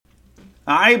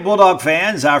All right, Bulldog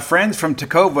fans, our friends from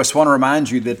Tecovas want to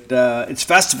remind you that it's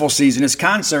festival season, it's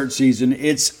concert season,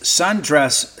 it's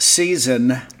sundress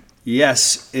season.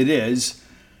 Yes, it is.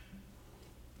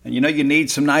 And you know you need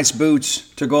some nice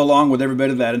boots to go along with every bit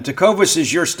of that. And Tecovas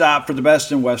is your stop for the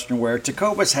best in Western wear.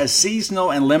 Tecovas has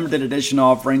seasonal and limited edition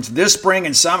offerings this spring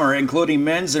and summer, including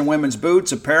men's and women's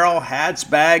boots, apparel, hats,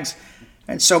 bags,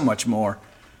 and so much more.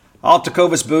 All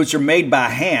Tecovas boots are made by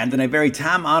hand in a very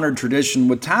time-honored tradition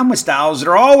with timeless styles that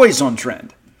are always on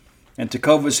trend. And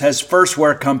Tecovas has first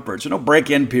wear comfort, so no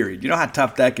break-in period. You know how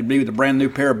tough that can be with a brand new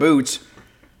pair of boots.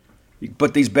 You can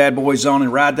put these bad boys on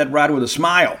and ride that ride with a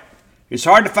smile. It's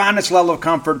hard to find this level of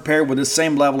comfort paired with this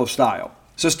same level of style.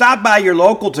 So stop by your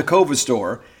local Tecovas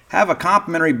store, have a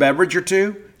complimentary beverage or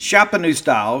two, shop the new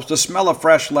styles, the smell of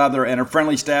fresh leather, and a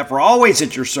friendly staff are always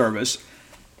at your service.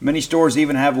 Many stores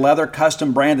even have leather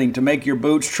custom branding to make your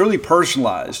boots truly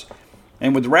personalized.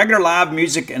 And with regular live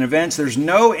music and events, there's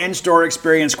no in-store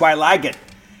experience quite like it.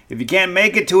 If you can't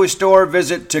make it to a store,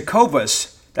 visit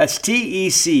Tecovas. That's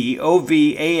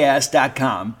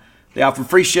TECOVAS.com. They offer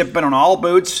free shipping on all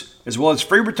boots, as well as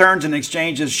free returns and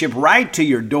exchanges shipped right to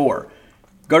your door.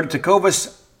 Go to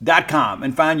Tecovas.com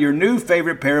and find your new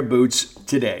favorite pair of boots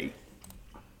today.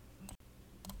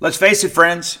 Let's face it,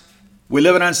 friends, we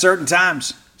live in uncertain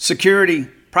times. Security,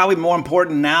 probably more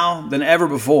important now than ever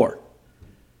before.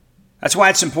 That's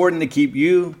why it's important to keep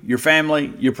you, your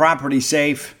family, your property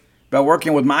safe by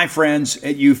working with my friends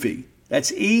at Eufy.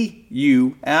 That's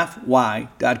EUFY.com.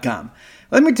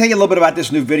 Let me tell you a little bit about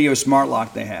this new video smart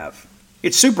lock they have.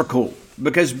 It's super cool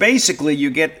because basically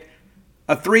you get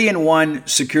a 3-in-1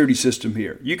 security system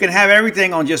here. You can have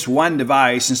everything on just one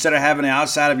device instead of having the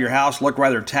outside of your house look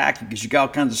rather tacky because you got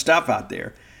all kinds of stuff out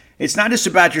there. It's not just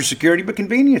about your security, but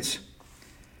convenience.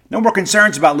 No more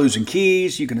concerns about losing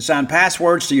keys. You can assign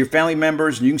passwords to your family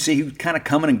members, and you can see who's kind of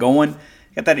coming and going.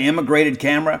 Got that integrated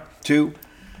camera, too.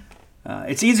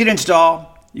 It's easy to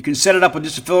install. You can set it up with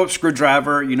just a Phillips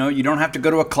screwdriver. You know, you don't have to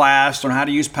go to a class on how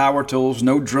to use power tools.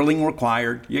 No drilling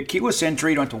required. You get keyless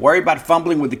entry. You don't have to worry about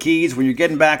fumbling with the keys when you're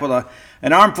getting back with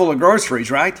an armful of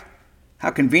groceries, right? How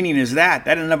convenient is that?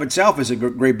 That in and of itself is a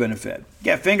great benefit. You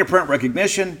get fingerprint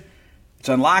recognition. It's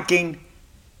unlocking.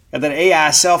 Got that AI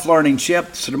self-learning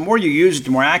chip. So the more you use it, the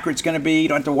more accurate it's going to be. You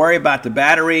don't have to worry about the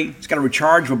battery. It's got a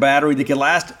rechargeable battery that can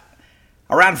last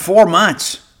around 4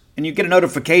 months. And you get a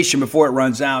notification before it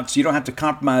runs out, so you don't have to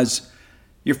compromise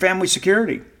your family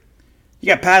security. You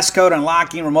got passcode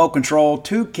unlocking, remote control,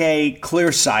 2K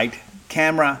clear sight,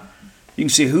 camera. You can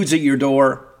see who's at your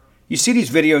door. You see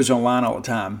these videos online all the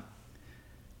time.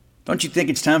 Don't you think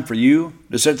it's time for you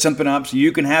to set something up so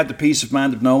you can have the peace of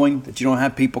mind of knowing that you don't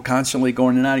have people constantly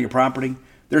going in and out of your property?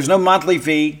 There's no monthly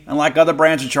fee. Unlike other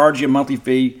brands that charge you a monthly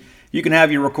fee, you can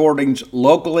have your recordings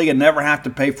locally and never have to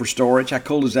pay for storage. How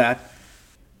cool is that?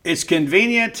 It's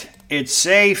convenient. It's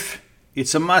safe.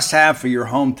 It's a must-have for your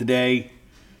home today.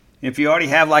 If you already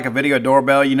have like a video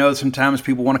doorbell, you know sometimes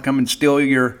people want to come and steal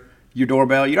your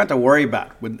doorbell. You don't have to worry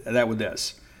about with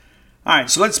this. All right,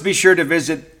 so let's be sure to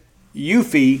visit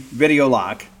Eufy Video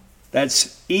Lock.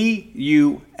 That's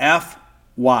EUFY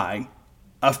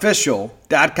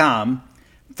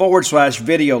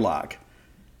official.com/video lock.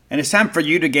 And it's time for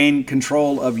you to gain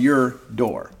control of your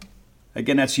door.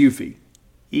 Again, that's Eufy.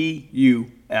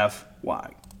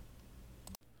 EUFY.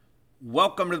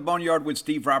 Welcome to the Boneyard with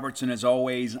Steve Robertson. As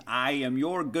always, I am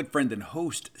your good friend and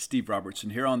host, Steve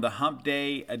Robertson, here on the Hump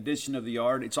Day edition of the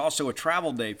Yard. It's also a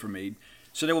travel day for me.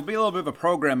 So there will be a little bit of a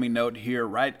programming note here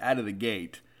right out of the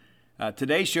gate.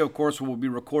 Today's show, of course, will be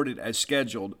recorded as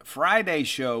scheduled. Friday's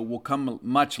show will come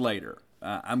much later.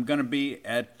 I'm going to be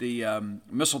at the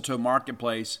Mistletoe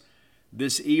Marketplace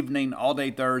this evening, all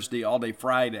day Thursday, all day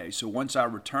Friday. So once I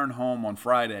return home on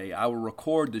Friday, I will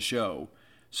record the show.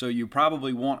 So you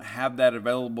probably won't have that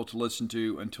available to listen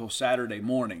to until Saturday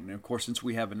morning. And of course, since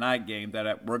we have a night game,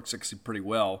 that works actually pretty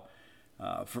well.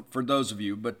 For those of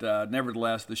you, but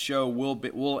nevertheless, the show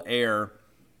will air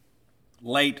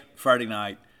late Friday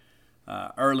night,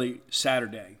 early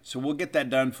Saturday. So we'll get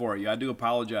that done for you. I do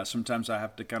apologize. Sometimes I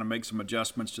have to kind of make some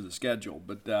adjustments to the schedule,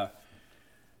 but I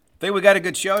think we got a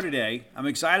good show today. I'm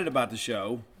excited about the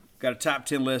show. Got a top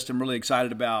 10 list I'm really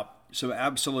excited about. Some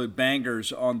absolute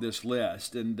bangers on this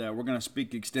list, and we're going to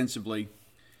speak extensively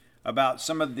about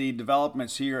some of the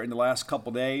developments here in the last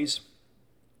couple days.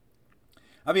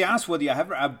 I'll be honest with you. I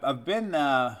hadn't been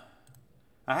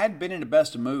in the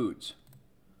best of moods.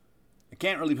 I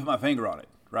can't really put my finger on it,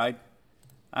 right?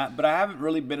 But I haven't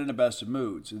really been in the best of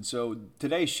moods, and so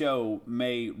today's show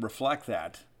may reflect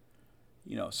that.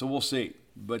 So we'll see.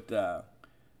 But I'm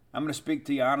going to speak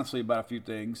to you honestly about a few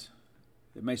things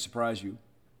that may surprise you.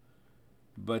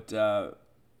 But,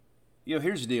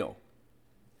 here's the deal.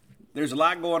 There's a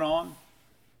lot going on,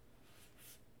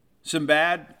 some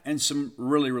bad and some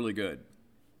really, really good.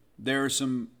 There are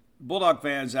some Bulldog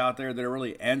fans out there that are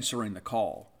really answering the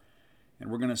call,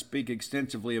 and we're going to speak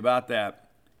extensively about that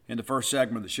in the first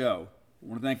segment of the show. I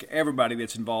want to thank everybody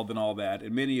that's involved in all that,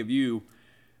 and many of you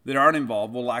that aren't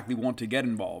involved will likely want to get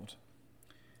involved.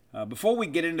 Before we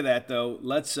get into that, though,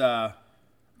 let's kind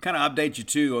of update you,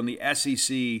 too, on the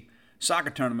SEC soccer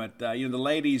tournament. The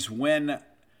ladies win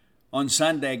on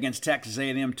Sunday against Texas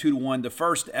A&M 2-1, the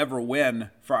first ever win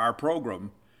for our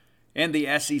program in the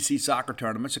SEC soccer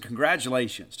tournament. So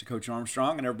congratulations to Coach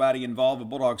Armstrong and everybody involved with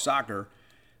Bulldog soccer.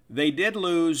 They did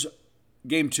lose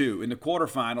Game 2 in the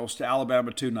quarterfinals to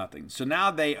Alabama 2-0. So now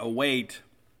they await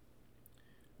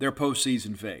their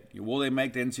postseason fate. Will they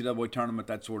make the NCAA tournament,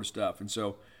 that sort of stuff? And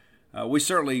so we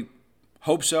certainly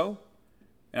hope so,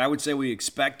 and I would say we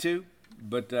expect to,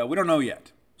 but we don't know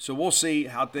yet. So we'll see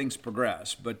how things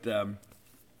progress. But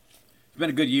it's been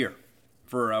a good year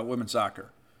for women's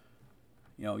soccer.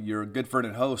 Your good friend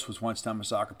and host was once time a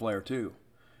soccer player too.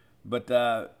 But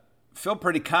feel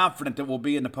pretty confident that we'll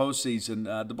be in the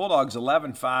postseason. The Bulldogs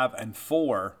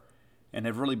 11-5-4 and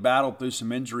have really battled through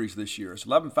some injuries this year. It's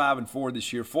 11-5-4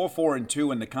 this year,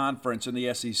 4-4-2 in the conference in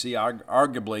the SEC,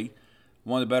 arguably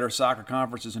one of the better soccer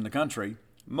conferences in the country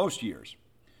most years.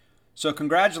 So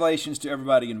congratulations to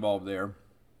everybody involved there.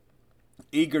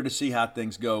 Eager to see how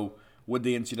things go with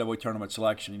the NCAA tournament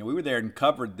selection. We were there and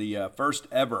covered the first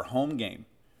ever home game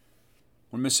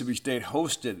when Mississippi State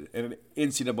hosted an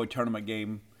NCAA tournament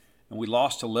game, and we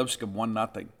lost to Lipscomb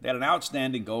 1-0. They had an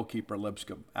outstanding goalkeeper,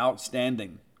 Lipscomb.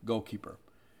 Outstanding goalkeeper.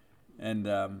 And,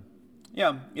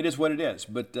 it is what it is.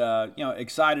 But,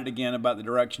 excited again about the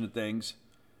direction of things.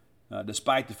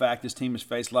 Despite the fact this team has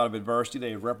faced a lot of adversity,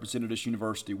 they have represented this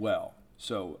university well.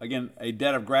 So, again, a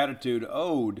debt of gratitude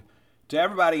owed to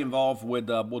everybody involved with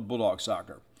Bulldog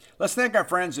soccer. Let's thank our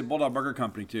friends at Bulldog Burger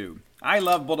Company, too. I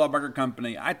love Bulldog Burger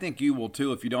Company. I think you will,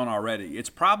 too, if you don't already. It's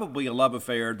probably a love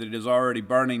affair that is already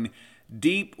burning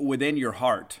deep within your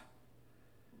heart.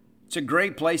 It's a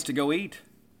great place to go eat.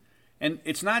 And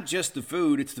it's not just the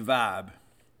food, it's the vibe.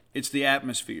 It's the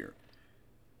atmosphere.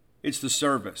 It's the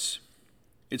service.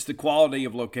 It's the quality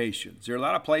of locations. There are a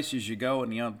lot of places you go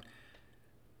and,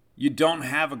 you don't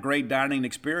have a great dining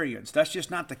experience. That's just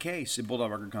not the case at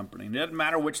Bulldog Burger Company. It doesn't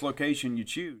matter which location you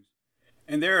choose.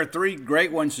 And there are 3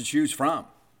 great ones to choose from.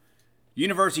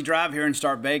 University Drive here in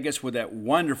Start Vegas with that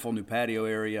wonderful new patio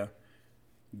area.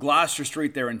 Gloucester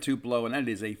Street there in Tupelo, and that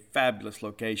is a fabulous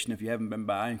location. If you haven't been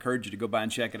by, I encourage you to go by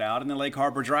and check it out. And then Lake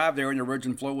Harbor Drive there in the Ridge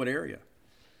and Flowood area.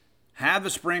 Have the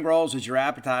spring rolls as your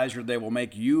appetizer. They will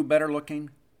make you better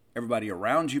looking. Everybody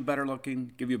around you better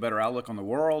looking, give you a better outlook on the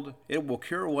world. It will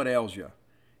cure what ails you.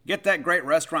 Get that great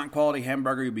restaurant quality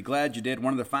hamburger. You'll be glad you did.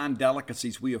 One of the fine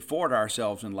delicacies we afford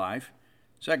ourselves in life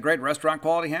is that great restaurant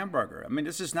quality hamburger.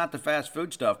 This is not the fast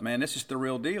food stuff, man. This is the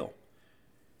real deal.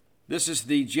 This is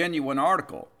the genuine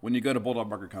article when you go to Bulldog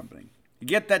Burger Company. You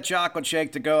get that chocolate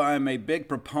shake to go. I am a big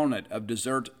proponent of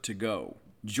dessert to go.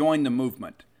 Join the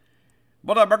movement.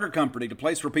 Bulldog Burger Company, the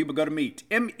place where people go to meet.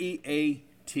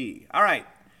 MEAT. All right.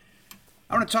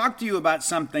 I want to talk to you about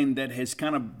something that has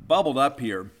kind of bubbled up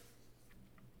here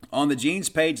on the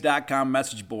jeanspage.com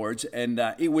message boards, and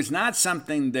it was not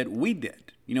something that we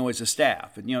did, as a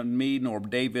staff. And, me nor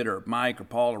David or Mike or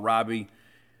Paul or Robbie,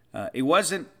 it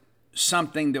wasn't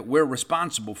something that we're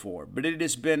responsible for, but it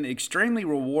has been extremely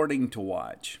rewarding to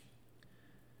watch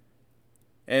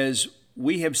as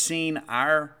we have seen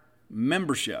our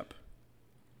membership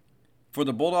for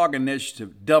the Bulldog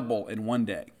Initiative double in one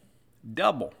day.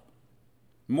 Double.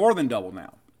 More than double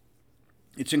now.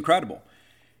 It's incredible.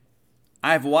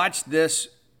 I've watched this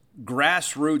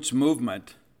grassroots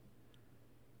movement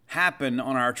happen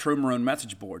on our True Maroon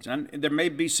message boards. And there may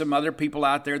be some other people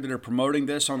out there that are promoting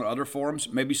this on other forums.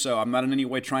 Maybe so. I'm not in any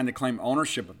way trying to claim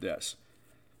ownership of this.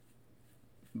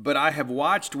 But I have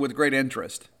watched with great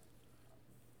interest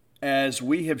as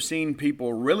we have seen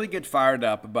people really get fired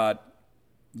up about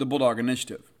the Bulldog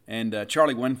Initiative. And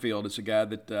Charlie Winfield is a guy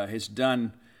that has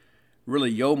done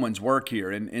really yeoman's work here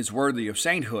and is worthy of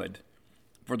sainthood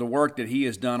for the work that he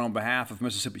has done on behalf of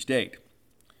Mississippi State.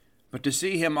 But to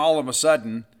see him all of a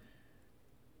sudden,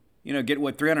 get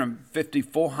 350,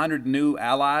 400 new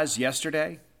allies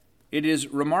yesterday, it is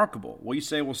remarkable. Well, you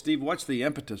say, well, Steve, what's the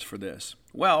impetus for this?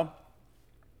 Well,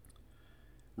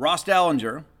 Ross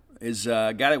Dellinger is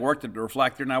a guy that worked at the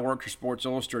Reflector, now works for Sports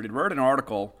Illustrated, wrote an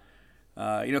article,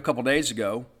 a couple days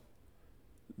ago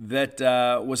that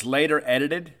was later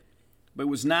edited, but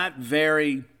was not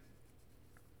very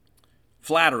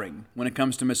flattering when it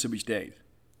comes to Mississippi State.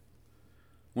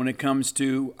 when it comes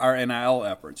to our NIL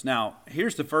efforts. Now,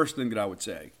 here's the first thing that I would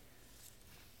say.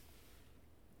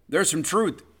 There's some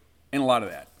truth in a lot of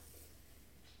that.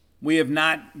 We have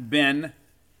not been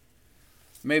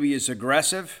maybe as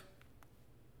aggressive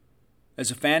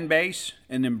as a fan base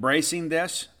in embracing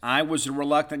this. I was a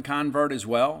reluctant convert as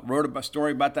well. Wrote a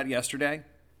story about that yesterday.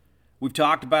 We've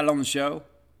talked about it on the show.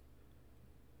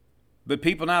 But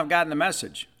people now have gotten the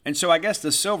message. And so I guess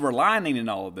the silver lining in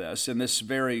all of this, in this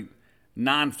very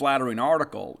non-flattering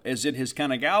article, is it has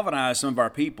kind of galvanized some of our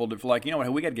people to feel like, you know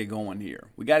what, we got to get going here.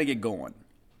 We got to get going.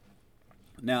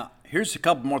 Now, here's a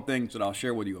couple more things that I'll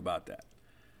share with you about that.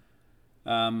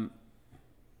 I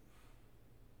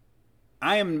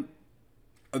am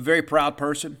a very proud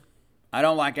person. I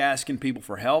don't like asking people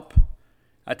for help.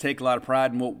 I take a lot of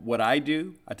pride in what I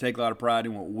do. I take a lot of pride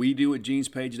in what we do at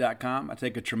genespage.com. I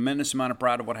take a tremendous amount of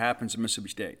pride in what happens at Mississippi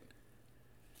State.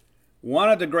 One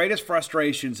of the greatest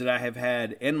frustrations that I have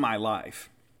had in my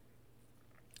life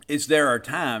is there are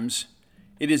times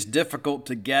it is difficult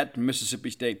to get Mississippi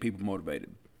State people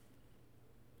motivated.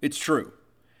 It's true.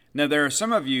 Now, there are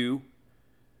some of you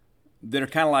that are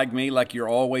kind of like me, like you're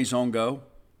always on go.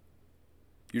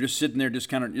 You're just sitting there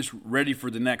just ready for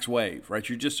the next wave, right?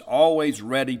 You're just always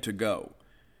ready to go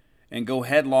and go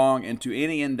headlong into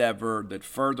any endeavor that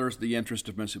furthers the interest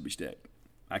of Mississippi State.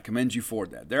 I commend you for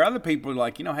that. There are other people who are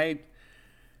like, hey,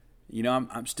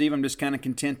 I'm Steve, I'm just kind of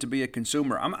content to be a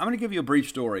consumer. I'm going to give you a brief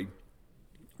story.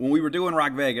 When we were doing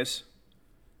Rock Vegas,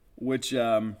 which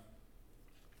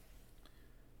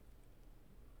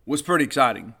was pretty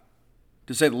exciting,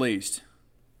 to say the least,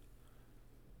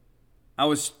 I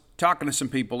was talking to some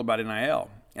people about NIL.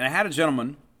 And I had a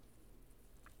gentleman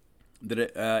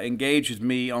that engaged with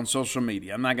me on social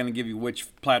media. I'm not going to give you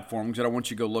which platform because I don't want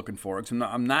you to go looking for it.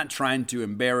 I'm not trying to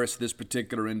embarrass this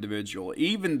particular individual,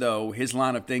 even though his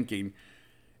line of thinking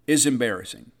is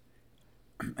embarrassing.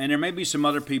 And there may be some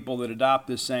other people that adopt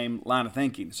this same line of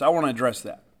thinking. So I want to address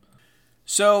that.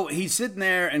 So he's sitting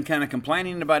there and kind of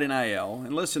complaining about NIL.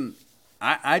 And listen,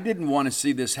 I didn't want to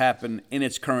see this happen in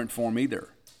its current form either.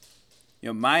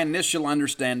 My initial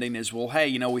understanding is, well,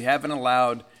 hey, we haven't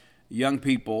allowed young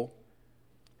people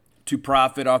to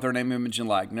profit off their name, image, and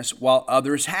likeness while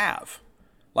others have.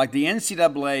 Like the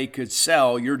NCAA could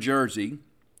sell your jersey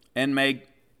and make,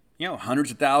 hundreds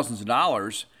of thousands of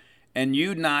dollars and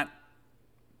you not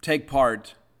take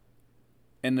part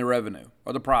in the revenue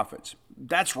or the profits.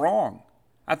 That's wrong.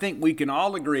 I think we can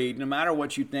all agree, no matter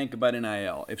what you think about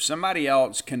NIL, if somebody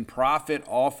else can profit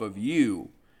off of you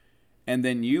and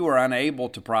then you are unable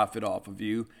to profit off of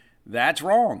you, that's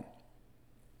wrong.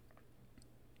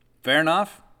 Fair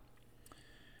enough?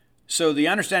 So the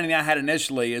understanding I had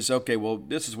initially is, okay, well,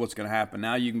 this is what's going to happen.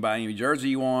 Now you can buy any jersey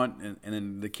you want, and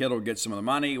then the kid will get some of the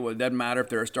money. Well, it doesn't matter if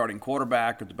they're a starting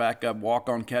quarterback or the backup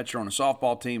walk-on catcher on a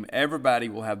softball team. Everybody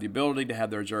will have the ability to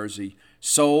have their jersey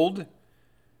sold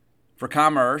for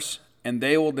commerce, and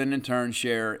they will then in turn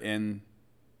share in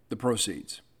the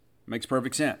proceeds. Makes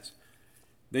perfect sense.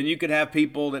 Then you could have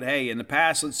people that, hey, in the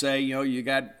past, let's say, you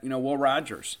got, Will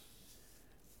Rogers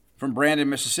from Brandon,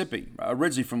 Mississippi,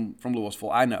 originally from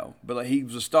Louisville, I know. But he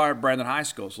was a star at Brandon High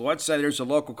School. So let's say there's a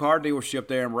local car dealership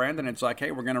there in Brandon. It's like,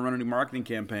 hey, we're going to run a new marketing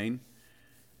campaign.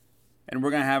 And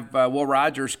we're going to have Will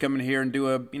Rogers come in here and do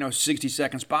a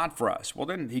 60-second spot for us. Well,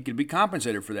 then he could be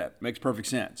compensated for that. Makes perfect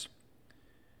sense.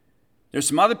 There's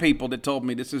some other people that told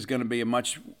me this is going to be a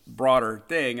much broader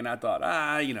thing. And I thought,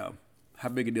 how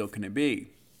big a deal can it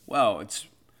be? Well, it's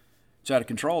out of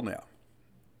control now.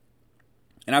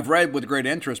 And I've read with great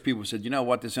interest, people said,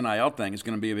 this NIL thing is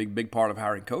going to be a big part of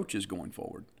hiring coaches going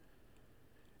forward.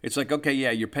 It's like, okay, yeah,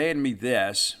 you're paying me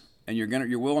this, and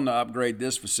you're willing to upgrade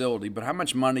this facility, but how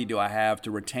much money do I have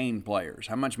to retain players?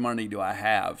 How much money do I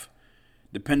have,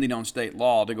 depending on state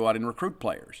law, to go out and recruit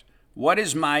players? What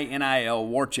does my NIL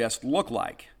war chest look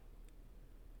like?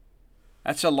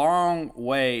 That's a long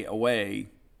way away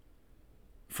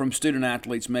from student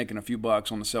athletes making a few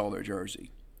bucks on the sale of their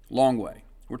jersey. Long way.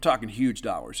 We're talking huge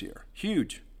dollars here.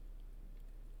 Huge.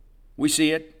 We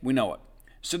see it. We know it.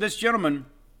 So this gentleman,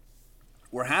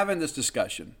 we're having this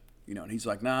discussion, and he's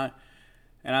like, nah.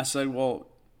 And I said, well,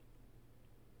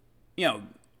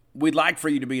 we'd like for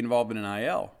you to be involved in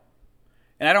NIL.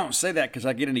 And I don't say that because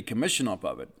I get any commission off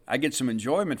of it. I get some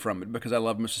enjoyment from it because I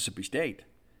love Mississippi State.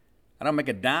 I don't make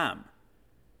a dime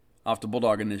off the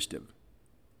Bulldog initiative.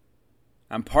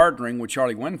 I'm partnering with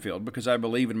Charlie Winfield because I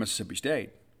believe in Mississippi State.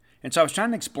 And so I was trying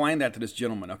to explain that to this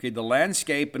gentleman. Okay, the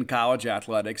landscape in college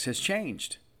athletics has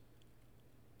changed.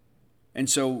 And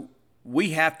so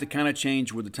we have to kind of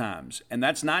change with the times. And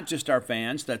that's not just our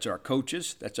fans. That's our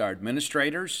coaches. That's our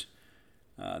administrators.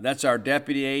 That's our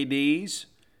deputy ADs.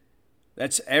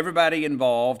 That's everybody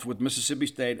involved with Mississippi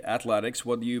State athletics,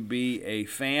 whether you be a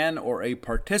fan or a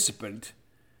participant.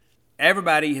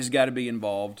 Everybody has got to be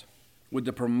involved with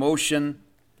the promotion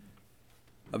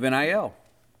of NIL.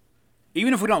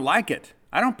 Even if we don't like it.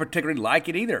 I don't particularly like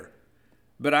it either.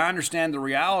 But I understand the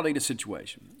reality of the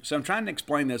situation. So I'm trying to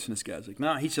explain this, and this guy's like,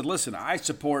 no, he said, listen, I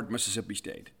support Mississippi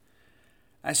State.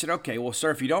 I said, okay, well,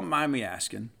 sir, if you don't mind me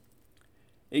asking,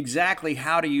 exactly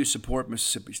how do you support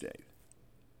Mississippi State?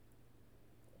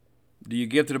 Do you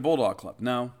give to the Bulldog Club?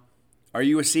 No. Are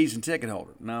you a season ticket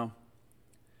holder? No.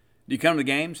 Do you come to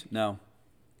games? No.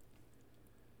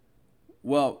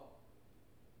 Well,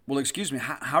 excuse me,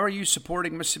 how are you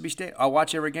supporting Mississippi State? I'll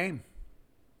watch every game.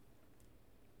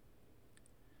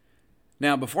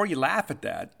 Now, before you laugh at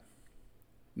that,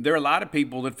 there are a lot of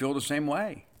people that feel the same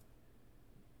way.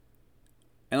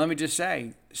 And let me just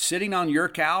say, sitting on your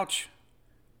couch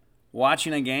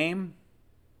watching a game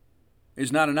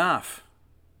is not enough.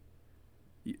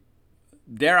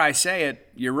 Dare I say it,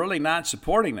 you're really not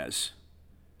supporting us.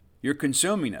 You're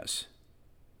consuming us.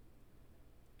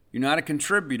 You're not a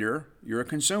contributor, you're a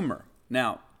consumer.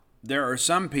 Now, there are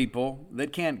some people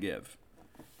that can't give.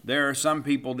 There are some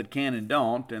people that can and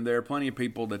don't, and there are plenty of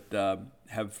people that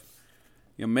have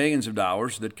millions of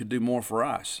dollars that could do more for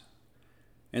us.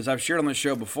 As I've shared on the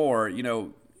show before,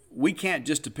 we can't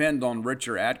just depend on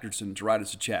Richard Atkinson to write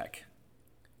us a check.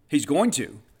 He's going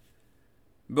to,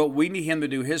 but we need him to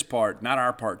do his part, not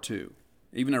our part too.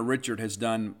 Even though Richard has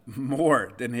done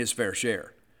more than his fair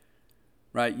share.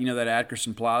 Right? That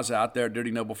Atkinson Plaza out there at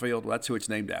Duty Noble Field? Well, that's who it's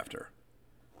named after.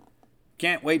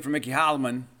 Can't wait for Mickey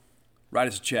Holloman. Write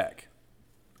us a check.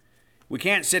 We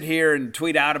can't sit here and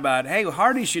tweet out about, hey,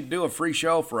 Hardy should do a free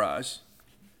show for us.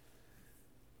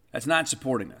 That's not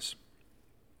supporting us.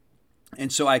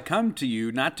 And so I come to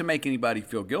you not to make anybody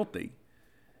feel guilty,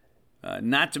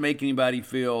 not to make anybody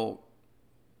feel,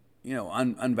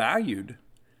 unvalued.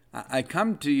 I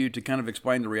come to you to kind of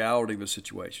explain the reality of the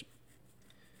situation.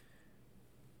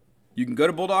 You can go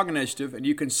to Bulldog Initiative and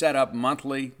you can set up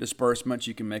monthly disbursements.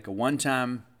 You can make a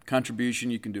one-time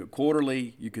contribution. You can do it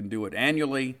quarterly. You can do it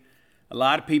annually. A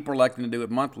lot of people are electing to do it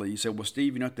monthly. You say, well,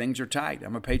 Steve, things are tight.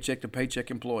 I'm a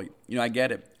paycheck-to-paycheck employee. I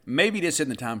get it. Maybe this isn't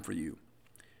the time for you.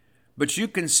 But you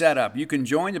can you can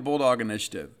join the Bulldog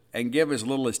Initiative and give as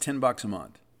little as $10 a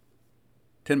month.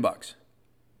 $10.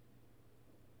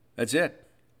 That's it.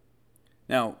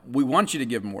 Now, we want you to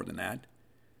give more than that.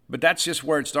 But that's just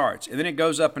where it starts. And then it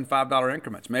goes up in $5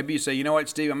 increments. Maybe you say, you know what,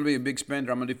 Steve, I'm going to be a big spender.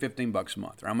 I'm going to do $15 a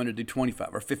month. Or I'm going to do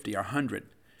 $25 or $50 or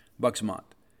 $100 a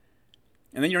month.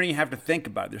 And then you don't even have to think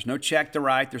about it. There's no check to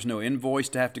write. There's no invoice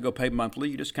to have to go pay monthly.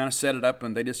 You just kind of set it up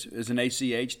and they just, as an ACH,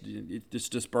 it's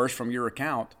dispersed from your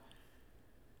account.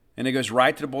 And it goes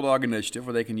right to the Bulldog Initiative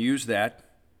where they can use that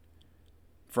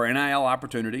for NIL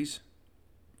opportunities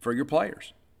for your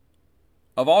players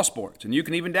of all sports. And you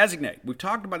can even designate. We've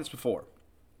talked about this before.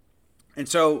 And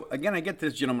so, again, I get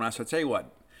this gentleman. I said, tell you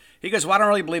what. He goes, well, I don't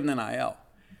really believe in NIL.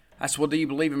 I said, well, do you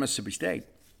believe in Mississippi State?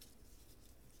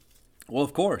 Well,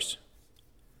 of course.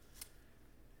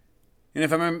 And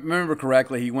if I remember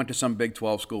correctly, he went to some Big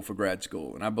 12 school for grad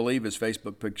school. And I believe his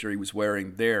Facebook picture, he was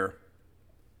wearing their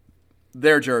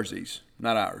jerseys,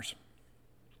 not ours.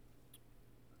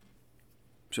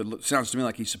 So it sounds to me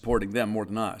like he's supporting them more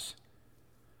than us.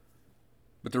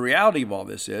 But the reality of all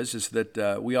this is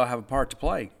that we all have a part to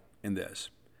play in this.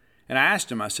 And I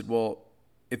asked him, I said, well,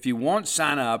 if you won't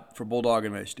sign up for Bulldog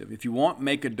Initiative, if you won't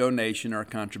make a donation or a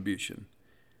contribution,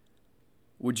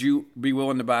 would you be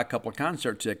willing to buy a couple of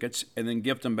concert tickets and then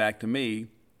give them back to me,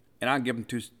 and I'll give them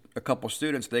to a couple of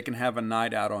students? They can have a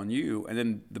night out on you, and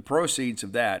then the proceeds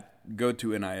of that go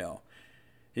to NIL.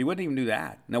 He wouldn't even do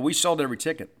that. Now, we sold every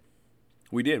ticket.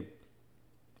 We did.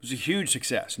 It was a huge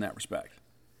success in that respect.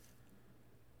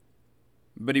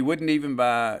 But he wouldn't even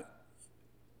buy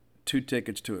 2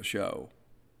 tickets to a show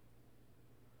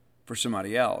for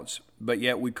somebody else. But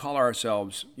yet we call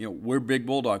ourselves, we're big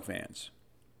Bulldog fans.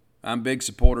 I'm big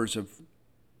supporters of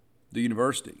the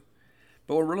university.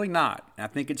 But we're really not. I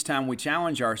think it's time we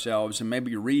challenge ourselves and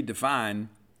maybe redefine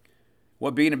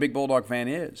what being a big Bulldog fan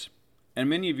is. And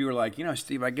many of you are like,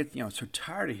 Steve, I get, so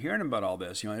tired of hearing about all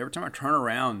this. Every time I turn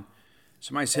around,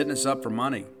 somebody's hitting us up for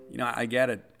money. I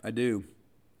get it. I do.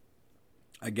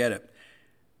 I get it.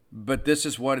 But this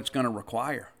is what it's going to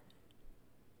require.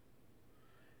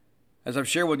 As I've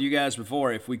shared with you guys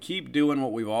before, if we keep doing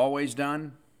what we've always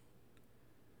done,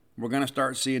 we're going to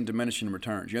start seeing diminishing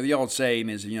returns. The old saying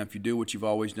is, if you do what you've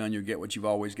always done, you'll get what you've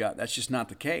always got. That's just not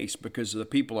the case, because the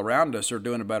people around us are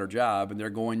doing a better job, and they're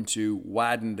going to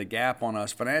widen the gap on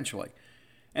us financially.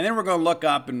 And then we're going to look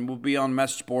up and we'll be on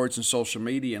message boards and social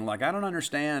media and I don't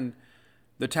understand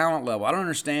the talent level. I don't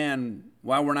understand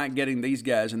why we're not getting these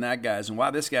guys and that guys and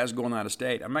why this guy's going out of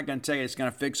state. I'm not going to tell you it's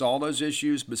going to fix all those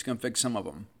issues, but it's going to fix some of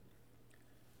them.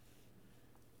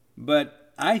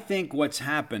 But I think what's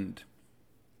happened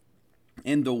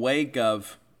in the wake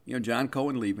of John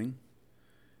Cohen leaving,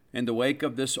 in the wake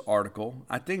of this article,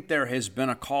 I think there has been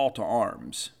a call to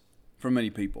arms for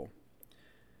many people.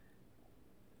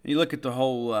 And you look at the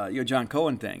whole John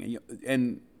Cohen thing,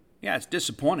 and yeah, it's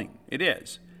disappointing. It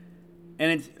is.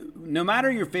 And no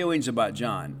matter your feelings about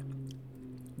John,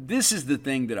 this is the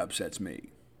thing that upsets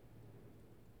me.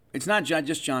 It's not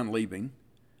just John leaving,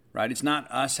 right? It's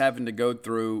not us having to go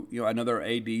through another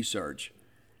AD search.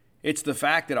 It's the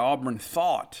fact that Auburn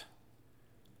thought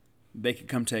they could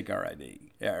come take our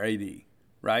AD,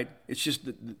 right? It's just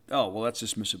that's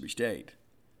just Mississippi State.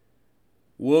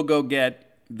 We'll go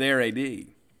get their AD.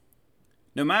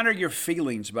 No matter your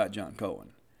feelings about John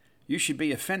Cohen, you should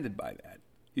be offended by that.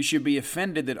 You should be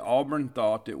offended that Auburn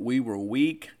thought that we were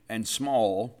weak and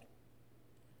small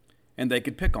and they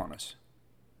could pick on us.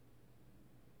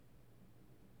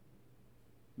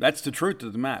 That's the truth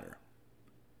of the matter.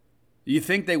 You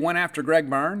think they went after Greg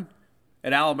Byrne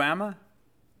at Alabama?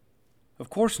 Of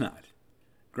course not.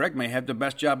 Greg may have the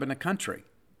best job in the country.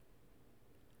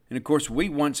 And, of course, we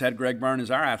once had Greg Byrne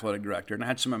as our athletic director, and I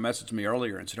had someone message me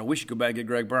earlier and said, we should go back and get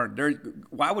Greg Byrne.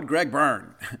 Why would Greg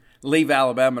Byrne leave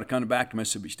Alabama to come back to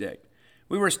Mississippi State?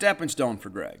 We were a stepping stone for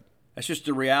Greg. That's just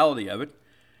the reality of it.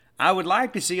 I would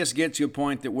like to see us get to a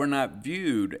point that we're not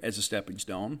viewed as a stepping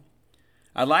stone.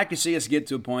 I'd like to see us get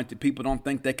to a point that people don't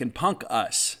think they can punk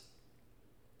us.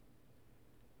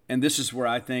 And this is where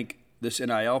I think this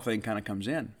NIL thing kind of comes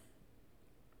in.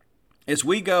 As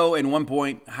we go and one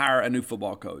point hire a new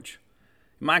football coach,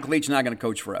 Mike Leach's not going to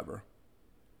coach forever.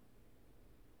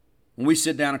 When we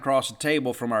sit down across the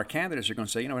table from our candidates, they're going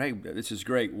to say, hey, this is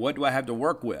great. What do I have to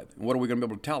work with? And what are we going to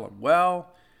be able to tell them? Well,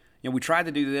 we tried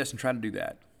to do this and tried to do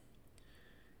that.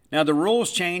 Now, the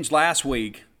rules changed last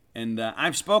week, and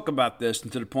I've spoke about this to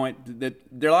the point that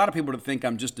there are a lot of people that think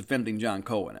I'm just defending John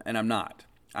Cohen, and I'm not.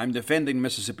 I'm defending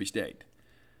Mississippi State.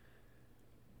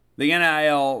 The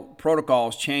NIL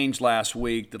protocols changed last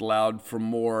week that allowed for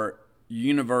more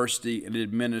university and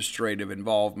administrative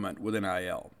involvement with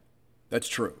NIL. That's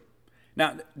true.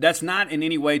 Now, that's not in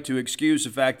any way to excuse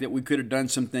the fact that we could have done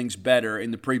some things better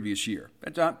in the previous year.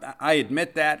 I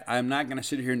admit that. I'm not going to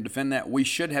sit here and defend that. We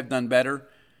should have done better,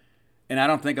 and I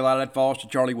don't think a lot of that falls to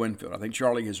Charlie Winfield. I think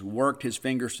Charlie has worked his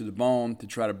fingers to the bone to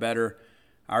try to better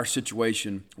our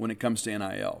situation when it comes to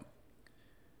NIL.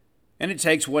 And it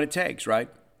takes what it takes, right?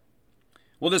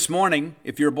 Well, this morning,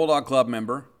 if you're a Bulldog Club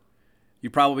member, you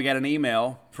probably got an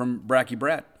email from Bracky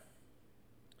Brett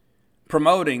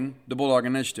promoting the Bulldog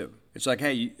Initiative. It's like,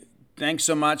 hey, thanks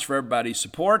so much for everybody's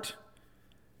support.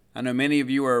 I know many of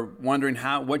you are wondering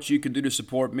what you can do to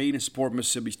support me and support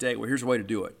Mississippi State. Well, here's a way to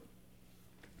do it.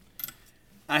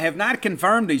 I have not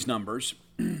confirmed these numbers,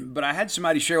 but I had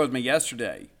somebody share with me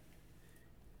yesterday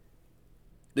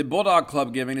the Bulldog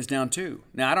Club giving is down too.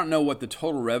 Now, I don't know what the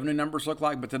total revenue numbers look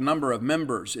like, but the number of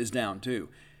members is down too.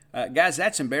 Guys,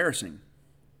 that's embarrassing.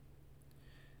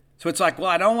 So it's like, well,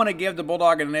 I don't want to give the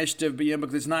Bulldog Initiative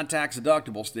because it's not tax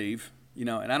deductible, Steve. And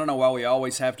I don't know why we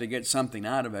always have to get something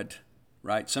out of it,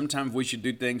 right? Sometimes we should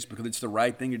do things because it's the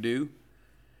right thing to do.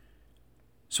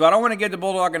 So I don't want to give the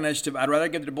Bulldog Initiative. I'd rather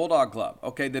give it to the Bulldog Club.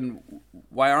 Okay, then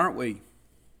why aren't we?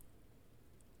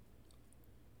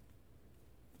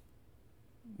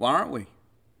 Why aren't we?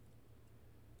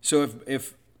 So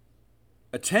if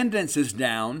attendance is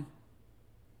down,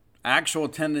 actual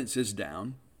attendance is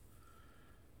down,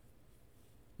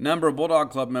 number of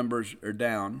Bulldog Club members are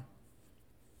down,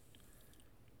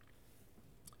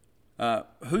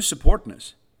 who's supporting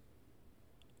us?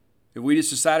 If we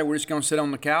just decided we're just going to sit on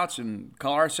the couch and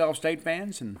call ourselves State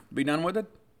fans and be done with it,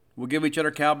 we'll give each other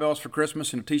cowbells for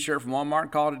Christmas and a T-shirt from Walmart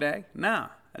and call it a day? No,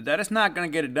 that is not going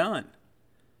to get it done.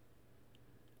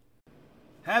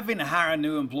 Having to hire a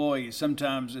new employee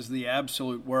sometimes is the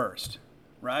absolute worst,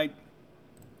 right?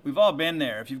 We've all been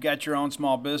there. If you've got your own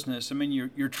small business,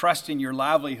 you're trusting your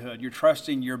livelihood, you're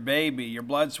trusting your baby, your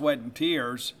blood, sweat, and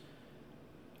tears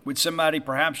with somebody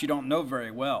perhaps you don't know very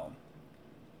well.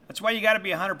 That's why you got to be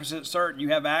 100% certain you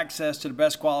have access to the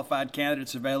best qualified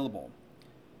candidates available.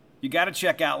 You got to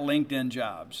check out LinkedIn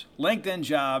Jobs. LinkedIn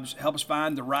Jobs helps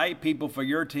find the right people for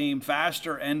your team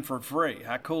faster and for free.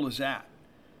 How cool is that?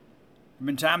 There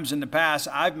have been times in the past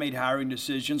I've made hiring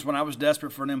decisions when I was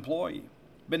desperate for an employee.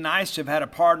 It's been nice to have had a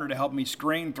partner to help me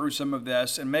screen through some of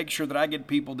this and make sure that I get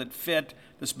people that fit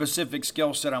the specific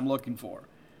skill set I'm looking for.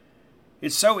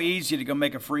 It's so easy to go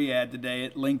make a free ad today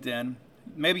at LinkedIn.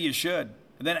 Maybe you should.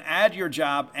 and then add your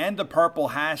job and the purple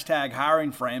hashtag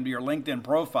hiring frame to your LinkedIn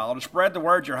profile to spread the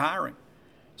word you're hiring.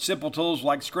 Simple tools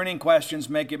like screening questions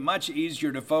make it much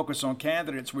easier to focus on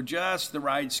candidates with just the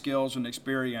right skills and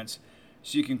experience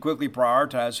so you can quickly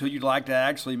prioritize who you'd like to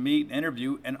actually meet,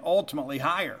 interview, and ultimately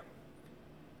hire.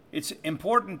 It's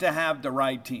important to have the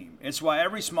right team. It's why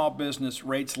every small business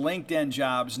rates LinkedIn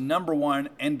Jobs #1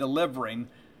 in delivering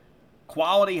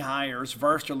quality hires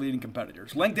versus their leading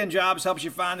competitors. LinkedIn Jobs helps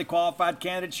you find the qualified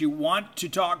candidates you want to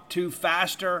talk to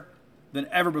faster than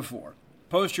ever before.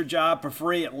 Post your job for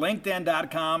free at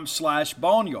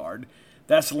linkedin.com/boneyard.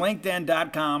 That's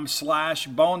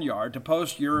linkedin.com/boneyard to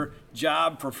post your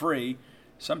job for free.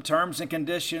 Some terms and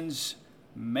conditions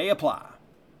may apply.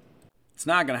 It's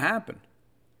not going to happen.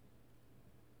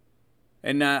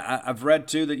 And I've read,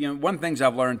 too, that, one of the things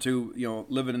I've learned, too,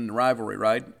 living in the rivalry,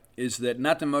 right, is that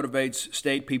nothing motivates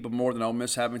state people more than Ole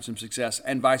Miss having some success,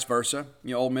 and vice versa.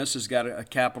 Ole Miss has got a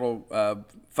capital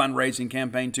fundraising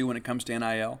campaign, too, when it comes to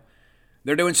NIL.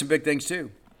 They're doing some big things,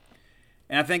 too.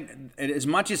 And I think as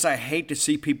much as I hate to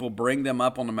see people bring them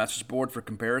up on the message board for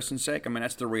comparison's sake, I mean,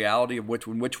 that's the reality of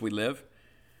in which we live.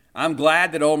 I'm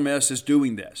glad that Ole Miss is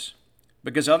doing this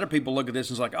because other people look at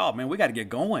this and it's like, oh, man, we got to get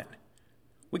going.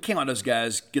 We can't let those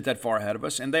guys get that far ahead of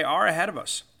us, and they are ahead of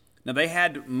us. Now, they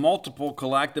had multiple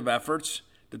collective efforts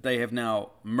that they have now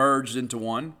merged into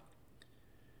one.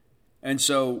 And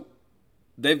so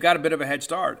they've got a bit of a head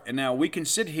start. And now we can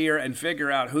sit here and figure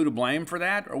out who to blame for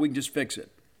that, or we can just fix it.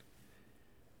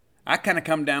 I kind of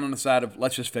come down on the side of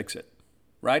let's just fix it,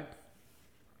 right?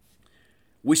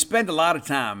 We spend a lot of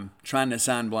time trying to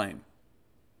assign blame.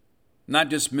 Not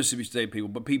just Mississippi State people,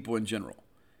 but people in general.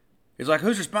 It's like,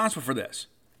 who's responsible for this?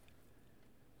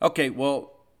 Okay,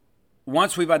 well,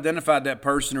 once we've identified that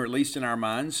person, or at least in our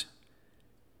minds,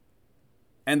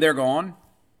 and they're gone,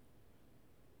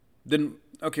 then,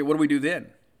 okay, what do we do then?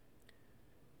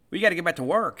 We got to get back to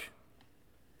work.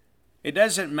 It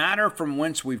doesn't matter from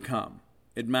whence we've come.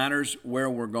 It matters where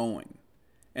we're going.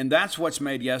 And that's what's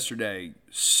made yesterday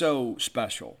so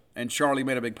special. And Charlie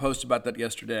made a big post about that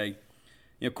yesterday.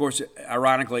 Of course,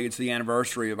 ironically, it's the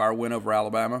anniversary of our win over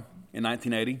Alabama in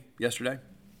 1980, yesterday.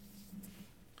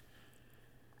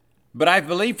 But I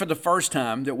believe for the first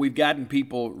time that we've gotten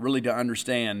people really to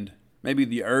understand maybe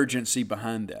the urgency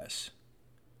behind this.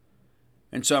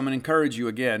 And so I'm going to encourage you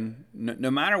again, no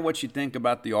matter what you think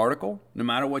about the article, no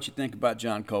matter what you think about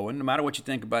John Cohen, no matter what you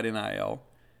think about NIL,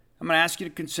 I'm going to ask you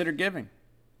to consider giving.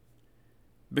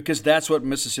 Because that's what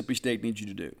Mississippi State needs you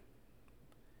to do.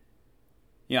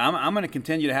 I'm going to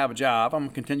continue to have a job. I'm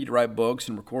going to continue to write books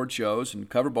and record shows and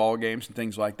cover ball games and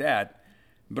things like that.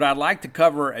 But I'd like to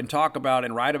cover and talk about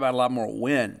and write about a lot more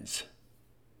wins.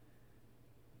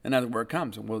 And that's where it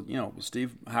comes. Well,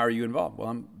 Steve, how are you involved? Well,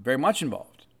 I'm very much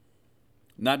involved.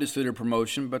 Not just through the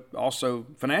promotion, but also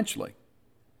financially.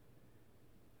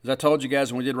 As I told you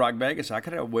guys when we did Rock Vegas, I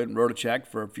could have went and wrote a check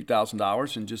for a few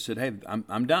 $1,000s and just said, hey,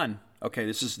 I'm done. Okay,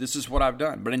 this is what I've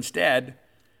done. But instead,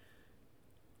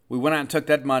 we went out and took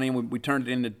that money and we turned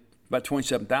it into about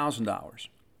 $27,000.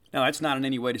 Now, that's not in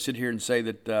any way to sit here and say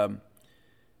that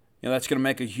that's going to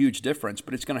make a huge difference,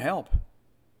 but it's going to help.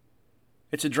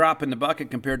 It's a drop in the bucket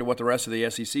compared to what the rest of the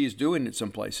SEC is doing in some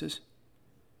places.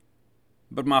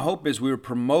 But my hope is we were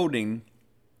promoting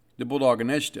the Bulldog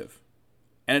Initiative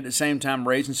and at the same time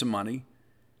raising some money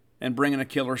and bringing a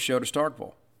killer show to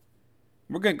Starkville.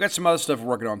 We're going to get some other stuff we're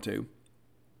working on too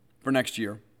for next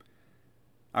year.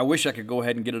 I wish I could go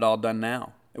ahead and get it all done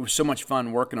now. It was so much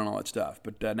fun working on all that stuff.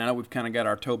 But now that we've kind of got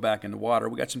our toe back in the water,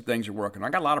 we got some things we're working on.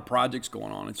 I got a lot of projects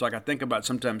going on. It's like I think about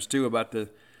sometimes too about the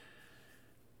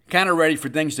kind of ready for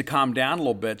things to calm down a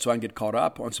little bit so I can get caught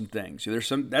up on some things.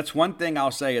 That's one thing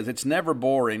I'll say is it's never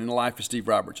boring in the life of Steve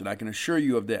Robertson. I can assure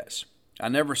you of this. I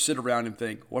never sit around and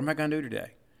think, what am I going to do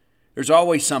today? There's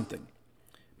always something.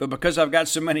 But because I've got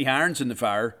so many irons in the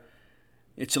fire,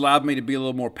 it's allowed me to be a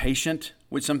little more patient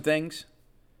with some things.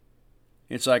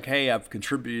 It's like, hey, I've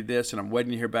contributed this and I'm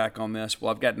waiting to hear back on this. Well,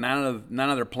 I've got none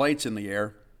other plates in the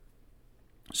air,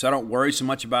 so I don't worry so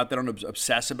much about that. I don't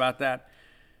obsess about that.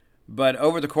 But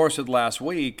over the course of the last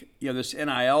week, this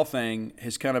NIL thing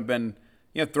has kind of been,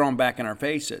 thrown back in our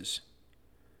faces.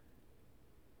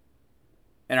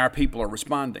 And our people are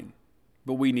responding.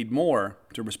 But we need more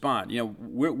to respond.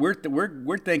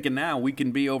 We're thinking now we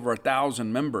can be over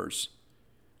 1,000 members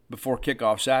before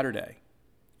kickoff Saturday.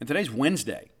 And today's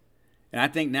Wednesday. And I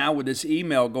think now with this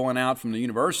email going out from the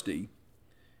university,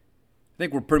 I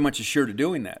think we're pretty much assured of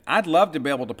doing that. I'd love to be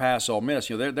able to pass Ole Miss.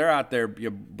 They're out there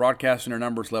broadcasting their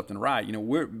numbers left and right.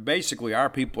 We're basically our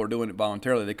people are doing it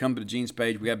voluntarily. They come to the Gene's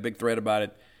page. We got a big thread about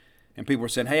it. And people are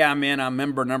saying, hey, I'm in. I'm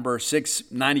member number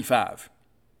 695.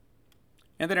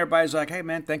 And then everybody's like, hey,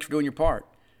 man, thanks for doing your part.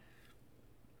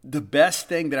 The best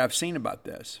thing that I've seen about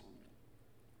this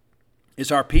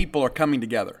is our people are coming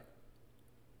together.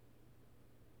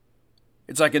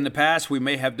 It's like in the past, we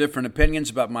may have different opinions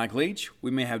about Mike Leach.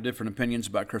 We may have different opinions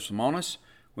about Chris Lemonis.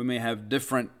 We may have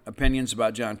different opinions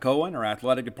about John Cohen or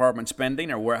athletic department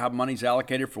spending or how money's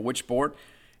allocated for which sport.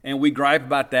 And we gripe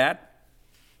about that.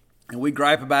 And we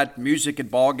gripe about music at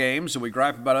ball games, and we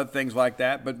gripe about other things like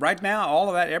that. But right now, all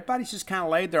of that, everybody's just kind of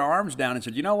laid their arms down and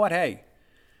said, you know what, hey,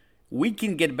 we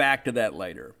can get back to that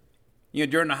later.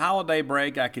 During the holiday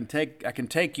break, I can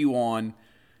take you on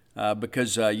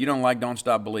because you don't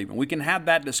Stop Believing. We can have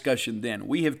that discussion then.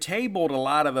 We have tabled a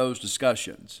lot of those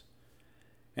discussions.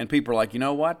 And people are like, you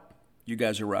know what? You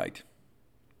guys are right.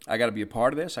 I got to be a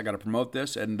part of this. I got to promote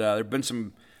this. And there have been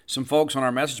some folks on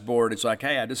our message board. It's like,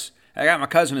 hey, I got my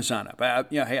cousin to sign up.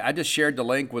 Hey, I just shared the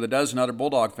link with a dozen other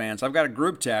Bulldog fans. I've got a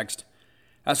group text.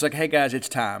 I was like, hey, guys, it's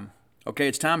time. Okay,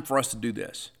 it's time for us to do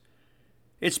this.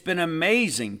 It's been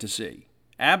amazing to see.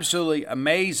 Absolutely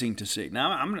amazing to see.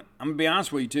 Now, I'm going to be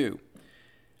honest with you, too.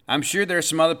 I'm sure there's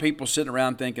some other people sitting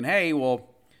around thinking, hey, well,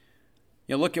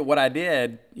 look at what I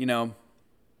did. No,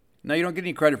 you don't get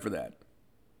any credit for that.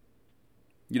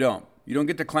 You don't. You don't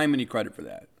get to claim any credit for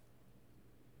that.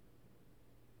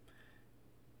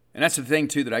 And that's the thing,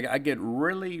 too, that I get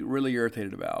really, really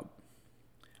irritated about.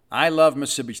 I love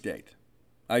Mississippi State.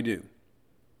 I do.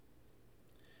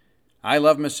 I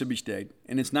love Mississippi State,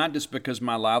 and it's not just because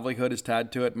my livelihood is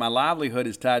tied to it. My livelihood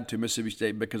is tied to Mississippi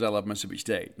State because I love Mississippi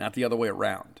State, not the other way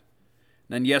around.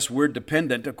 And yes, we're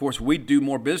dependent. Of course, we do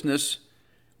more business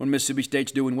when Mississippi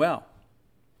State's doing well.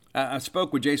 I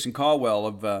spoke with Jason Caldwell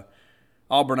of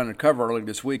Auburn Undercover earlier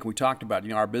this week, and we talked about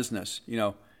our business.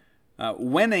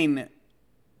 Winning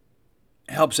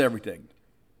helps everything.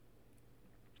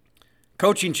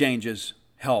 Coaching changes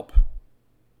help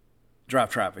drive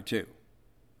traffic too.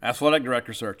 Athletic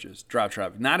director searches drive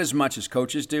traffic. Not as much as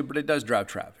coaches do, but it does drive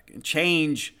traffic. And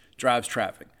change drives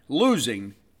traffic.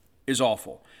 Losing is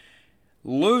awful.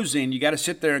 Losing, you got to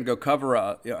sit there and go cover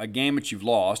a game that you've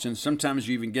lost. And sometimes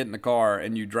you even get in the car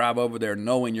and you drive over there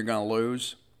knowing you're going to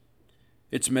lose.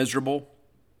 It's miserable.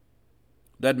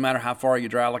 Doesn't matter how far you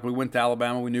drive. Like we went to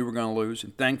Alabama, we knew we were going to lose.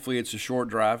 And thankfully, it's a short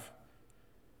drive.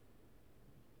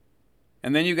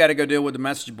 And then you got to go deal with the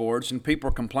message boards. And people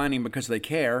are complaining because they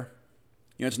care.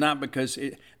 It's not because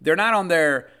they're not on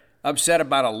there upset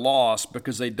about a loss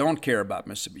because they don't care about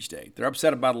Mississippi State. They're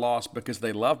upset about a loss because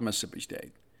they love Mississippi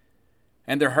State.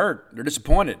 And they're hurt. They're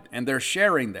disappointed. And they're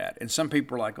sharing that. And some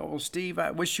people are like, oh, Steve, I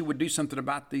wish you would do something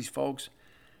about these folks.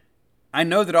 I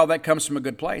know that all that comes from a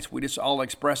good place. We just all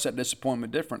express that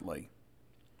disappointment differently.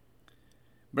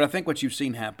 But I think what you've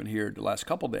seen happen here the last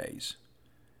couple days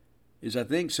is I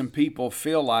think some people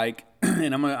feel like,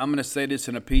 and I'm going to say this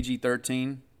in a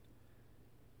PG-13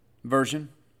 version,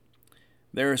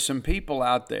 there are some people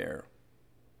out there,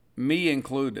 me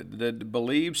included, that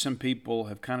believe some people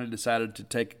have kind of decided to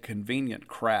take a convenient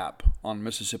crap on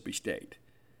Mississippi State.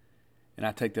 And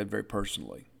I take that very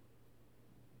personally.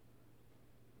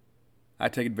 I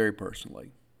take it very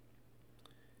personally.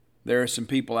 There are some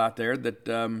people out there that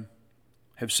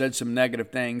have said some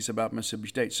negative things about Mississippi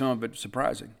State, some of it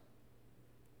surprising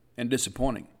and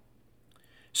disappointing.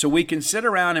 So we can sit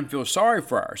around and feel sorry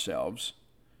for ourselves.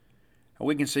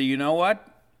 We can say, you know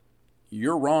what?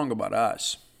 You're wrong about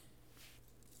us.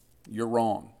 You're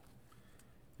wrong.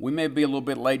 We may be a little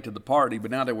bit late to the party, but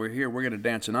now that we're here, we're going to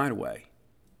dance the night away.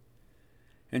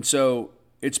 And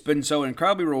it's been so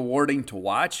incredibly rewarding to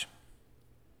watch.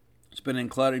 It's been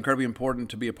incredibly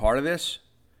important to be a part of this.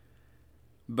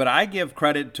 But I give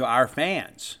credit to our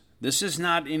fans. This is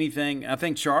not anything, I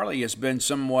think Charlie has been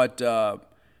somewhat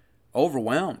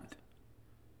overwhelmed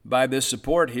by this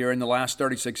support here in the last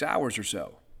 36 hours or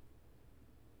so.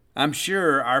 I'm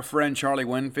sure our friend Charlie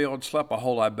Winfield slept a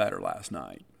whole lot better last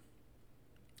night,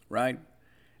 right?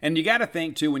 And you got to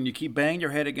think, too, when you keep banging your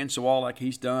head against the wall like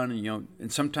he's done,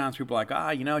 and sometimes people are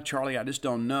like, Charlie, I just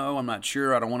don't know. I'm not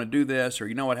sure. I don't want to do this. Or,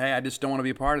 you know what, hey, I just don't want to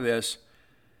be a part of this.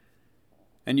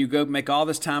 And you go make all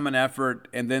this time and effort,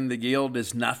 and then the yield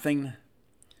is nothing.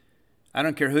 I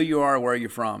don't care who you are or where you're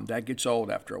from. That gets old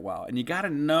after a while. And you got to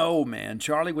know, man.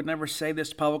 Charlie would never say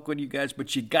this publicly to you guys,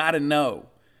 but you got to know.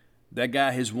 That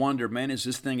guy has wondered, man, is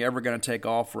this thing ever going to take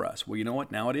off for us? Well, you know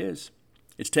what? Now it is.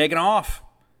 It's taken off.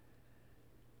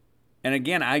 And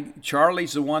again,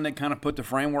 Charlie's the one that kind of put the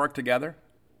framework together,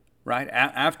 right?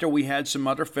 After we had some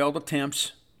other failed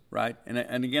attempts, right?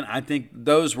 And again, I think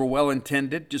those were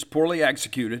well-intended, just poorly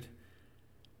executed.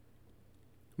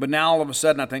 But now all of a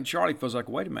sudden, I think Charlie feels like,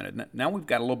 wait a minute, now we've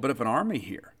got a little bit of an army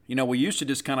here. We used to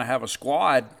just kind of have a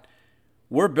squad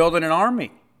We're building an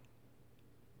army.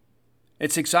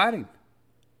 It's exciting.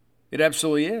 It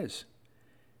absolutely is.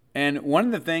 And one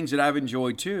of the things that I've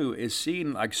enjoyed too is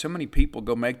seeing like so many people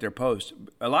go make their posts.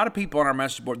 A lot of people on our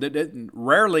message board that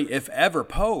rarely, if ever,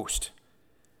 post.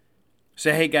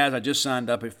 Say, hey guys, I just signed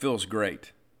up. It feels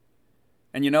great.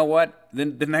 And you know what?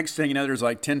 Then the next thing you know, there's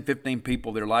like 10, 15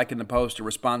 people that are liking the post or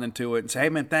responding to it and say, hey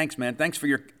man. Thanks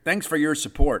for your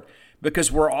support.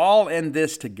 Because we're all in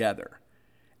this together.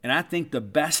 And I think the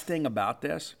best thing about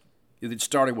this is it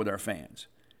started with our fans.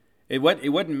 It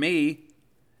wasn't me,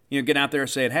 getting out there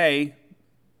saying, hey,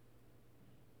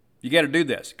 you got to do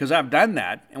this. Because I've done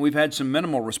that, and we've had some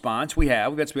minimal response. We've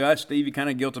got to be honest, Steve, you kind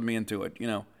of guilted me into it,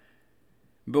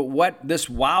 But what this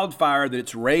wildfire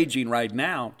that's raging right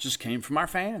now just came from our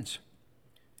fans.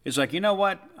 It's like, you know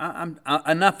what? I'm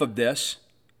enough of this.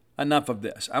 Enough of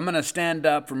this. I'm going to stand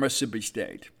up for Mississippi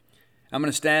State. I'm going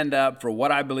to stand up for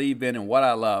what I believe in and what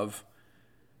I love.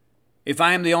 If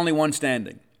I am the only one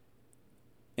standing.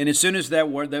 And as soon as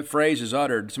that phrase is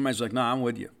uttered, somebody's like, no, I'm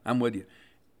with you. I'm with you.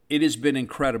 It has been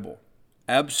incredible,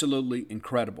 absolutely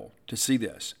incredible to see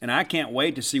this. And I can't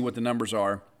wait to see what the numbers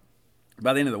are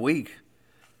by the end of the week.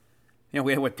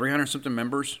 We had, 300-something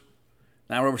members.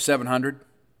 Now we're over 700.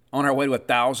 On our way to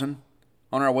 1,000.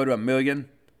 On our way to 1,000,000.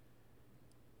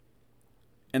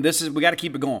 And we got to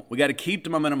keep it going. We got to keep the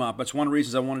momentum up. That's one of the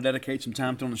reasons I want to dedicate some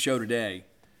time to on the show today.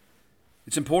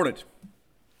 It's important.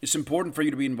 It's important for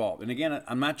you to be involved. And again,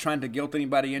 I'm not trying to guilt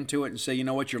anybody into it and say, you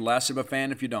know what, you're less of a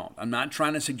fan if you don't. I'm not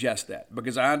trying to suggest that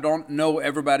because I don't know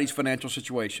everybody's financial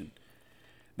situation.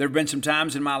 There have been some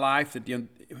times in my life that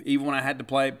even when I had to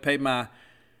pay my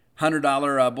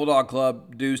 $100 Bulldog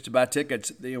Club dues to buy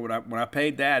tickets, when I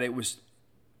paid that, it was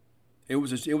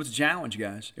a challenge,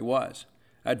 guys. It was.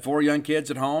 I had 4 young kids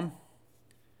at home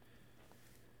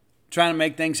trying to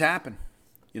make things happen.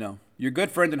 Your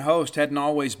good friend and host hadn't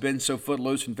always been so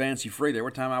footloose and fancy-free. There were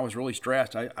times I was really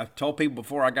stressed. I've told people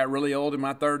before I got really old in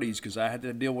my 30s because I had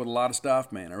to deal with a lot of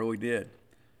stuff, man. I really did.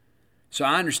 So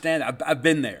I understand. I've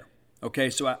been there.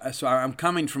 Okay, so I'm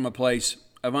coming from a place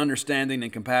of understanding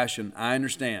and compassion. I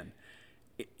understand.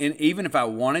 And even if I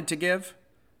wanted to give,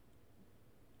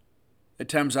 at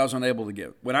times I was unable to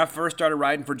give. When I first started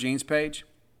writing for Gene's Page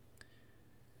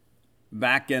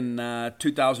back in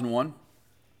 2001,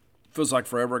 feels like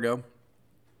forever ago.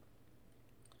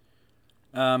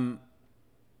 I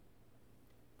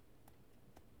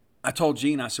told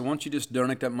Gene, I said, why don't you just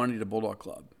donate that money to Bulldog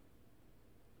Club?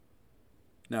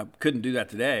 Now, couldn't do that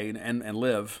today and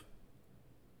live,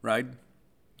 right?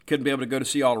 Couldn't be able to go to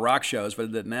see all the rock shows, but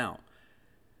I did now.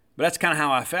 But that's kind of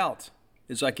how I felt.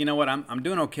 It's like, you know what, I'm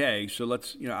doing okay, so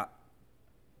let's,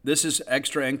 this is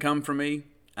extra income for me.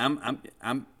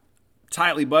 I'm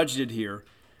tightly budgeted here.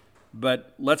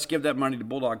 But let's give that money to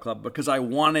Bulldog Club because I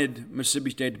wanted Mississippi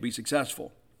State to be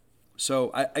successful.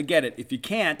 So I get it. If you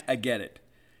can't, I get it.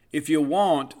 If you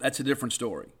won't, that's a different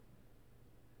story.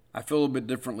 I feel a little bit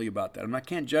differently about that. I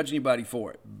can't judge anybody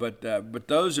for it. But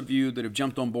those of you that have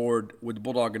jumped on board with the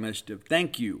Bulldog Initiative,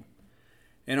 thank you.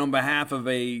 And on behalf of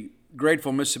a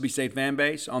grateful Mississippi State fan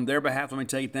base, on their behalf, let me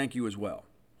tell you thank you as well.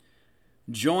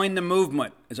 Join the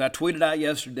movement. As I tweeted out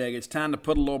yesterday, it's time to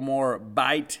put a little more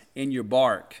bite in your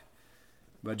bark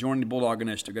by joining the Bulldog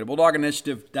Initiative. Go to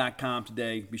bulldoginitiative.com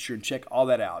today. Be sure to check all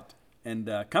that out. And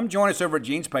come join us over at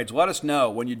Gene's Page. Let us know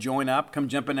when you join up. Come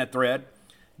jump in that thread.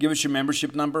 Give us your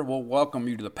membership number. We'll welcome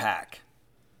you to the pack.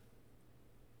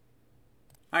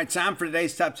 All right, time for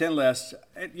today's top 10 list.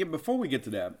 Before we get to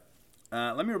that,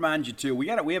 let me remind you, too, we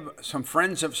have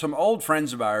some old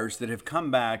friends of ours that have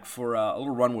come back for a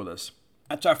little run with us.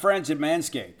 That's our friends at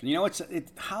Manscaped.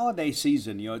 It's holiday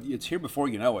season. It's here before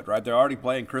you know it, right? They're already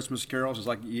playing Christmas carols. It's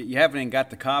like you haven't even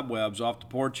got the cobwebs off the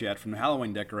porch yet from the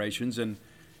Halloween decorations, and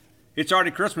it's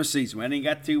already Christmas season. We haven't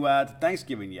even got to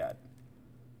Thanksgiving yet.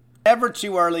 Never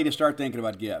too early to start thinking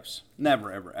about gifts. Never,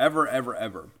 ever, ever, ever,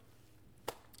 ever.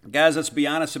 Guys, let's be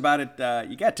honest about it.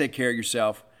 You got to take care of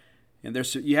yourself. And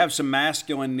you have some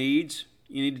masculine needs.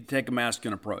 You need to take a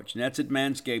masculine approach, and that's at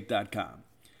manscaped.com.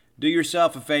 Do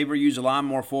yourself a favor, use a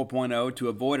Lawnmower 4.0 to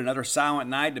avoid another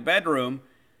silent night in the bedroom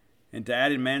and to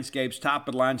add in Manscaped's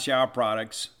top-of-the-line shower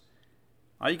products.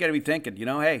 All you got to be thinking,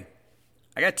 hey,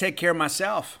 I got to take care of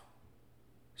myself.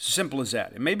 It's as simple as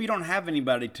that. And maybe you don't have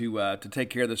anybody to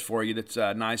take care of this for you that's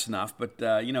nice enough, but,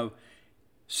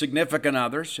 significant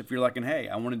others, if you're like, hey,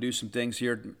 I want to do some things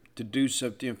here to do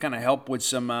some, kind of help with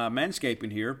some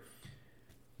manscaping here,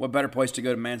 what better place to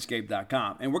go to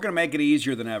manscaped.com? And we're going to make it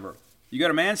easier than ever. You go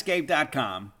to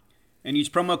manscaped.com and use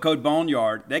promo code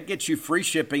Boneyard. That gets you free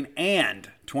shipping and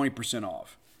 20%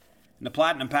 off. And the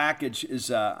Platinum Package is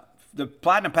The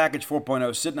Platinum Package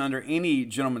 4.0, sitting under any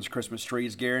gentleman's Christmas tree,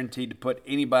 is guaranteed to put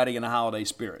anybody in a holiday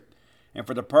spirit. And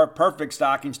for the perfect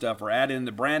stocking stuffer, add in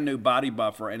the brand new body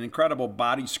buffer, an incredible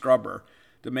body scrubber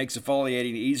that makes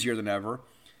exfoliating easier than ever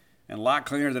and a lot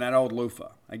cleaner than that old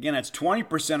loofah. Again, that's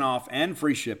 20% off and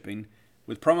free shipping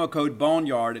with promo code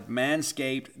Boneyard at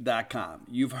manscaped.com.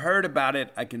 You've heard about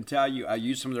it. I can tell you, I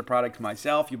use some of their products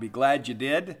myself. You'll be glad you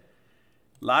did.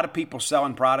 A lot of people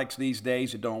selling products these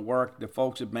days that don't work. The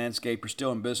folks at Manscaped are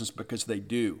still in business because they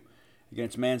do. Again,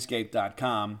 it's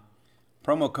manscaped.com.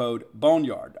 Promo code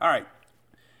Boneyard. All right.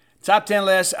 Top 10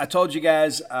 list. I told you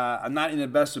guys I'm not in the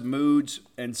best of moods,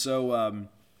 and so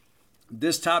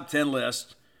this top 10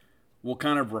 list will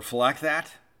kind of reflect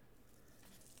that.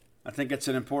 I think it's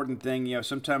an important thing. You know,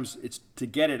 sometimes it's to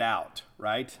get it out,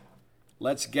 right?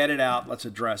 Let's get it out. Let's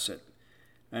address it.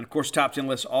 And, of course, top 10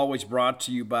 list always brought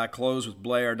to you by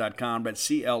closewithblair.com. That's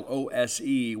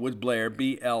C-L-O-S-E with Blair,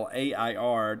 B-L-A-I-R.com.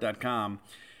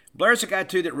 Blair's a guy,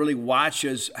 too, that really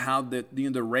watches how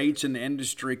the rates in the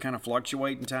industry kind of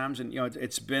fluctuate in times. And,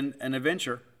 it's been an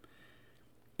adventure.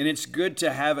 And it's good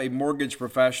to have a mortgage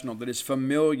professional that is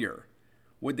familiar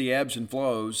with the ebbs and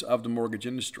flows of the mortgage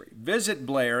industry. Visit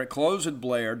Blair at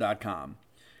closewithblair.com.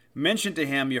 Mention to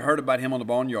him you heard about him on the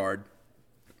Boneyard.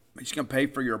 He's going to pay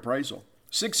for your appraisal.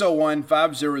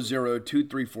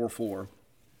 601-500-2344.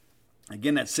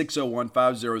 Again, that's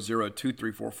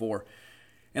 601-500-2344.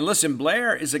 And listen,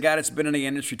 Blair is a guy that's been in the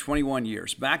industry 21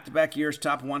 years. Back-to-back years,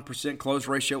 top 1% close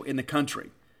ratio in the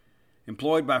country.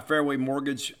 Employed by Fairway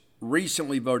Mortgage,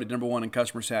 recently voted number one in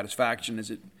customer satisfaction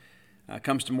as it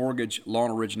comes to mortgage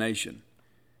loan origination.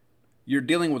 You're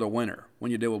dealing with a winner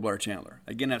when you deal with Blair Chandler.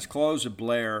 Again, that's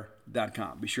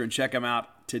closewithblair.com. Be sure and check him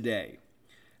out today.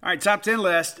 All right, top 10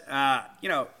 list. I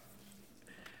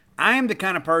am the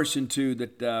kind of person, too,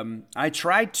 that I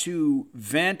try to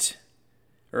vent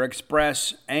or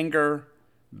express anger,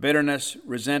 bitterness,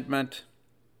 resentment,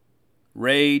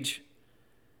 rage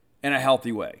in a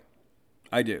healthy way.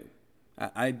 I do.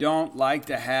 I don't like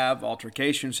to have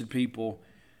altercations with people,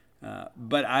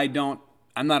 but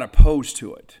I'm not opposed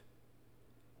to it,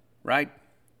 right?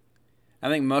 I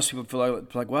think most people feel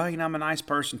like, well, I'm a nice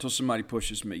person until somebody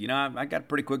pushes me. I got a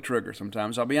pretty quick trigger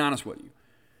sometimes, I'll be honest with you.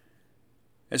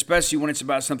 Especially when it's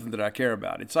about something that I care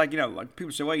about. It's like, like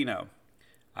people say, well,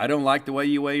 I don't like the way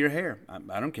you wear your hair.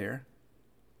 I don't care.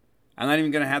 I'm not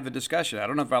even going to have the discussion. I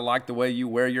don't know if I like the way you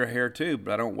wear your hair too,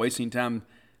 but I don't waste any time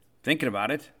thinking about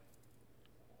it.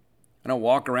 I don't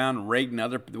walk around rating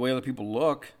the way other people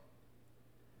look.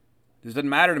 It just doesn't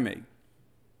matter to me.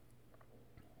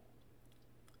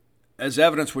 As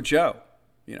evidence would show,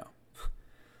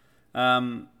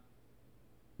 But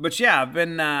yeah, I've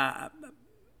been, I'll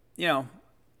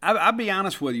be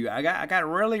honest with you. I got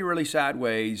really, really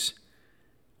sideways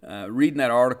reading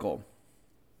that article.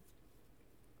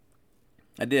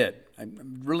 I did.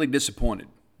 I'm really disappointed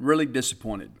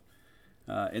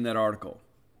in that article.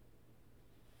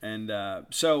 And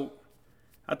so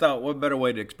I thought, what better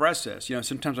way to express this?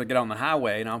 Sometimes I get on the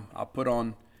highway and I'll put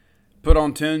on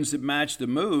tunes that match the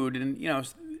mood, and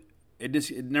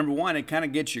number one, it kind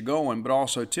of gets you going, but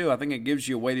also two, I think it gives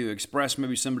you a way to express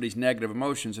maybe somebody's negative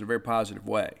emotions in a very positive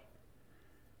way.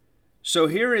 So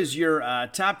here is your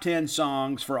top 10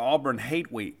 songs for Auburn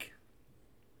Hate Week.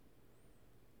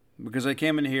 Because they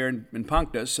came in here and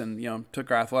punked us and, took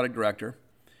our athletic director.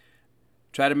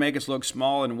 Tried to make us look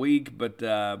small and weak, but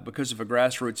because of a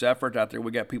grassroots effort out there,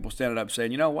 we got people standing up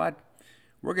saying, you know what?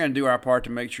 We're going to do our part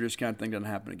to make sure this kind of thing doesn't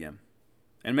happen again.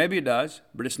 And maybe it does,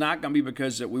 but it's not going to be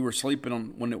because that we were sleeping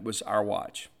on when it was our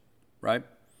watch, right?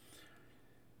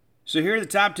 So here are the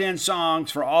top 10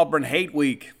 songs for Auburn Hate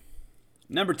Week.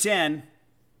 Number 10,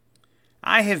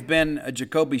 I have been a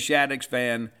Jacoby Shaddix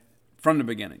fan from the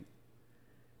beginning.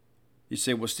 You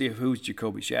say, well, Steve, who's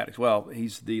Jacoby Shaddix? Well,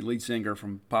 he's the lead singer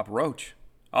from Papa Roach,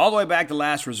 all the way back to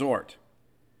Last Resort.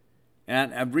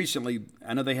 And I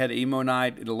know they had emo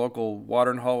night at a local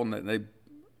watering hole, and they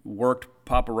worked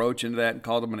Papa Roach into that and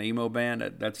called them an emo band.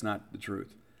 That's not the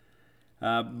truth.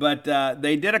 But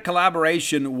they did a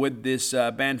collaboration with this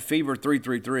band Fever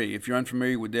 333. If you're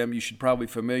unfamiliar with them, you should probably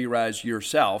familiarize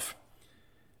yourself.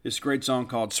 This great song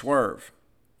called Swerve.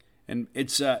 And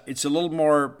it's a little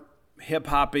more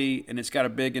hip-hoppy, and it's got a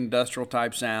big industrial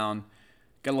type sound.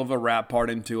 Got a little bit of a rap part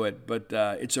into it, but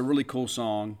it's a really cool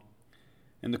song.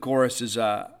 And the chorus is,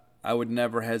 I would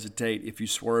never hesitate if you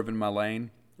swerve in my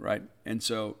lane, right? And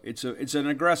so it's an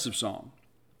aggressive song.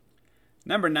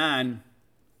 Number 9,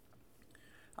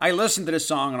 I listened to this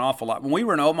song an awful lot. When we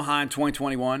were in Omaha in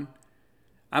 2021,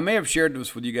 I may have shared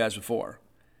this with you guys before.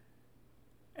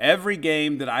 Every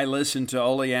game that I listened to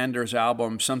Oleander's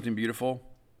album, Something Beautiful,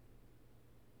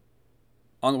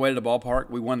 on the way to the ballpark,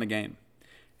 we won the game.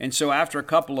 And so after a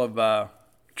couple of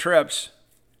trips,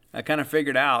 I kind of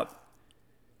figured out,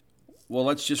 well,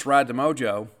 let's just ride the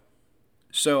mojo.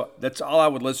 So that's all I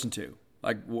would listen to.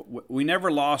 Like, we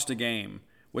never lost a game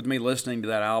with me listening to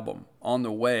that album on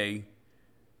the way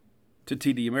to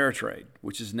TD Ameritrade,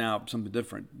 which is now something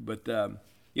different. But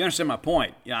you understand my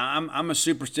point. Yeah, I'm a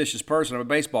superstitious person. I'm a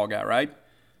baseball guy, right?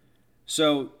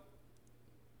 So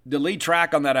the lead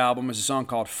track on that album is a song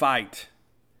called Fight.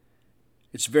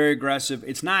 It's very aggressive.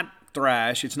 It's not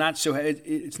thrash. It's not so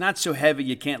heavy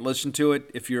you can't listen to it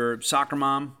if you're a soccer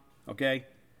mom, okay?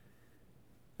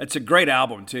 It's a great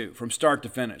album, too, from start to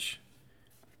finish.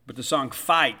 But the song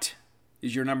Fight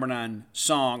is your number 9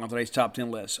 song on today's top 10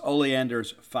 list.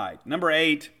 Oleander's Fight. Number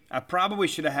 8, I probably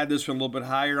should have had this one a little bit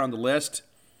higher on the list.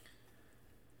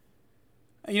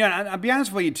 You know, I'll be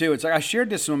honest with you, too. It's like I shared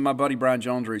this with my buddy Brian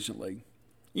Jones recently.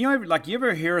 You know, like you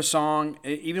ever hear a song,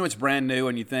 even though it's brand new,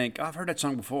 and you think, oh, I've heard that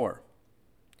song before.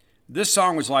 This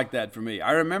song was like that for me.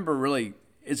 I remember really,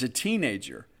 as a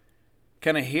teenager,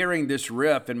 kind of hearing this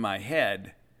riff in my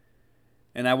head,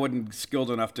 and I wasn't skilled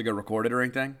enough to go record it or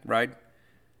anything, right?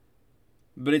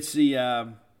 But it's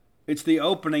the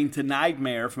opening to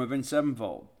Nightmare from Avenged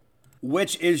Sevenfold,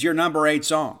 which is your number 8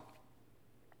 song.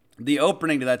 The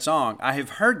opening to that song, I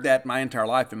have heard that my entire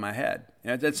life in my head.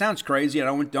 You know, that sounds crazy. I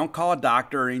don't call a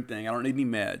doctor or anything. I don't need any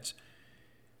meds.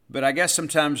 But I guess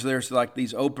sometimes there's like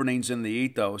these openings in the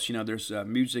ethos. You know, there's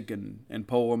music and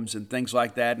poems and things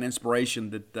like that, and inspiration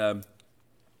that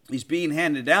is being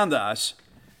handed down to us.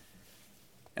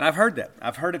 And I've heard that.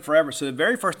 I've heard it forever. So the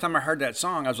very first time I heard that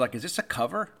song, I was like, is this a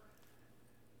cover?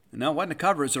 No, it wasn't a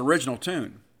cover. It's an original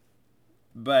tune.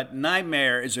 But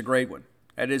Nightmare is a great one.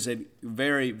 It is a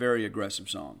very, very aggressive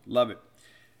song. Love it.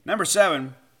 Number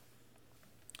 7,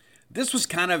 this was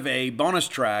kind of a bonus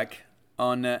track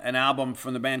on an album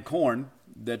from the band Korn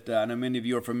that I know many of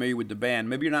you are familiar with the band.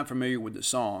 Maybe you're not familiar with the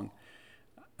song.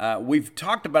 We've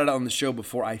talked about it on the show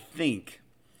before, I think.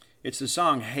 It's the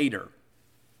song Hater.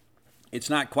 It's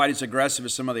not quite as aggressive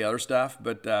as some of the other stuff,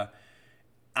 but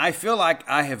I feel like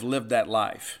I have lived that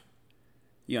life.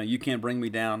 You know, you can't bring me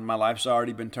down. My life's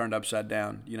already been turned upside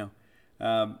down, you know.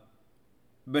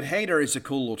 But Hater is a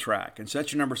cool little track. And so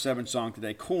that's your number 7 song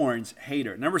today, Korn's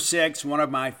Hater. Number 6, one of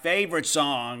my favorite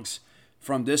songs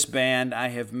from this band. I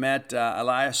have met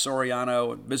Elias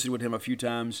Soriano, visited with him a few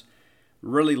times.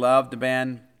 Really loved the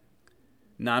band,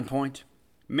 Nonpoint.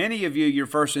 Many of you, your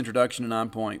first introduction to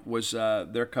Nonpoint was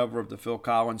their cover of the Phil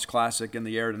Collins classic In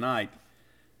the Air Tonight.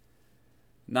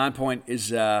 Nonpoint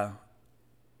is a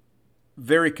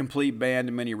very complete band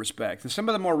in many respects. And some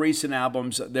of the more recent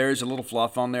albums, there's a little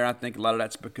fluff on there. I think a lot of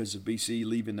that's because of BC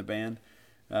leaving the band.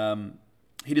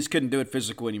 He just couldn't do it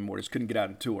physical anymore. Just couldn't get out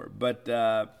and tour. But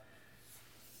the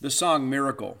song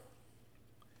Miracle,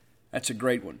 that's a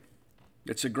great one.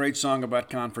 It's a great song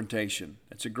about confrontation.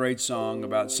 It's a great song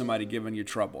about somebody giving you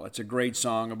trouble. It's a great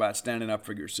song about standing up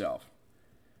for yourself.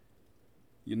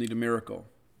 You need a miracle.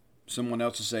 Someone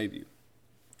else to save you.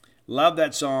 Love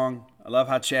that song. I love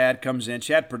how Chad comes in.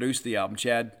 Chad produced the album.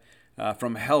 Chad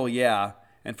from Hell Yeah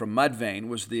and from Mudvayne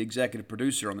was the executive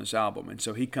producer on this album. And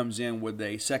so he comes in with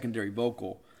a secondary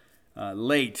vocal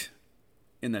late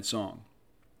in that song.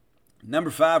 Number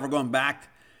 5, we're going back.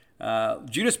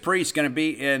 Judas Priest going to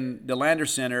be in the Lander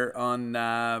Center on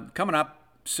coming up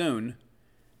soon.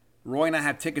 Roy and I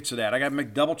have tickets to that. I got to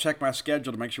double check my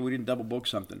schedule to make sure we didn't double book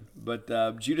something.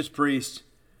 But Judas Priest,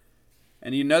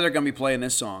 and you know they're going to be playing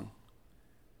this song.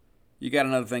 You got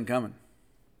another thing coming.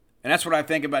 And that's what I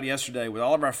think about yesterday with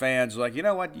all of our fans. Like, you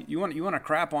know what? You want to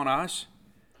crap on us?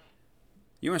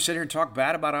 You want to sit here and talk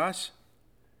bad about us?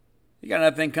 You got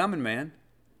another thing coming, man.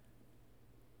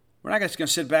 We're not just going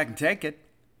to sit back and take it.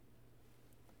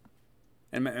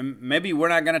 And maybe we're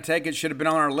not going to take it. Should have been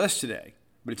on our list today.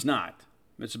 But it's not.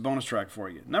 It's a bonus track for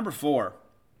you. Number 4.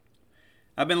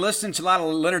 I've been listening to a lot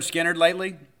of Leonard Skinner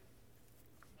lately.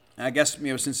 I guess, you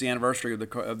know, since the anniversary of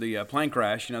the plane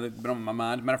crash, you know, they've been on my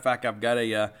mind. As a matter of fact, I've got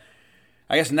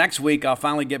I guess next week I'll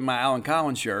finally get my Alan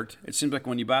Collins shirt. It seems like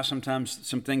when you buy sometimes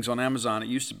some things on Amazon, it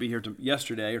used to be here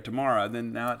yesterday or tomorrow.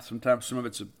 Then now sometimes some of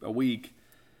it's a week.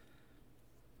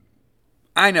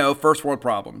 I know, first world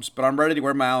problems, but I'm ready to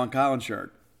wear my Alan Collins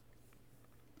shirt.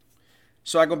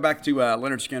 So I go back to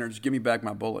Leonard Skinner's Give Me Back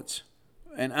My Bullets,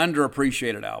 an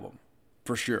underappreciated album,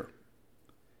 for sure.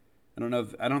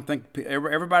 I don't think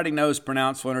everybody knows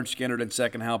pronounce Leonard Skinner and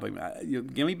Second Helping.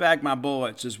 Give Me Back My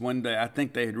Bullets is when I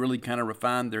think they had really kind of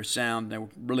refined their sound. They were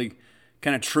really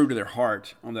kind of true to their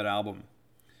heart on that album.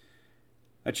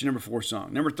 That's your number 4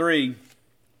 song. Number 3,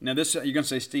 now this, you're going to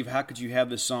say, Steve, how could you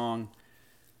have this song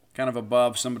kind of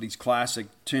above some of these classic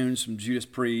tunes from Judas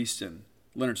Priest and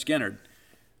Leonard Skinner?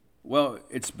 Well,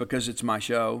 it's because it's my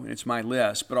show, it's my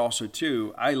list, but also,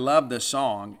 too, I love this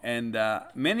song, and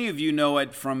many of you know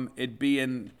it from it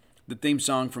being the theme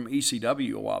song from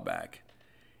ECW a while back.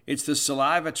 It's the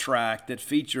Saliva track that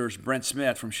features Brent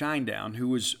Smith from Shinedown, who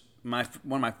was one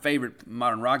of my favorite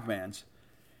modern rock bands.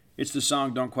 It's the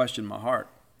song Don't Question My Heart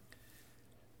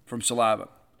from Saliva.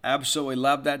 Absolutely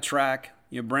love that track.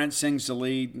 Brent sings the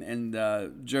lead, and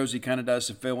Josie kind of does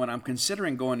the fill-in. I'm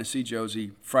considering going to see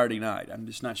Josie Friday night. I'm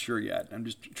just not sure yet. I'm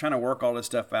just trying to work all this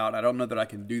stuff out. I don't know that I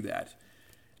can do that.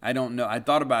 I don't know. I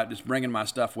thought about just bringing my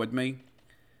stuff with me,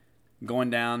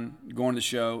 going to the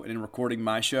show, and then recording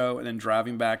my show, and then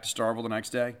driving back to Starville the next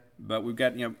day. But we've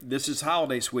got, this is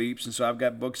holiday sweeps, and so I've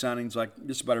got book signings like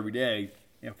just about every day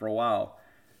for a while.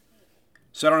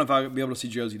 So I don't know if I'll be able to see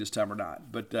Josie this time or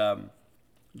not. But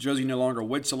Josie no longer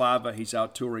with Saliva. He's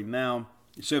out touring now.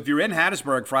 So if you're in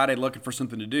Hattiesburg Friday looking for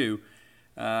something to do,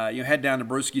 head down to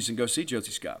Brewski's and go see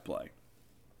Josie Scott play.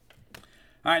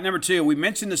 All right, number 2. We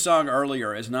mentioned the song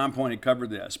earlier as Non-Point had covered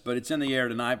this, but it's in the air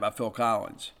tonight by Phil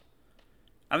Collins.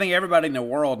 I think everybody in the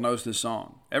world knows this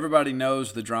song. Everybody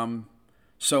knows the drum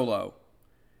solo.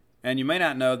 And you may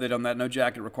not know that on that No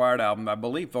Jacket Required album, I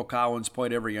believe Phil Collins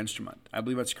played every instrument. I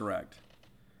believe that's correct.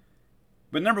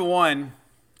 But number 1,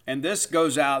 and this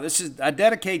goes out, I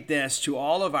dedicate this to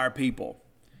all of our people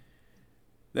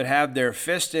that have their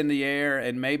fist in the air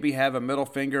and maybe have a middle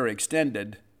finger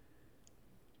extended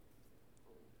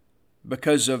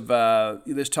because of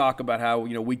this talk about how,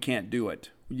 we can't do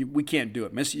it. We can't do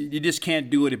it. You just can't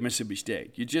do it at Mississippi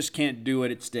State. You just can't do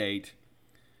it at State.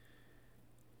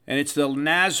 And it's the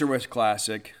Nazareth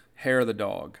classic, Hair of the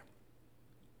Dog.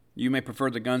 You may prefer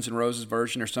the Guns N' Roses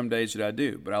version, or some days that I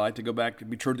do, but I like to go back to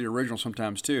be true to the original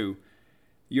sometimes too.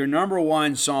 Your number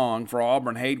 1 song for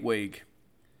Auburn Hate Week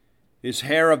is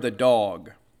Hair of the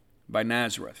Dog by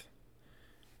Nazareth.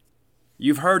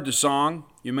 You've heard the song.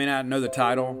 You may not know the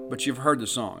title, but you've heard the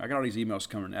song. I got all these emails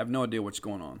coming. I have no idea what's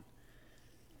going on.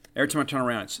 Every time I turn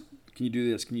around, it's, can you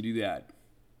do this? Can you do that?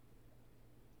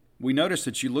 We noticed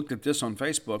that you looked at this on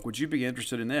Facebook. Would you be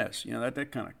interested in this?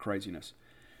 That kind of craziness.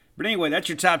 But anyway, that's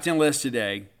your top 10 list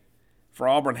today for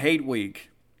Auburn Hate Week.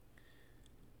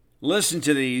 Listen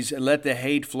to these and let the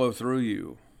hate flow through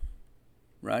you,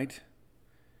 right?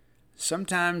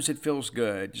 Sometimes it feels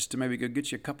good just to maybe go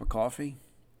get you a cup of coffee.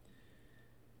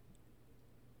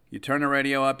 You turn the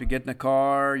radio up, you get in the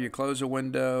car, you close the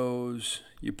windows,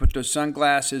 you put those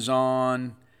sunglasses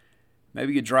on,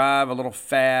 maybe you drive a little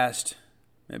fast,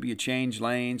 maybe you change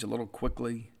lanes a little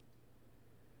quickly.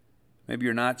 Maybe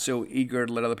you're not so eager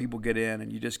to let other people get in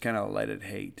and you just kind of let it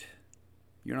hate.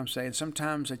 You know what I'm saying?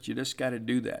 Sometimes that you just got to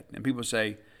do that. And people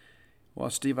say, well,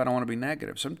 Steve, I don't want to be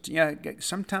negative.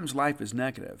 Sometimes life is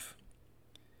negative,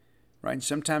 right? And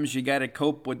sometimes you got to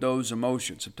cope with those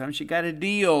emotions. Sometimes you got to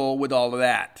deal with all of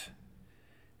that.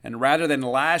 And rather than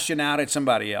lashing out at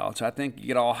somebody else, I think you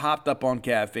get all hopped up on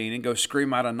caffeine and go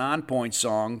scream out a Non-Point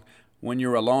song when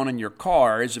you're alone in your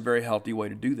car is a very healthy way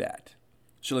to do that.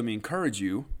 So let me encourage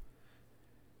you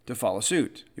to follow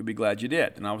suit. You'll be glad you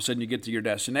did. And all of a sudden you get to your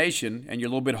destination and you're a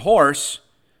little bit hoarse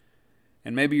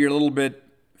and maybe you're a little bit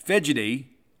fidgety,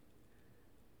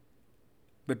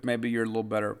 but maybe you're a little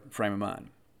better frame of mind.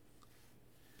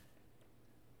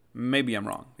 Maybe I'm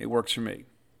wrong. It works for me.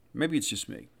 Maybe it's just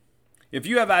me. If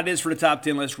you have ideas for the top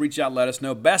 10 list, reach out, let us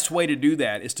know. Best way to do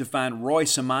that is to find Roy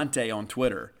Samante on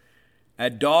Twitter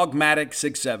at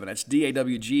Dogmatic67. That's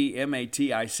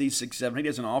DAWGMATIC 67. He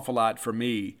does an awful lot for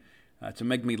me to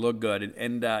make me look good.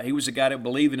 And he was a guy that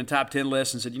believed in the top 10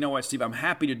 list and said, you know what, Steve, I'm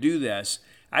happy to do this.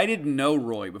 I didn't know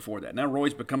Roy before that. Now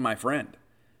Roy's become my friend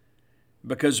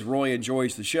because Roy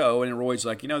enjoys the show. And Roy's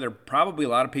like, there are probably a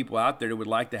lot of people out there that would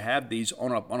like to have these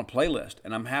on a playlist.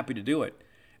 And I'm happy to do it.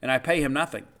 And I pay him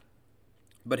nothing.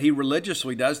 But he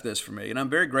religiously does this for me. And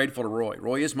I'm very grateful to Roy.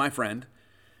 Roy is my friend.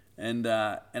 And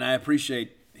I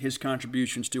appreciate his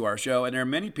contributions to our show. And there are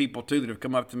many people, too, that have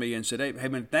come up to me and said, hey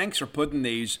man, thanks for putting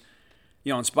these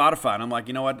on Spotify. And I'm like,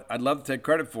 you know what? I'd love to take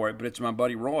credit for it, but it's my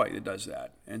buddy Roy that does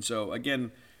that. And so,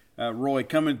 again, Roy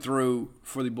coming through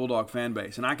for the Bulldog fan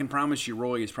base. And I can promise you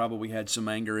Roy has probably had some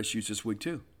anger issues this week,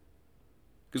 too,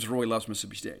 because Roy loves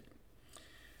Mississippi State.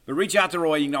 But reach out to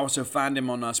Roy. You can also find him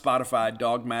on Spotify,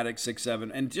 Dogmatic67,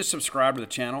 and just subscribe to the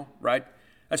channel, right?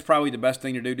 That's probably the best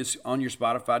thing to do. Just on your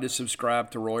Spotify, just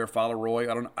subscribe to Roy or follow Roy.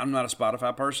 I'm not a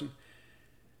Spotify person.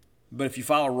 But if you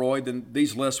follow Roy, then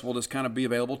these lists will just kind of be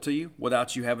available to you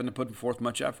without you having to put forth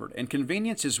much effort. And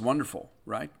convenience is wonderful,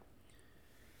 right?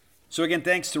 So again,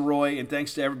 thanks to Roy and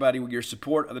thanks to everybody with your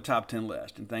support of the top 10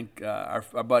 list. And thank our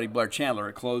buddy Blair Chandler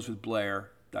at Close with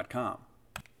Blair campusbookmart.com.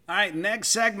 All right, next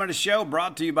segment of the show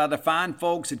brought to you by the fine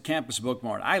folks at Campus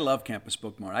Bookmart. I love Campus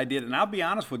Bookmart. I did, and I'll be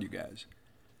honest with you guys.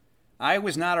 I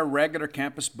was not a regular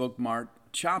Campus Bookmart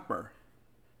shopper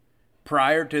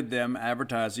prior to them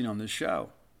advertising on this show.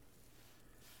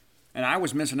 And I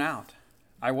was missing out.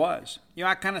 I was.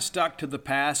 I kind of stuck to the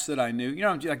past that I knew. You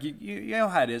know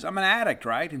how it is. I'm an addict,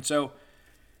 right? And so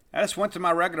I just went to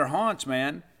my regular haunts,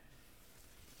 man.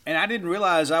 And I didn't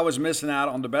realize I was missing out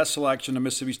on the best selection of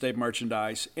Mississippi State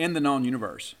merchandise in the known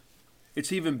universe.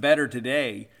 It's even better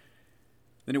today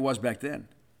than it was back then.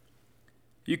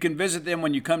 You can visit them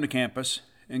when you come to campus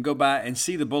and go by and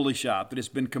see the Bully Shop that has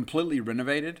been completely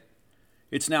renovated.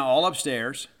 It's now all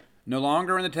upstairs, no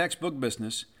longer in the textbook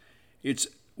business. It's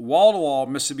wall-to-wall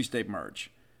Mississippi State merch.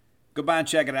 Go by and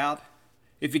check it out.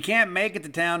 If you can't make it to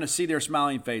town to see their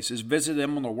smiling faces, visit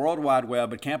them on the World Wide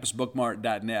Web at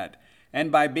campusbookmart.net.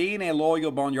 And by being a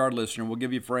loyal Boneyard listener, we'll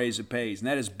give you a phrase that pays, and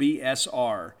that is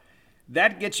BSR.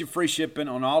 That gets you free shipping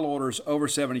on all orders over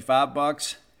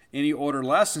 $75. Any order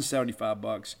less than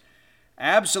 $75,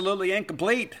 absolutely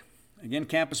incomplete. Again,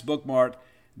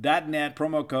 campusbookmart.net,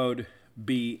 promo code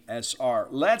BSR.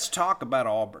 Let's talk about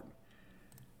Auburn.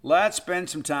 Let's spend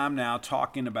some time now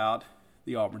talking about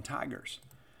the Auburn Tigers.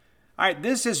 All right,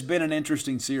 this has been an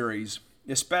interesting series,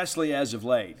 especially as of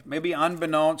late. Maybe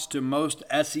unbeknownst to most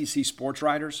SEC sports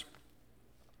writers,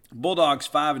 Bulldogs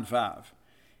 5-5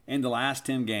 in the last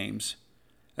 10 games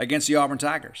against the Auburn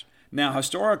Tigers. Now,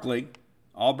 historically,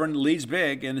 Auburn leads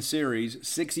big in the series,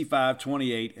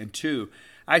 65-28-2.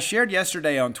 I shared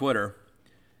yesterday on Twitter,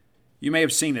 you may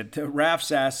have seen it, Raf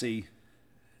Sassy,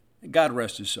 God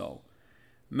rest his soul,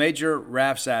 Major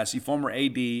Raf Sassy, former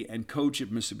AD and coach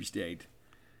at Mississippi State.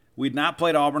 We'd not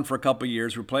played Auburn for a couple of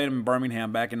years. We played him in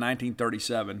Birmingham back in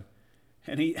 1937.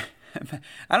 And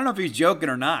I don't know if he's joking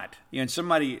or not. And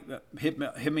somebody hit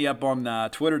me up on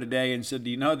Twitter today and said, do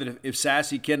you know that if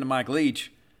Sassy kin to Mike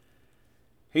Leach,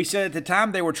 he said at the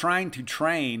time they were trying to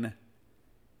train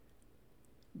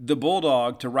the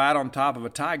Bulldog to ride on top of a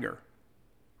tiger.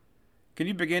 Can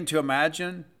you begin to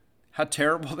imagine how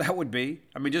terrible that would be?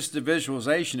 I mean, just the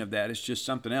visualization of that is just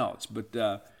something else.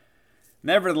 But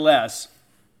nevertheless,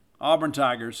 Auburn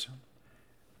Tigers,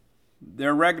 they're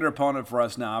a regular opponent for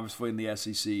us now, obviously in the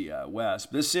SEC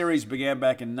West. This series began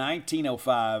back in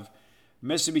 1905.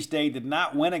 Mississippi State did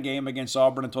not win a game against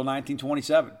Auburn until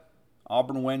 1927.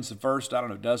 Auburn wins the first,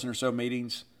 dozen or so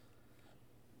meetings.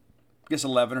 I guess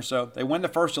 11 or so. They win the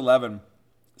first 11.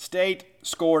 State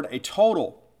scored a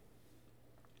total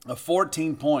of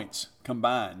 14 points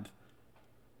combined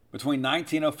between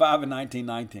 1905 and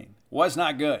 1919. Was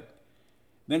not good.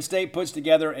 Then State puts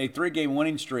together a 3-game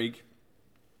winning streak,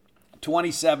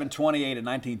 27, 28, and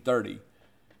 1930.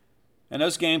 And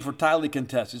those games were tightly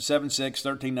contested, 7-6,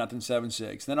 13-0,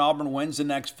 7-6. Then Auburn wins the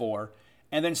next 4.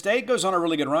 And then State goes on a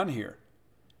really good run here.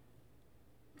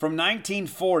 From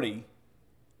 1940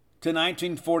 to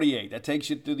 1948, that takes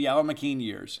you through the Al McKean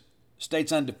years,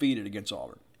 State's undefeated against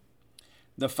Auburn.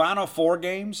 The final 4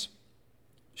 games,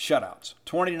 shutouts,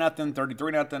 20-0,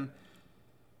 33-0,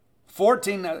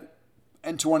 14-0,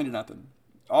 and 20-0.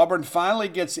 Auburn finally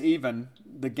gets even.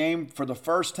 The game for the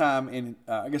first time in,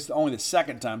 only the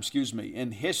second time,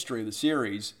 in history of the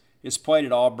series is played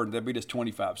at Auburn. They beat us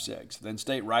 25-6. Then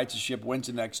State rights the ship, wins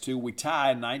the next 2. We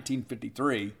tie in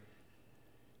 1953.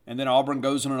 And then Auburn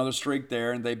goes on another streak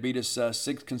there, and they beat us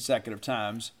 6 consecutive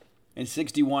times. In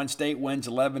 61, State wins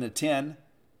 11-10.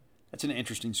 That's an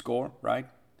interesting score, right?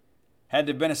 Had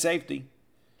to have been a safety.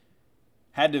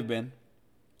 Had to have been.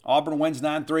 Auburn wins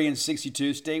 9-3 in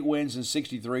 62. State wins in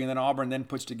 63. And then Auburn then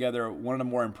puts together one of the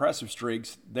more impressive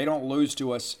streaks. They don't lose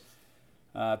to us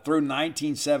through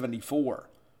 1974.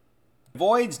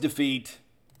 Avoids defeat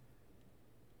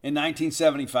in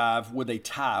 1975 with a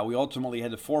tie. We ultimately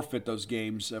had to forfeit those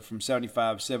games from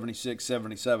 75, 76,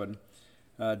 77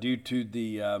 due to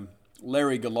the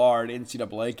Larry Gillard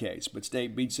NCAA case. But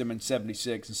State beats them in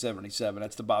 76 and 77.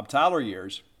 That's the Bob Tyler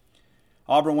years.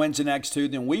 Auburn wins the next 2,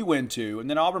 then we win 2. And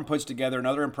then Auburn puts together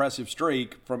another impressive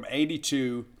streak from 82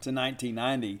 to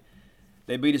 1990.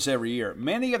 They beat us every year.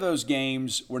 Many of those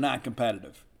games were not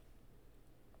competitive.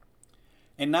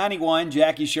 In 91,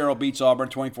 Jackie Sherrill beats Auburn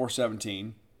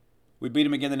 24-17. We beat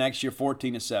them again the next year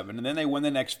 14-7. And then they win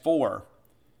the next 4.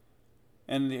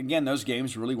 And again, those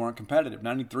games really weren't competitive.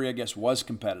 93, I guess, was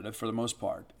competitive for the most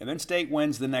part. And then State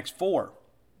wins the next 4.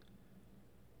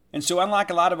 And so unlike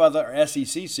a lot of other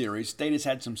SEC series, State has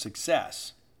had some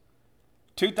success.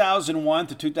 2001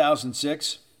 to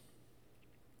 2006,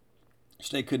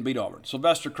 State couldn't beat Auburn.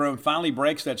 Sylvester Crone finally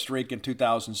breaks that streak in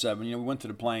 2007. We went to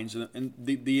the Plains. And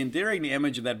the endearing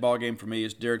image of that ball game for me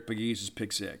is Derek Pegues'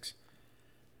 pick 6.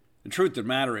 The truth of the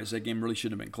matter is that game really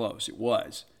shouldn't have been close. It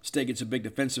was. State gets a big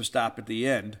defensive stop at the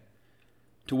end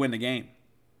to win the game.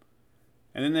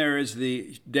 And then there is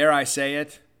the, dare I say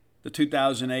it, the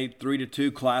 2008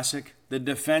 3-2 classic. The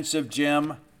defensive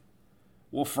gem.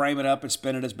 We'll frame it up and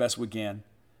spin it as best we can.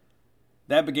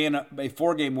 That began a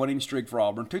 4-game winning streak for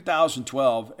Auburn.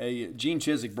 2012, Gene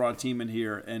Chizik brought a team in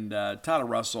here, and Tyler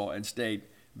Russell and State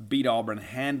beat Auburn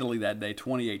handily that day,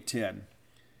 28-10.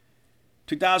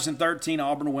 2013,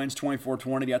 Auburn wins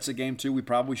 24-20. That's a game, too, we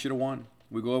probably should have won.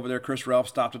 We go over there, Chris Ralph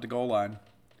stopped at the goal line.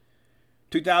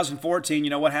 2014, you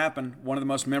know what happened? One of the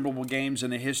most memorable games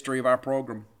in the history of our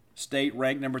program. State,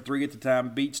 ranked number 3 at the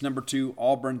time, beats number 2,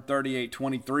 Auburn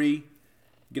 38-23.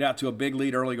 Get out to a big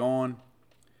lead early on.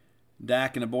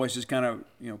 Dak and the boys just kind of,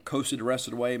 coasted the rest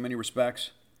of the way in many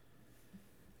respects.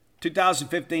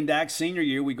 2015, Dak's senior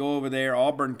year, we go over there,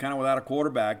 Auburn kind of without a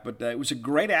quarterback, but it was a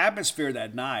great atmosphere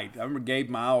that night. I remember Gabe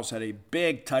Miles had a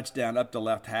big touchdown up the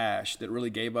left hash that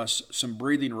really gave us some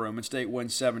breathing room, and State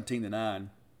wins 17-9.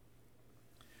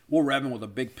 Will Revin with a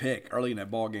big pick early in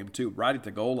that ball game too, right at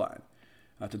the goal line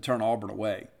to turn Auburn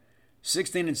away.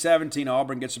 16 and 17,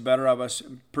 Auburn gets the better of us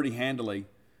pretty handily.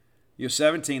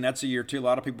 17, that's a year too. A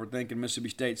lot of people were thinking Mississippi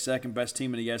State's second best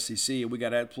team in the SEC, and we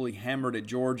got absolutely hammered at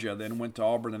Georgia, then went to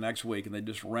Auburn the next week, and they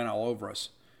just ran all over us.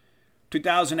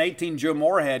 2018, Joe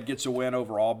Moorhead gets a win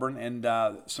over Auburn, and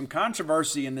some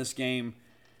controversy in this game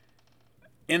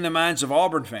in the minds of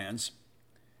Auburn fans.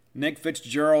 Nick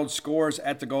Fitzgerald scores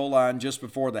at the goal line just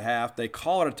before the half. They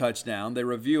call it a touchdown. They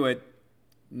review it,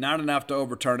 not enough to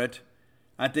overturn it.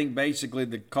 I think basically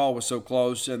the call was so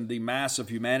close and the mass of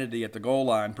humanity at the goal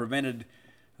line prevented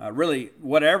really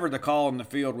whatever the call in the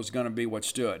field was going to be what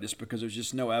stood, just because there's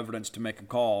just no evidence to make a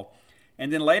call.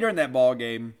 And then later in that ball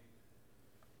game,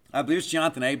 I believe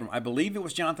it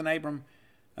was Jonathan Abram,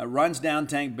 runs down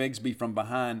Tank Bigsby from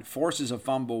behind, forces a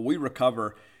fumble. We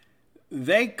recover.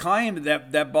 They claimed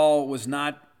that ball was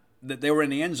not, that they were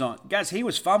in the end zone. Guys, he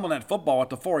was fumbling that football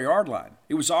at the 4-yard line.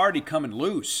 It was already coming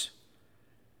loose.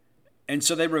 And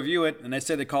so they review it, and they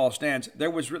say they call a stance.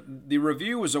 The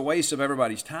review was a waste of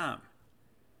everybody's time.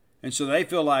 And so they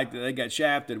feel like they got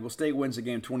shafted. Well, State wins the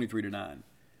game 23-9.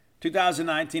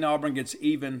 2019, Auburn gets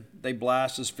even. They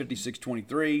blast us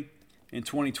 56-23. In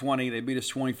 2020, they beat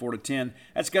us 24-10.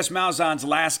 That's Gus Malzahn's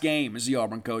last game as the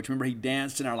Auburn coach. Remember, he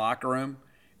danced in our locker room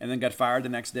and then got fired the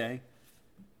next day.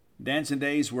 Dancing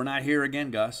days were not here again,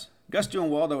 Gus. Gus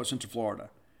doing well, though, at Central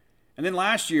Florida. And then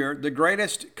last year, the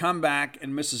greatest comeback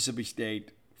in Mississippi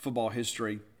State football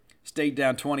history. State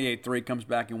down 28-3, comes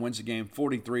back and wins the game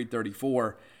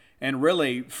 43-34. And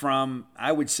really, from,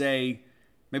 I would say,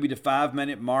 maybe the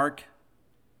 5-minute mark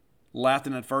left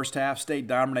in that first half, State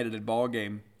dominated the ball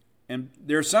game. And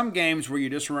there are some games where you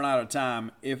just run out of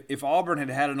time. If Auburn had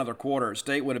had another quarter,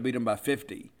 State would have beat them by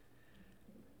 50.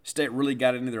 State really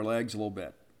got into their legs a little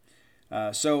bit.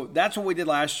 So that's what we did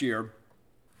last year.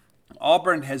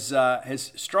 Auburn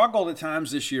has struggled at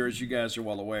times this year, as you guys are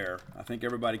well aware. I think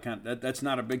everybody that's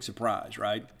not a big surprise,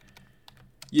 right?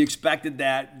 You expected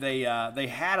that. They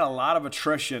had a lot of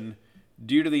attrition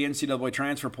due to the NCAA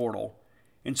transfer portal.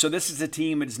 And so this is a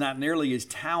team that is not nearly as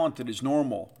talented as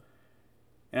normal.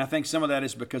 And I think some of that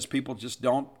is because people just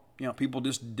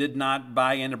did not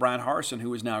buy into Brian Harsin,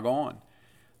 who is now gone.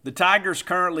 The Tigers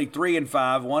currently 3-5,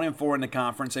 1-4 in the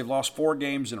conference. They've lost 4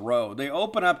 games in a row. They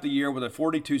open up the year with a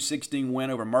 42-16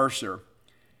 win over Mercer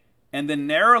and then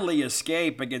narrowly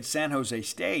escape against San Jose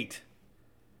State,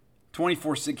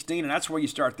 24-16. And that's where you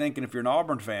start thinking, if you're an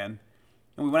Auburn fan,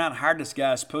 and we went out and hired this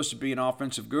guy supposed to be an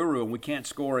offensive guru, and we can't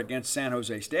score against San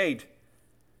Jose State,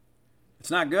 it's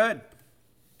not good.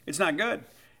 It's not good.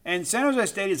 And San Jose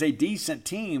State is a decent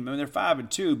team. I mean, they're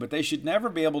 5-2, but they should never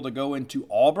be able to go into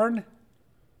Auburn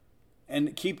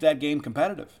and keep that game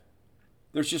competitive.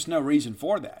 There's just no reason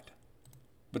for that.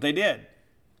 But they did.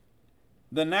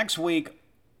 The next week,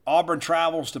 Auburn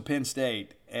travels to Penn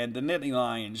State, and the Nittany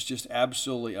Lions just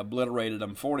absolutely obliterated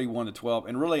them, 41-12.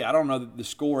 And really, I don't know that the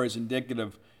score is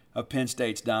indicative of Penn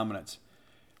State's dominance.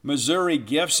 Missouri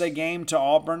gifts a game to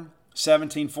Auburn,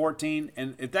 17-14,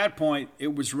 and at that point,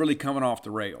 it was really coming off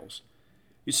the rails.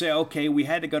 You say, okay, we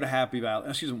had to go to Happy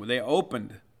Valley. They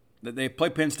opened. They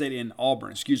played Penn State in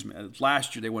Auburn,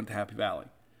 Last year they went to Happy Valley.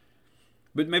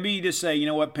 But maybe you just say, you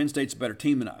know what, Penn State's a better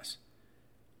team than us.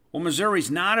 Well, Missouri's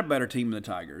not a better team than the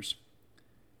Tigers.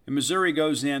 And Missouri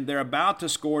goes in, they're about to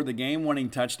score the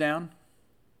game-winning touchdown,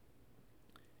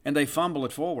 and they fumble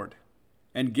it forward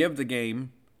and give the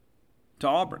game to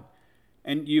Auburn.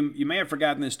 And you may have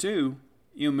forgotten this too.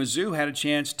 Mizzou had a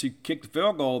chance to kick the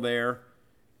field goal there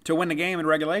to win the game in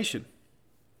regulation.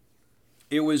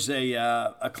 it was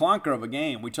a clunker of a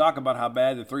game. We talk about how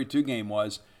bad the 3-2 game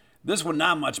was. This one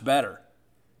not much better.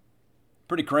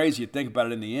 Pretty crazy to think about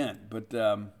it in the end. But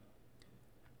there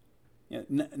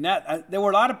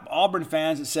were a lot of Auburn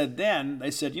fans that said then,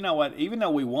 they said, you know what, even though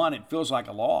we won, it feels like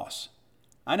a loss.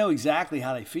 I know exactly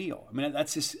how they feel. I mean,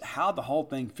 that's just how the whole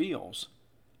thing feels.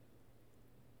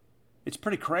 It's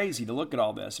pretty crazy to look at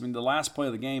all this. I mean, the last play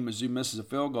of the game, Mizzou misses a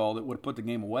field goal that would have put the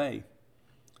game away.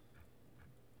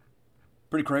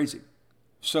 Pretty crazy.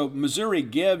 So Missouri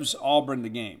gives Auburn the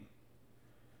game.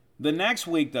 The next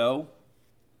week, though,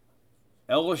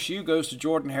 LSU goes to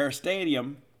Jordan-Hare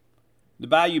Stadium. The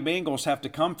Bayou Bengals have to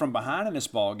come from behind in this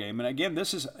ball game. And again,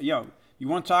 this is, you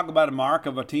want to talk about a mark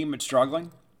of a team that's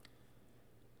struggling?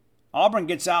 Auburn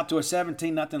gets out to a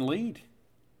 17-0 lead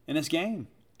in this game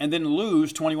and then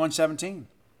lose 21-17.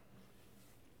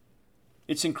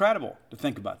 It's incredible to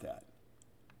think about that.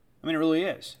 I mean, it really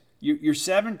is. You're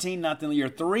 17-0, you're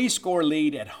a 3-score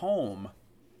lead at home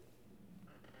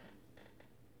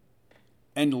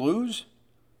and lose?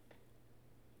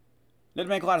 Doesn't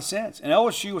make a lot of sense. And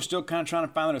LSU was still kind of trying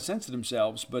to find a sense of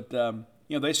themselves, but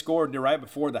they scored right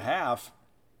before the half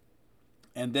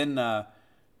and then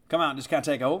come out and just kind of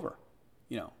take over.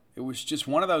 It was just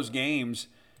one of those games.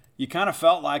 You kind of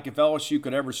felt like if LSU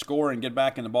could ever score and get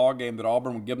back in the ball game, that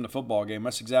Auburn would give them the football game.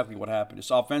 That's exactly what happened.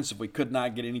 Just offensively could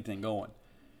not get anything going.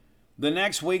 The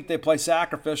next week they play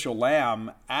Sacrificial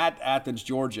Lamb at Athens,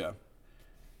 Georgia.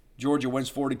 Georgia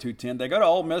wins 42-10. They go to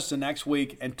Ole Miss the next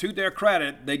week, and to their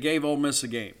credit, they gave Ole Miss a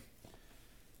game.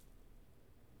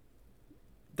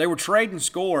 They were trading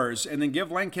scores, and then give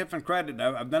Lane Kiffin credit.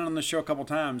 I've been on this show a couple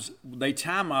times. They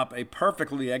time up a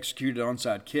perfectly executed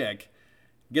onside kick,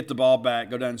 get the ball back,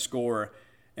 go down and score,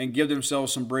 and give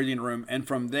themselves some breathing room. And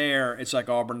from there, it's like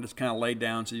Auburn just kind of laid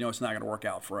down and said, it's not going to work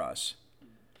out for us.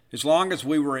 As long as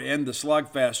we were in the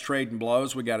slugfest trading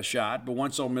blows, we got a shot. But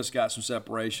once Ole Miss got some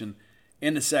separation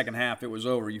in the second half, it was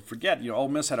over. You forget, Ole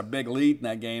Miss had a big lead in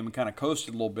that game and kind of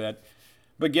coasted a little bit.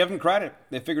 But give them credit.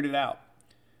 They figured it out.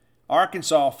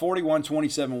 Arkansas,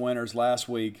 41-27 winners last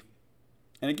week.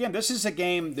 And again, this is a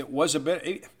game that was a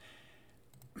bit,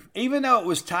 even though it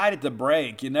was tied at the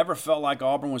break, you never felt like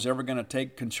Auburn was ever going to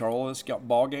take control of this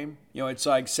ball game. It's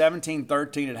like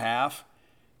 17-13 at half,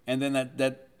 and then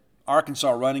that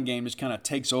Arkansas running game just kind of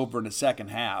takes over in the second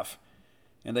half,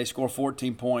 and they score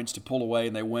 14 points to pull away,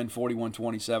 and they win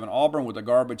 41-27. Auburn with a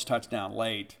garbage touchdown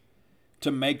late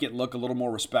to make it look a little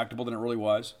more respectable than it really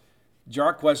was.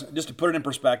 Jarquez, just to put it in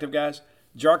perspective, guys,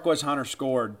 Jarquez Hunter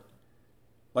scored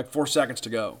like 4 seconds to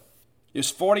go.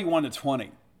 It's 41-20,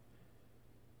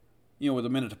 with a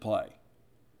minute to play.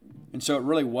 And so it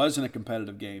really wasn't a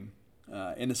competitive game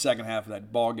in the second half of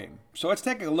that ball game. So let's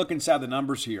take a look inside the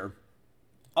numbers here.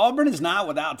 Auburn is not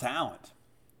without talent.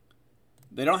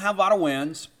 They don't have a lot of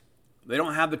wins. They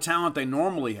don't have the talent they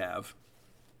normally have.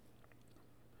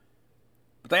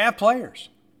 But they have players.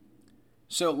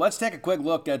 So let's take a quick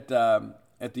look at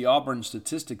the Auburn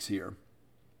statistics here.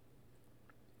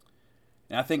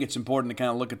 And I think it's important to kind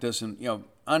of look at this and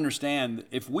understand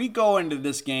if we go into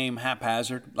this game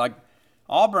haphazard, like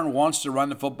Auburn wants to run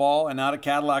the football, and now that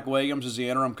Cadillac Williams is the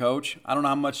interim coach, I don't know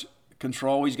how much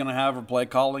control he's going to have over play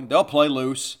calling. They'll play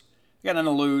loose. You got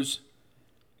nothing to lose.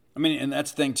 I mean, and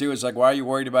that's the thing too. It's like, why are you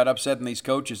worried about upsetting these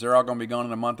coaches? They're all going to be gone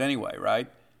in a month anyway, right?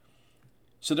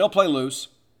 So they'll play loose.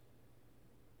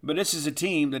 But this is a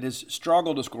team that has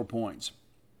struggled to score points.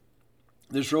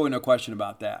 There's really no question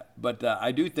about that. But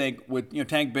I do think with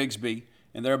Tank Bigsby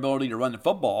and their ability to run the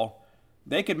football,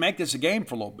 they could make this a game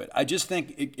for a little bit. I just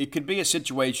think it could be a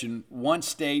situation once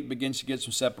State begins to get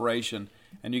some separation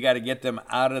and you got to get them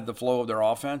out of the flow of their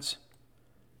offense.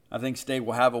 I think State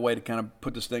will have a way to kind of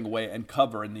put this thing away and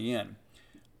cover in the end.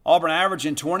 Auburn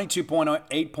averaging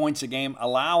 22.8 points a game,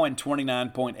 allowing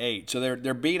 29.8. So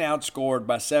they're being outscored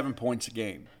by 7 points a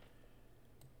game.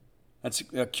 That's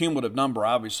a cumulative number,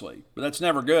 obviously, but that's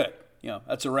never good.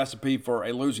 That's a recipe for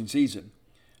a losing season.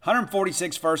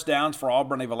 146 first downs for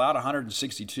Auburn. They've allowed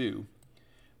 162.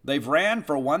 They've ran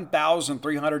for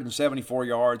 1,374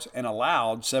 yards and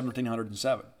allowed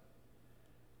 1,707.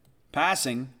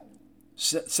 Passing,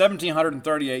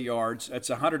 1,738 yards. That's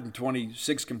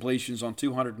 126 completions on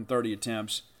 230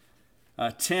 attempts,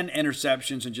 10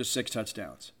 interceptions, and just 6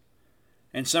 touchdowns.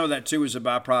 And some of that, too, is a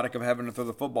byproduct of having to throw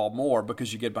the football more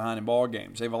because you get behind in ball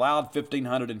games. They've allowed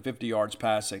 1,550 yards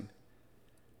passing,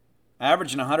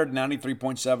 averaging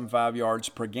 193.75 yards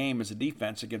per game as a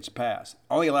defense against the pass.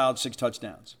 Only allowed 6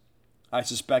 touchdowns. I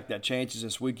suspect that changes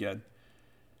this weekend.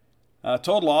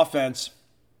 Total offense,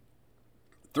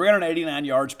 389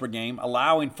 yards per game,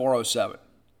 allowing 407.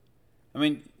 I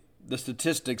mean, the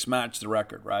statistics match the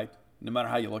record, right? no matter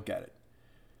how you look at it.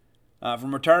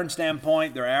 From a return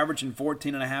standpoint, they're averaging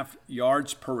 14.5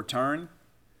 yards per return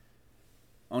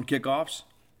on kickoffs.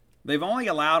 They've only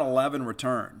allowed 11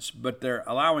 returns, but they're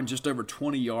allowing just over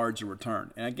 20 yards a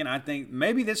return. And again, I think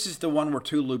maybe this is the one where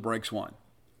Tulu breaks one.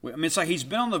 I mean, it's like he's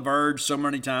been on the verge so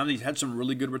many times. He's had some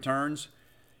really good returns,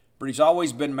 but he's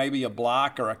always been maybe a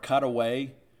block or a cut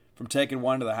away from taking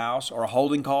one to the house or a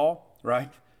holding call,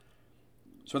 right?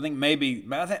 So I think maybe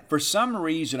for some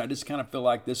reason, I just kind of feel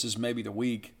like this is maybe the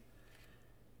week.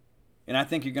 And I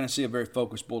think you're going to see a very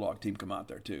focused Bulldog team come out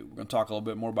there too. We're going to talk a little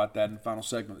bit more about that in the final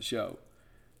segment of the show.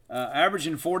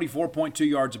 Averaging 44.2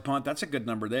 yards a punt, that's a good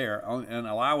number there, and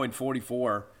allowing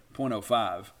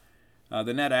 44.05.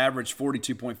 The net average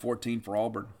 42.14 for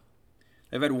Auburn.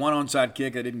 They've had one onside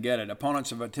kick, they didn't get it. Opponents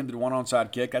have attempted one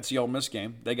onside kick. That's the Ole Miss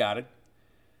game. They got it.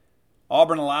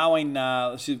 Auburn allowing,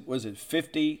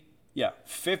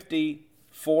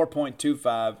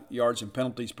 54.25 yards and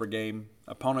penalties per game.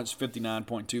 Opponents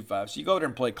 59.25. So you go there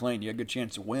and play clean, you have a good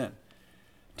chance to win.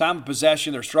 Time of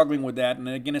possession, they're struggling with that. And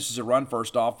again, this is a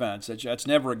run-first offense. That's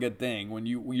never a good thing when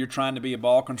you're trying to be a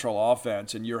ball control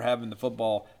offense and you're having the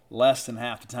football less than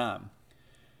half the time.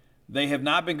 They have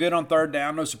not been good on third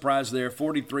down. No surprise there.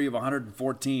 43 of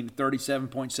 114,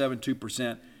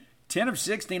 37.72%. 10 of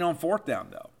 16 on fourth down,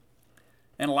 though.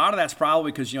 And a lot of that's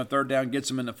probably because, third down gets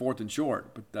them in the fourth and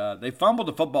short. But they fumbled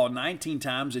the football 19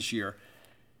 times this year.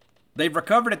 They've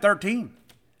recovered at 13.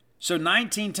 So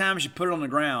 19 times you put it on the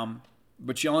ground,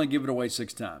 but you only give it away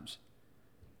 6 times.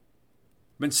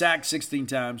 Been sacked 16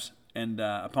 times, and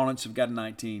opponents have gotten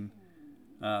 19.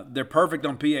 They're perfect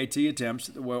on PAT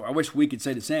attempts. Well, I wish we could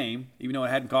say the same, even though it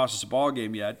hadn't cost us a ball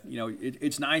game yet.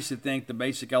 It's nice to think the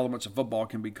basic elements of football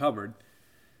can be covered.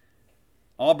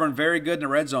 Auburn very good in the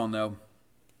red zone, though.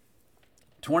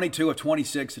 22 of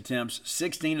 26 attempts,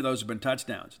 16 of those have been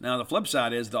touchdowns. Now, the flip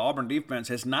side is the Auburn defense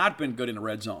has not been good in the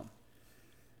red zone.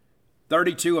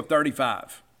 32 of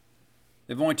 35.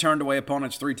 They've only turned away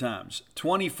opponents 3 times.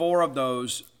 24 of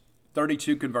those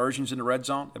 32 conversions in the red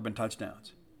zone have been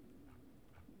touchdowns.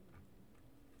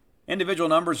 Individual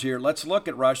numbers here. Let's look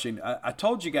at rushing. I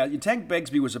told you guys, Tank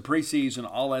Bigsby was a preseason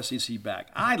All-SEC back.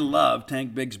 I love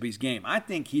Tank Bigsby's game. I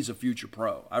think he's a future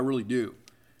pro. I really do.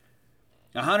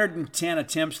 110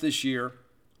 attempts this year,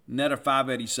 net of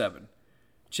 587.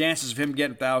 Chances of him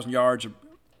getting 1,000 yards are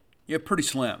pretty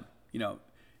slim.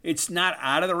 It's not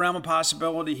out of the realm of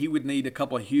possibility. He would need a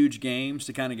couple of huge games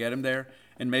to kind of get him there,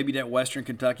 and maybe that Western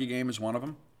Kentucky game is one of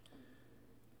them.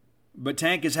 But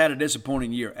Tank has had a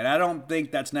disappointing year, and I don't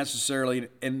think that's necessarily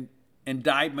an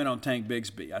indictment on Tank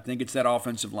Bigsby. I think it's that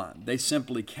offensive line. They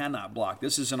simply cannot block.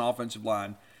 This is an offensive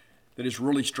line that has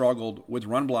really struggled with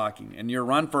run blocking. And your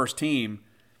run-first team,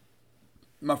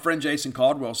 my friend Jason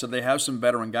Caldwell said they have some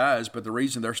veteran guys, but the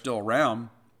reason they're still around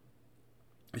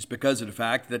is because of the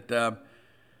fact that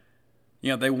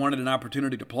they wanted an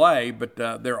opportunity to play, but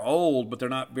they're old, but they're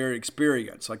not very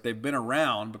experienced. Like they've been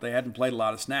around, but they hadn't played a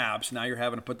lot of snaps. Now you're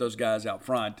having to put those guys out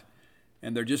front,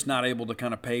 and they're just not able to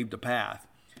kind of pave the path.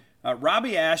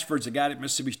 Robbie Ashford's a guy that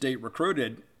Mississippi State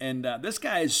recruited, and this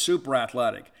guy is super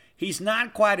athletic. He's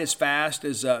not quite as fast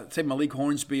as, say, Malik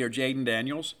Hornsby or Jaden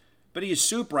Daniels, but he is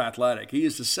super athletic. He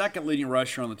is the second leading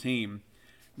rusher on the team.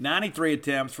 93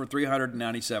 attempts for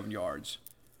 397 yards,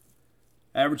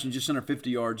 averaging just under 50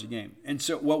 yards a game. And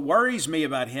so what worries me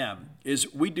about him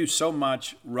is we do so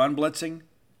much run blitzing,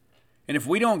 and if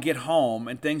we don't get home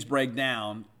and things break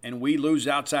down and we lose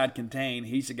outside contain,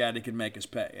 he's the guy that can make us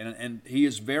pay. And he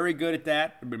is very good at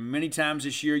that. There have been many times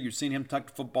this year you've seen him tuck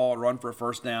the football and run for a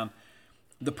first down.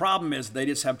 The problem is they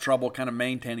just have trouble kind of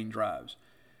maintaining drives.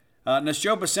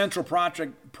 Neshoba Central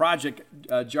Project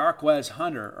Jarquez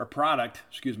Hunter, or product,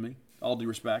 all due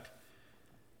respect.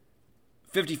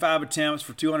 55 attempts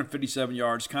for 257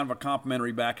 yards, kind of a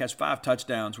complimentary back, has 5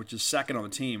 touchdowns, which is second on the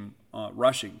team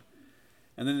rushing.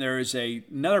 And then there is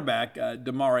another back,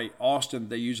 Damari Austin,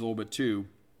 they use a little bit too.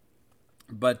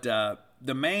 But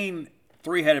the main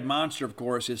 3-headed monster, of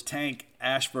course, is Tank,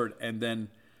 Ashford, and then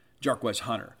Jarquez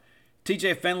Hunter.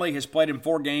 TJ Finley has played in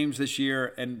 4 games this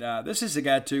year, and this is a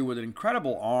guy, too, with an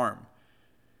incredible arm.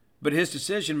 But his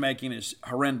decision-making is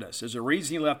horrendous. There's a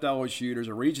reason he left LSU. There's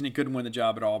a reason he couldn't win the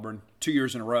job at Auburn 2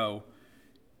 years in a row.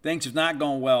 Things have not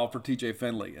gone well for TJ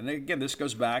Finley. And again, this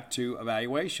goes back to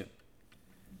evaluation.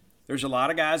 There's a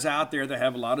lot of guys out there that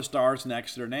have a lot of stars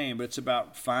next to their name, but it's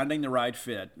about finding the right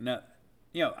fit. Now,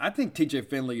 I think TJ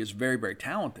Finley is very, very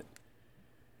talented.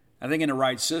 I think in the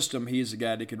right system, he is a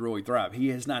guy that could really thrive. He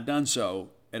has not done so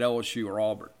at LSU or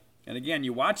Auburn. And again,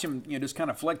 you watch him, just kind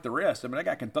of flick the wrist. I mean, that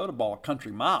guy can throw the ball a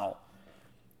country mile.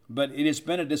 But it has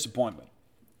been a disappointment.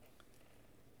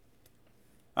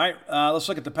 All right, let's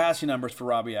look at the passing numbers for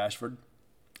Robbie Ashford.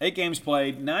 8 games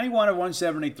played, 91 of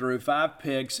 170 through, 5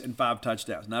 picks and 5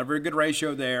 touchdowns. Not a very good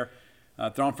ratio there.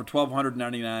 Thrown for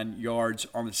 1,299 yards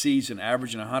on the season,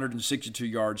 averaging 162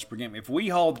 yards per game. If we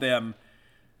hold them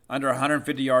under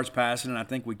 150 yards passing, and I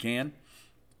think we can,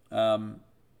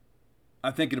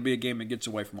 I think it'll be a game that gets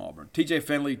away from Auburn. TJ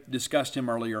Finley, discussed him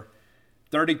earlier.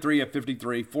 33 of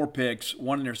 53, 4 picks,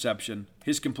 1 interception.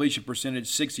 His completion percentage,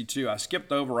 62. I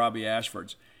skipped over Robbie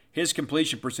Ashford's. His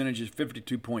completion percentage is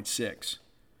 52.6.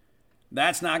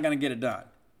 That's not going to get it done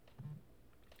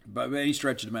by any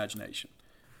stretch of the imagination.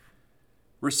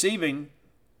 Receiving,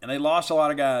 and they lost a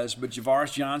lot of guys, but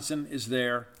Javaris Johnson is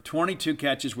there. 22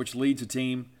 catches, which leads the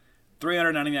team.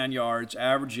 399 yards,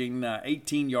 averaging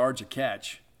 18 yards a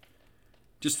catch.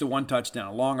 Just the 1 touchdown,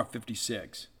 a long of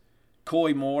 56.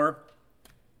 Coy Moore,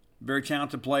 very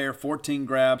talented player, 14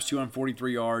 grabs,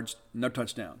 243 yards, no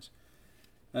touchdowns.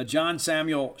 John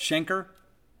Samuel Schenker,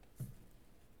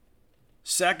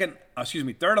 third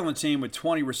on the team with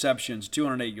 20 receptions,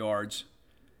 208 yards,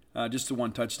 just the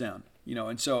 1 touchdown.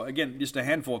 And so, again, just a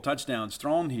handful of touchdowns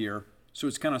thrown here, so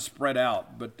it's kind of spread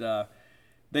out. But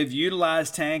they've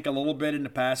utilized Tank a little bit in the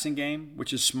passing game,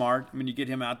 which is smart. I mean, you get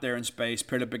him out there in space,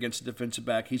 paired up against a defensive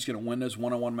back. He's going to win those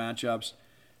one-on-one matchups.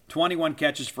 21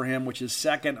 catches for him, which is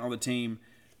second on the team,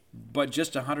 but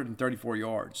just 134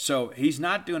 yards. So he's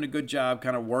not doing a good job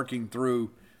kind of working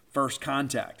through first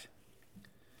contact.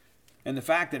 And the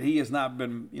fact that he has not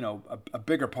been, a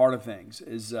bigger part of things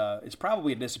is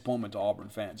probably a disappointment to Auburn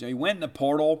fans. He went in the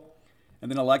portal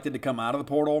and then elected to come out of the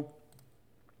portal,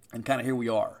 and kind of here we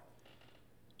are.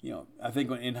 I think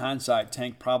in hindsight,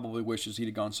 Tank probably wishes he'd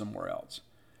have gone somewhere else.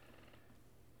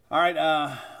 All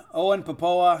right, Owen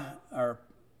Popoa, or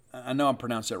I know I'm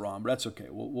pronouncing that wrong, but that's okay.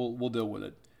 We'll deal with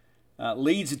it.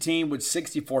 Leads the team with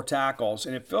 64 tackles,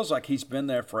 and it feels like he's been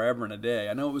there forever and a day.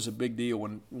 I know it was a big deal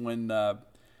when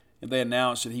they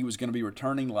announced that he was going to be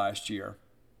returning last year.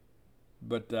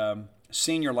 But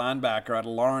senior linebacker out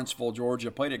of Lawrenceville,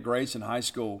 Georgia, played at Grayson High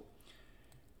School.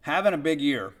 Having a big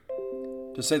year,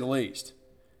 to say the least.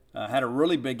 Had a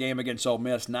really big game against Ole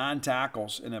Miss, 9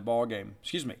 tackles in that ball game.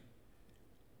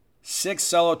 6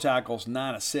 solo tackles,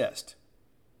 9 assists.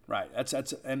 Right,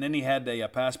 and then he had a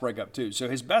pass breakup too. So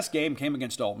his best game came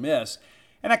against Ole Miss,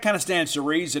 and that kind of stands to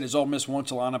reason as Ole Miss wants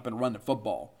to line up and run the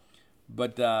football.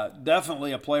 But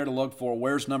definitely a player to look for.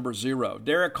 Where's number 0?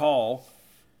 Derek Hall,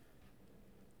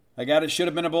 a guy that should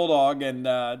have been a Bulldog, and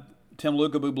Tim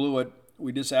Lukabu blew it.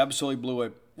 We just absolutely blew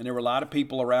it. And there were a lot of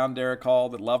people around Derek Hall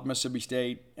that loved Mississippi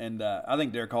State, and I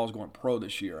think Derek Hall is going pro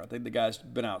this year. I think the guy's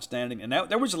been outstanding. And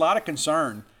there was a lot of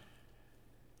concern.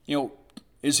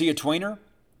 Is he a tweener?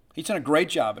 He's done a great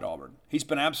job at Auburn. He's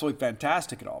been absolutely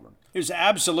fantastic at Auburn. It was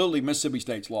absolutely Mississippi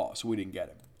State's loss. We didn't get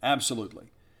him. Absolutely.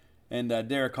 And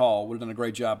Derek Hall would have done a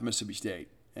great job at Mississippi State.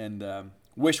 And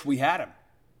wish we had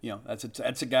him.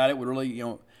 That's a guy that would really,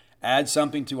 add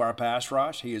something to our pass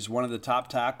rush. He is one of the top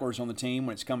tacklers on the team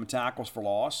when it's come to tackles for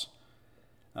loss,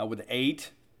 with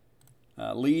 8.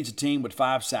 Leads the team with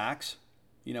 5 sacks.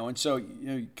 And so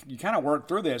you kind of work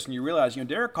through this and you realize,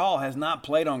 Derek Hall has not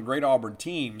played on great Auburn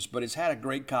teams, but has had a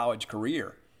great college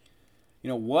career.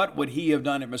 What would he have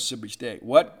done at Mississippi State?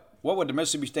 What would the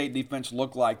Mississippi State defense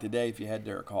look like today if you had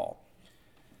Derek Hall?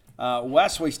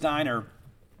 Wesley Steiner,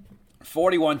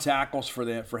 41 tackles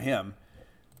for him.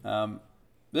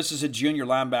 This is a junior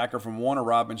linebacker from Warner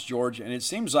Robins, Georgia, and it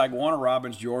seems like Warner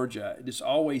Robins, Georgia, just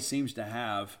always seems to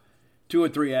have 2 or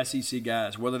 3 SEC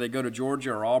guys, whether they go to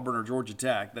Georgia or Auburn or Georgia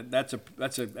Tech. That's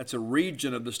a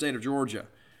region of the state of Georgia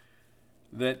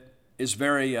that is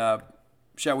very,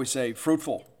 shall we say,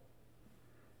 fruitful.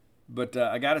 But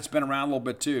a guy that's been around a little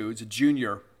bit too. He's a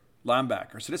junior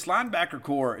linebacker. So this linebacker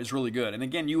core is really good. And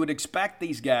again, you would expect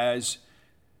these guys,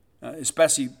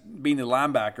 especially being the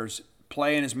linebackers,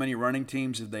 playing as many running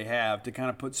teams as they have to kind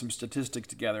of put some statistics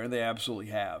together, and they absolutely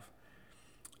have.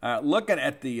 Looking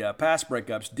at the pass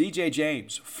breakups, DJ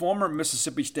James, former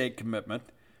Mississippi State commitment,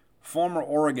 former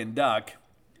Oregon Duck,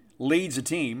 leads the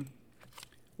team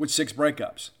with 6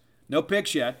 breakups. No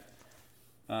picks yet,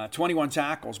 21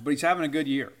 tackles, but he's having a good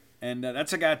year. And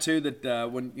that's a guy, too,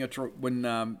 that when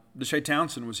Deshae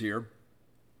Townsend was here,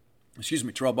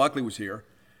 Terrell Buckley was here,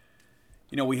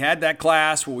 we had that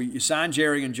class where you signed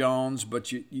Jerry and Jones,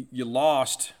 but you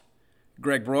lost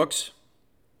Greg Brooks,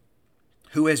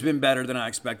 who has been better than I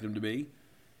expected him to be,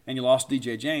 and you lost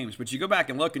DJ James. But you go back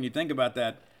and look and you think about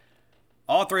that,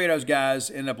 all 3 of those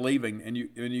guys end up leaving, and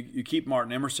you keep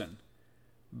Martin Emerson.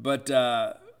 But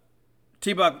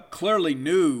T-Buck clearly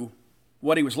knew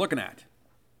what he was looking at.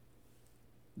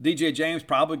 DJ James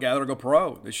probably got to go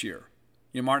pro this year.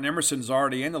 Martin Emerson's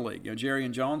already in the league. Jerry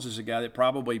and Jones is a guy that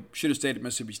probably should have stayed at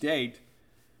Mississippi State.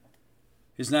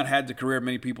 Has not had the career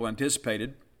many people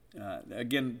anticipated.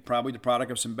 Again, probably the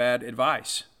product of some bad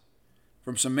advice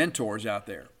from some mentors out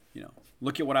there.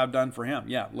 Look at what I've done for him.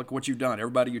 Yeah, look what you've done.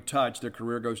 Everybody you touch, their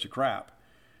career goes to crap.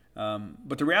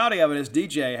 But the reality of it is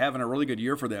DJ having a really good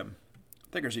year for them.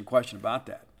 I think there's any question about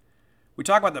that. We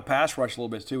talk about the pass rush a little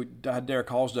bit too. Derek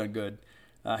Hall's done good.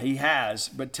 He has,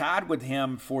 but tied with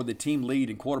him for the team lead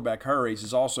in quarterback hurries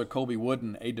is also Colby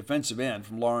Wooden, a defensive end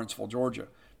from Lawrenceville, Georgia.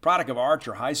 Product of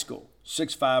Archer High School,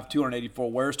 6'5",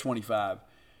 284, wears 25.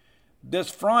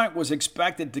 This front was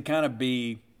expected to kind of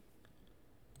be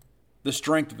the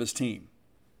strength of his team.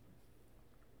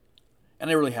 And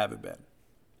they really haven't been.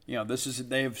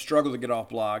 They have struggled to get off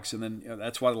blocks, and then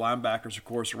that's why the linebackers, of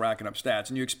course, are racking up stats.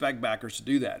 And you expect backers to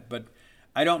do that. But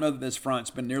I don't know that this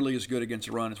front's been nearly as good against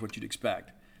the run as what you'd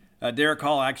expect. Derek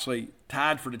Hall actually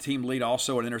tied for the team lead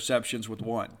also in interceptions with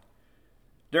 1.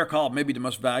 Derek Hall may be the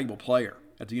most valuable player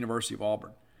at the University of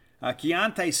Auburn.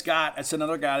 Keontae Scott, that's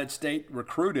another guy that State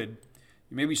recruited.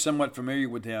 You may be somewhat familiar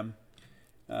with him.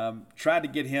 Tried to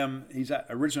get him. He's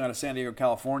originally out of San Diego,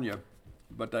 California.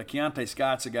 But Keontae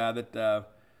Scott's a guy that,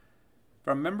 if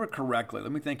I remember correctly,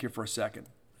 let me think here for a second.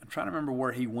 I'm trying to remember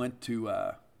where he went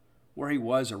to, where he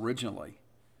was originally.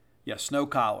 Yeah, Snow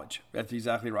College. That's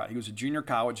exactly right. He was a junior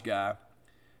college guy.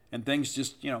 And things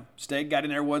just, State got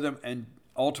in there with him, and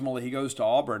ultimately he goes to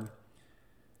Auburn.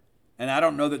 And I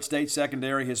don't know that State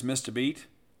secondary has missed a beat.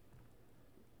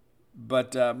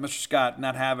 But Mr. Scott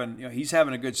not having, he's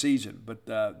having a good season, but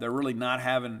they're really not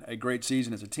having a great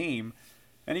season as a team.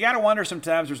 And you got to wonder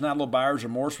sometimes there's not a little buyer's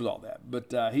remorse with all that.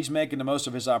 But he's making the most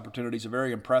of his opportunities, a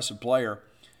very impressive player.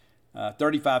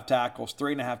 35 tackles,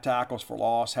 3.5 tackles for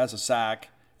loss, has a sack,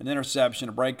 an interception,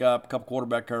 a breakup, a couple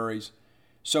quarterback hurries.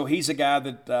 So he's a guy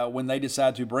that when they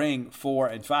decide to bring 4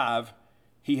 and 5,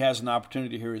 he has an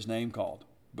opportunity to hear his name called.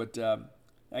 But,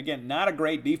 again, not a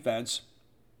great defense.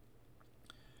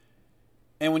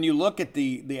 And when you look at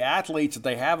the athletes that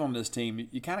they have on this team,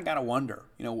 you kind of got to wonder,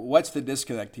 what's the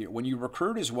disconnect here? When you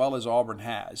recruit as well as Auburn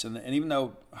has, and even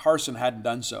though Harsin hadn't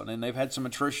done so, and they've had some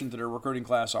attrition to their recruiting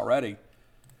class already,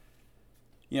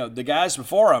 the guys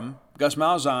before him, Gus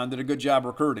Malzahn, did a good job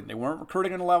recruiting. They weren't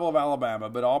recruiting on the level of Alabama,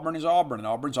 but Auburn is Auburn, and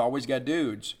Auburn's always got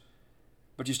dudes.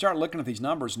 But you start looking at these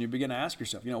numbers, and you begin to ask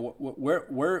yourself,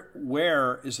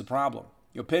 where is the problem?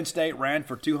 Penn State ran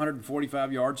for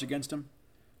 245 yards against them.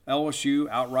 LSU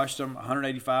outrushed them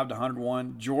 185 to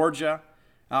 101. Georgia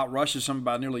outrushes them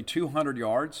by nearly 200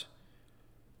 yards.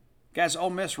 Guys, Ole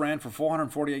Miss ran for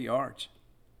 448 yards.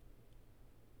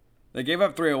 They gave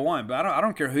up 301, but I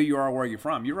don't care who you are or where you're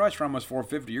from. You rush for almost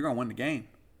 450, you're going to win the game.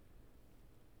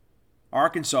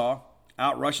 Arkansas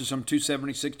outrushes them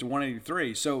 276 to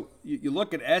 183. So you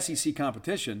look at SEC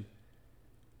competition,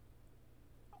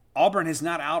 Auburn has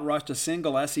not outrushed a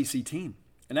single SEC team,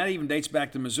 and that even dates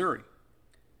back to Missouri.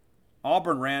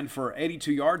 Auburn ran for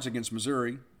 82 yards against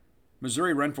Missouri.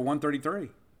 Missouri ran for 133.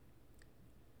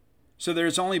 So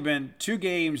there's only been 2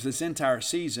 games this entire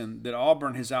season that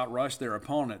Auburn has outrushed their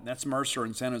opponent. That's Mercer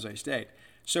and San Jose State.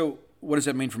 So what does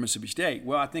that mean for Mississippi State?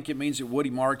 Well, I think it means that Woody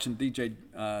Marks and DJ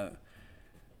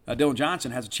Dylan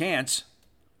Johnson has a chance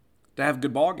to have a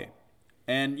good ball game.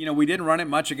 And, we didn't run it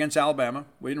much against Alabama.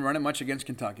 We didn't run it much against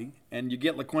Kentucky. And you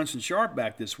get LaQuinton Sharp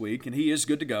back this week, and he is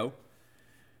good to go.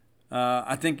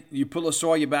 I think you put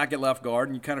Lasoya back at left guard,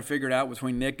 and you kind of figure it out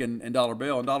between Nick and Dollar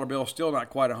Bill. And Dollar Bill is still not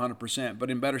quite 100%,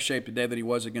 but in better shape today than he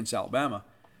was against Alabama.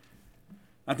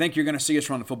 I think you're going to see us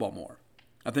run the football more.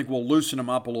 I think we'll loosen them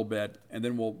up a little bit, and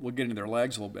then we'll get into their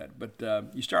legs a little bit.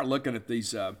 But you start looking at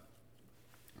these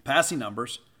passing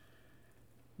numbers.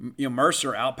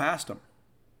 Mercer outpassed them.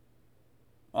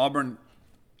 Auburn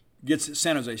gets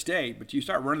San Jose State, but you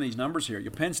start running these numbers here.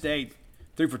 Penn State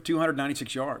threw for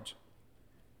 296 yards.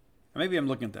 Maybe I'm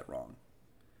looking at that wrong.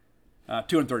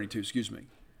 232, excuse me.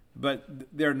 But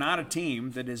they're not a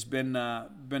team that has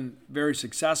been very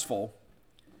successful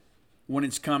when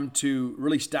it's come to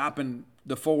really stopping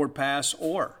the forward pass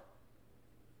or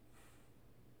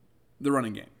the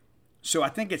running game. So I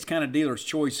think it's kind of dealer's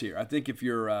choice here. I think if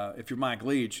you're Mike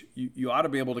Leach, you ought to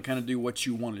be able to kind of do what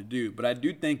you want to do. But I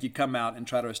do think you come out and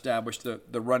try to establish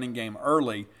the running game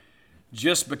early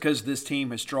just because this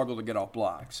team has struggled to get off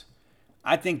blocks.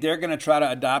 I think they're going to try to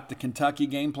adopt the Kentucky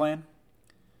game plan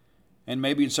and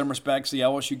maybe in some respects the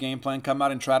LSU game plan, come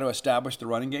out and try to establish the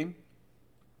running game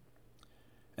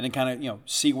and then kind of,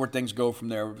 see where things go from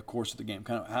there over the course of the game,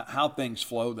 kind of how things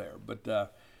flow there.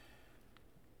 But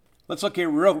let's look here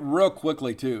real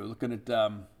quickly, too, looking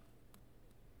at,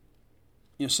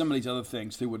 some of these other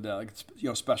things too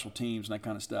with special teams and that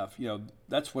kind of stuff.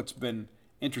 That's what's been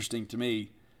interesting to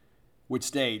me with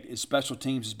State is special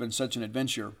teams has been such an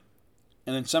adventure.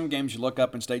 And then some games you look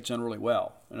up and State's done really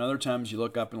well. And other times you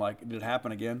look up and did it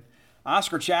happen again?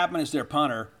 Oscar Chapman is their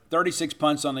punter, 36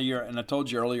 punts on the year, and I told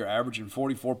you earlier, averaging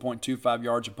 44.25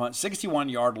 yards a punt,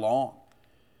 61-yard long.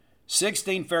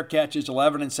 16 fair catches,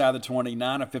 11 inside the 20,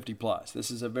 9 of 50 plus. This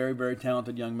is a very, very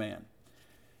talented young man.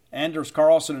 Anders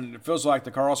Carlson, and it feels like the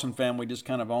Carlson family just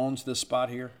kind of owns this spot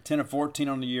here. 10 of 14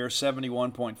 on the year,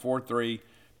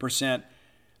 71.43%.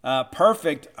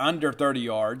 Perfect under 30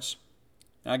 yards.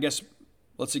 I guess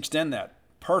let's extend that.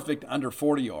 Perfect under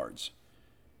 40 yards.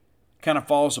 Kind of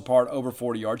falls apart over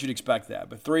 40 yards. You'd expect that.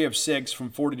 But 3 of 6 from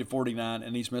 40 to 49,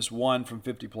 and he's missed 1 from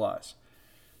 50 plus.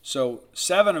 So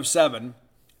 7 of 7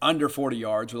 under 40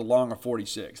 yards with a long of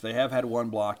 46. They have had 1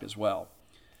 blocked as well.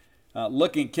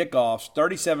 Looking at kickoffs,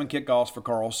 37 kickoffs for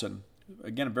Carlson.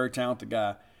 Again, a very talented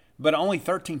guy. But only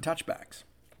 13 touchbacks.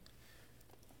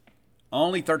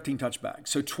 Only 13 touchbacks.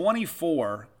 So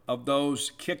 24 of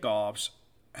those kickoffs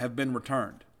have been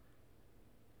returned.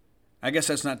 I guess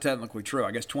that's not technically true.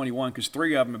 I guess 21 because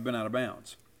 3 of them have been out of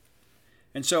bounds.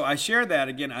 And so I share that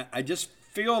again. I just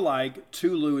feel like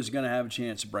Tulu is going to have a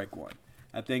chance to break one.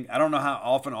 I don't know how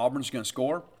often Auburn's going to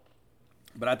score,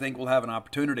 but I think we'll have an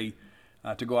opportunity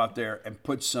to go out there and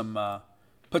put some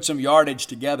yardage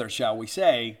together, shall we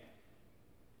say,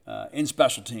 in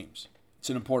special teams. It's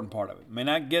an important part of it. May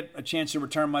not get a chance to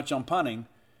return much on punting,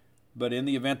 but in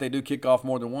the event they do kick off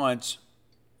more than once,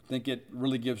 I think it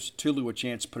really gives Tulu a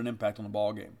chance to put an impact on the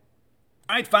ball game.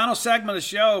 All right, final segment of the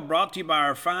show brought to you by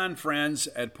our fine friends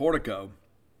at Portico.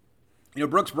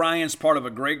 Brooks Bryant's part of a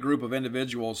great group of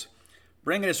individuals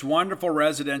bringing this wonderful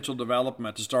residential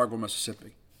development to Starkville,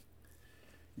 Mississippi.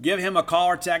 Give him a call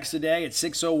or text today at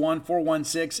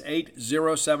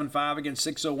 601-416-8075. Again,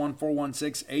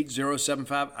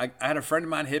 601-416-8075. I had a friend of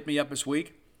mine hit me up this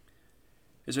week.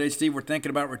 He said, "Hey, Steve, we're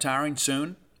thinking about retiring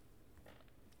soon.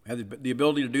 We have the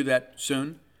ability to do that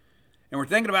soon. And we're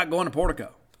thinking about going to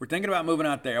Portico. We're thinking about moving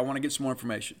out there. I want to get some more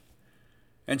information."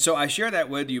 And so I share that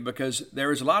with you because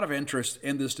there is a lot of interest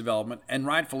in this development, and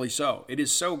rightfully so. It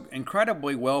is so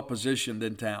incredibly well positioned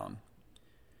in town.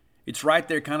 It's right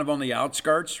there kind of on the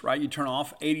outskirts, right? You turn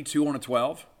off 82 on a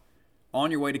 12 on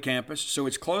your way to campus. So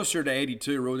it's closer to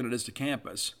 82 really than it is to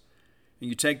campus. And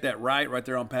you take that right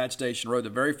there on Pat Station Road, the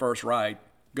very first right,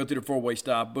 go through the four-way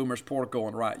stop, Boomer's Portico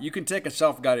on the right. You can take a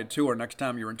self-guided tour next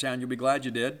time you're in town. You'll be glad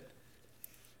you did.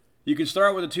 You can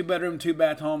start with a 2-bedroom,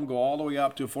 2-bath home, go all the way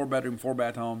up to a 4-bedroom,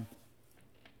 4-bath home,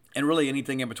 and really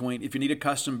anything in between. If you need a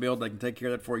custom build, they can take care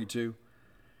of that for you too.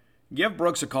 Give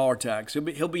Brooks a call or text.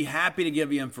 He'll be happy to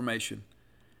give you information.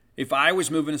 If I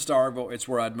was moving to Starkville, it's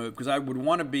where I'd move because I would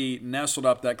want to be nestled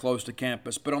up that close to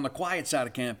campus, but on the quiet side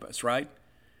of campus, right?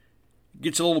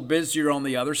 Gets a little busier on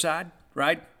the other side,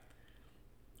 right?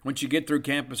 Once you get through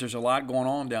campus, there's a lot going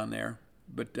on down there.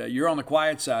 But you're on the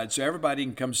quiet side, so everybody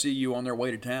can come see you on their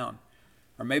way to town.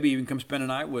 Or maybe even come spend a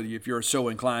night with you if you're so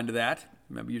inclined to that.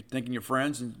 Maybe you're thinking your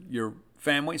friends and your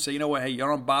family. Say, you know what, hey, you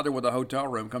don't bother with a hotel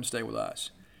room. Come stay with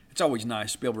us. It's always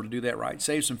nice to be able to do that, right?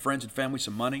 Save some friends and family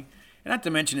some money. And not to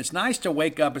mention, it's nice to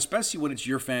wake up, especially when it's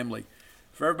your family,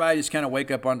 for everybody to just kind of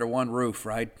wake up under one roof,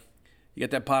 right? You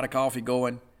get that pot of coffee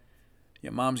going.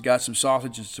 Your mom's got some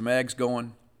sausage and some eggs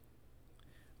going.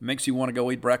 Makes you want to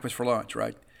go eat breakfast for lunch,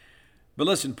 right? But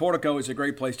listen, Portico is a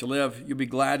great place to live. You'll be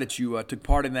glad that you took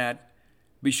part in that.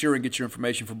 Be sure and get your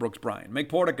information from Brooks Bryant. Make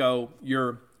Portico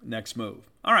your next move.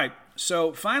 All right,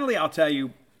 so finally I'll tell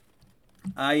you,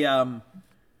 I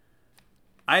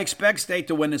expect State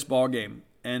to win this ball game.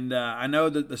 And I know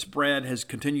that the spread has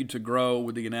continued to grow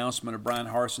with the announcement of Brian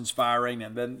Harson's firing.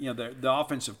 And then, the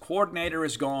offensive coordinator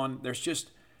is gone. There's just,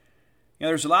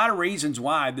 there's a lot of reasons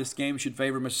why this game should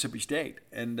favor Mississippi State.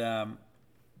 And,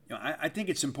 I think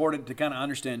it's important to kind of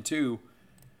understand, too,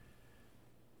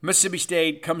 Mississippi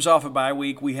State comes off a bye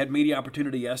week. We had media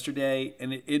opportunity yesterday,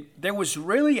 and there was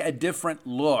really a different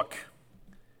look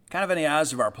kind of in the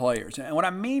eyes of our players. And what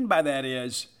I mean by that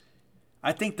is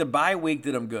I think the bye week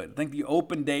did them good. I think the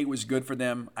open date was good for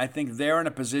them. I think they're in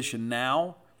a position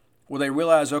now where they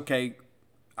realize, okay,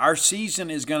 our season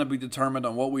is going to be determined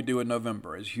on what we do in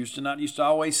November. As Houston Nutt used to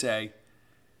always say,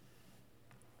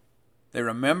 they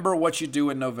remember what you do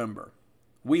in November.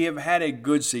 We have had a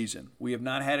good season. We have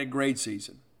not had a great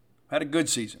season. Had a good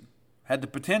season. Had the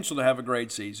potential to have a great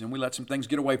season. We let some things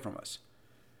get away from us.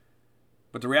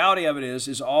 But the reality of it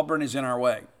is Auburn is in our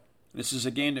way. This is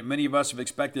a game that many of us have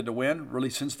expected to win, really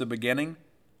since the beginning.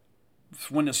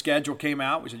 When the schedule came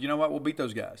out, we said, you know what, we'll beat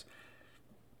those guys.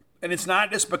 And it's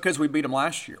not just because we beat them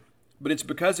last year. but it's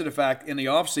because of the fact in the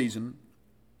offseason,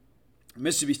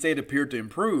 Mississippi State appeared to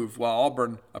improve while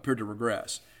Auburn appeared to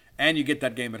regress. And you get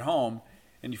that game at home,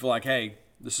 and you feel like, hey,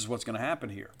 this is what's going to happen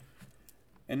here.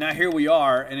 And now here we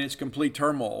are, and it's complete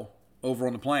turmoil over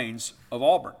on the plains of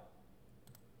Auburn.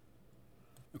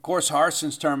 Of course,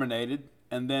 Harson's terminated,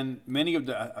 and then many of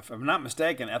the, if I'm not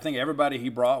mistaken, I think everybody he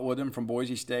brought with him from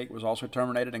Boise State was also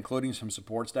terminated, including some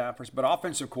support staffers. But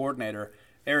offensive coordinator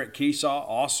Eric Keesaw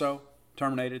also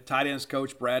terminated. Tight ends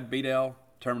coach Brad Beadell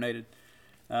terminated.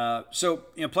 So,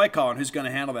 play calling, who's going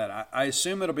to handle that? I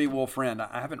assume it'll be Will Friend.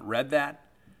 I haven't read that,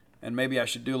 and maybe I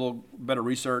should do a little better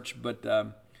research. But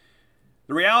the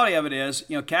reality of it is,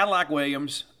 Cadillac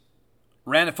Williams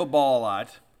ran the football a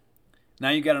lot. Now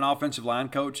you got an offensive line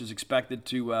coach who's expected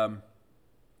to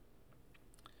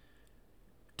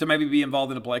maybe be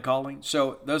involved in the play calling.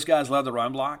 So those guys love the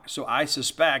run block. So I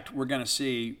suspect we're going to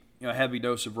see a heavy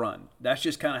dose of run. That's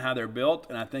just kind of how they're built,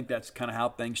 and I think that's kind of how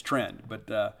things trend.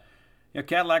 But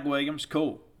Cadillac Williams,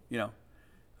 cool.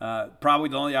 Probably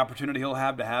the only opportunity he'll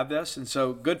have to have this, and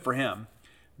so good for him.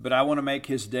 But I want to make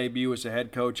his debut as a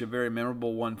head coach a very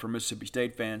memorable one for Mississippi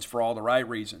State fans for all the right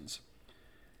reasons.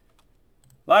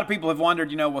 A lot of people have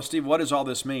wondered, well, Steve, what does all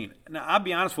this mean? Now, I'll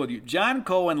be honest with you. John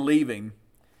Cohen leaving,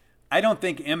 I don't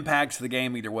think impacts the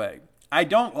game either way. I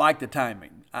don't like the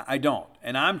timing. I don't.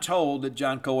 And I'm told that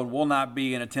John Cohen will not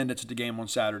be in attendance at the game on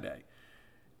Saturday.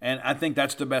 And I think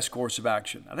that's the best course of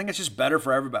action. I think it's just better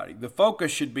for everybody. The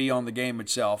focus should be on the game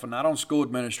itself and not on school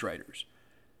administrators.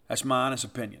 That's my honest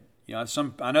opinion.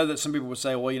 I know that some people would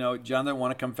say, well, John doesn't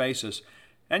want to come face us.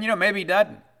 And, maybe he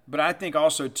doesn't. But I think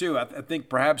also, too, I think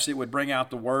perhaps it would bring out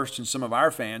the worst in some of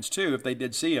our fans, too, if they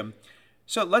did see him.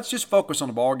 So let's just focus on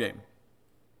the ball game.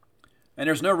 And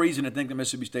there's no reason to think that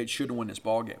Mississippi State shouldn't win this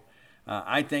ball game.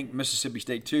 I think Mississippi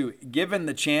State, too, given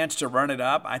the chance to run it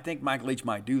up, I think Mike Leach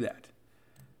might do that.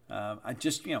 I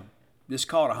just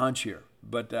call it a hunch here.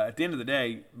 But at the end of the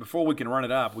day, before we can run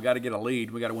it up, we got to get a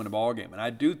lead. We got to win a ball game. And I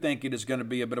do think it is going to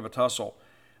be a bit of a tussle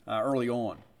early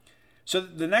on. So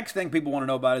the next thing people want to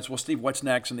know about is, well, Steve, what's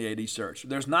next in the AD search?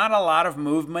 There's not a lot of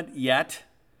movement yet.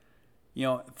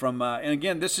 And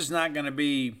again, this is going to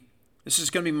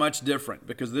be much different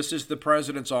because this is the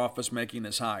president's office making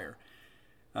this hire.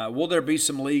 Will there be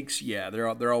some leaks? Yeah,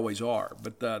 there always are.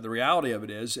 But the reality of it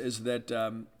is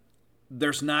that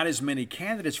there's not as many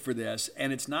candidates for this,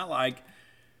 and it's not like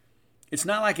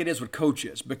it is with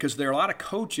coaches, because there are a lot of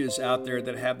coaches out there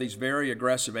that have these very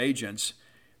aggressive agents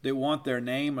that want their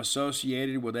name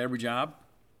associated with every job,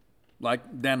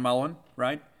 like Dan Mullen,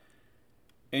 right?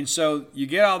 And so you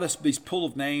get all these pool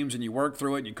of names, and you work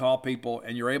through it, and you call people,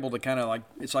 and you're able to kind of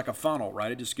it's like a funnel,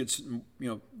 right? It just gets,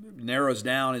 narrows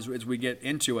down as we get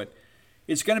into it.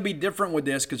 It's going to be different with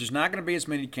this because there's not going to be as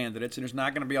many candidates, and there's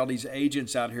not going to be all these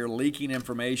agents out here leaking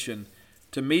information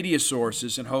to media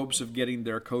sources in hopes of getting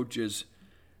their coaches'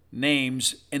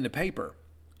 names in the paper.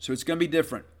 So it's going to be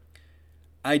different.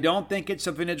 I don't think it's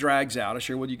something that drags out. I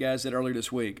shared with you guys that earlier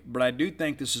this week. But I do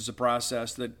think this is a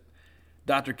process that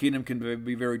Dr. Keenum can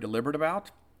be very deliberate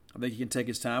about. I think he can take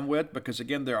his time with because,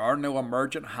 again, there are no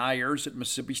emergent hires at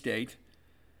Mississippi State.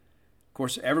 Of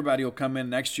course, everybody will come in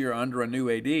next year under a new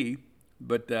AD.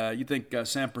 But you think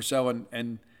Sam Purcell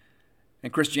and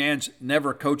Chris Jans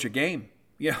never coach a game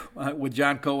with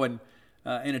John Cohen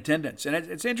in attendance. And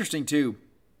it's interesting, too.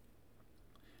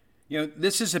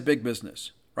 This is a big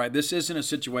business. Right, this isn't a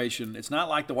situation. It's not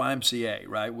like the YMCA,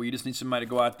 right, where you just need somebody to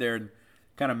go out there and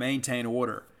kind of maintain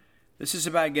order. This is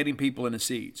about getting people in the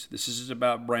seats. This is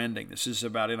about branding. This is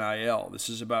about NIL. This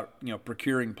is about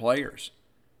procuring players,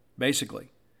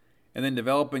 basically, and then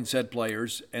developing said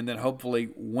players, and then hopefully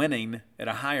winning at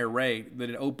a higher rate that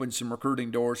it opens some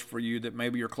recruiting doors for you that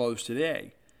maybe you're closed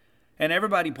today, and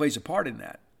everybody plays a part in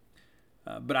that.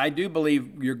 But I do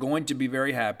believe you're going to be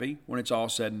very happy when it's all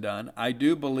said and done. I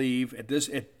do believe at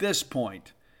this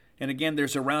point, and again,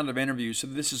 there's a round of interviews, so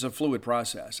this is a fluid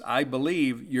process. I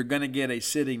believe you're going to get a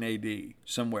sitting AD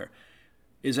somewhere.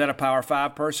 Is that a Power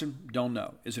 5 person? Don't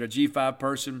know. Is it a G5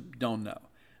 person? Don't know.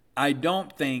 I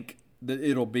don't think that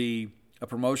it'll be a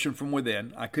promotion from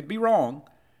within. I could be wrong.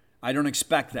 I don't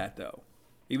expect that, though.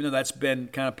 Even though that's been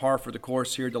kind of par for the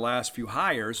course here the last few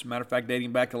hires. Matter of fact,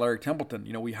 dating back to Larry Templeton,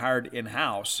 we hired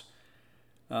in-house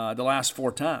the last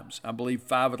 4 times. I believe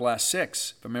 5 of the last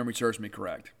 6, if memory serves me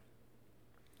correct.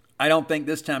 I don't think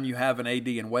this time you have an AD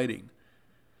in waiting.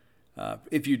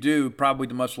 If you do, probably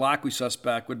the most likely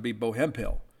suspect would be Bo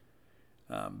Hemphill.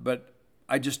 But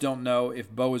I just don't know if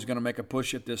Bo is going to make a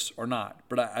push at this or not.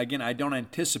 But again, I don't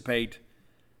anticipate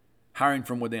hiring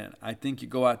from within. I think you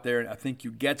go out there and I think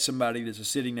you get somebody that's a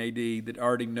sitting AD that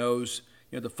already knows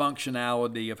the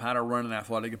functionality of how to run an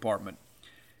athletic department.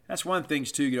 That's one of the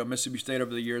things, too, Mississippi State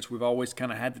over the years, we've always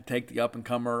kind of had to take the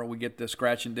up-and-comer, or we get the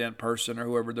scratch-and-dent person or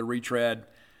whoever, the retread.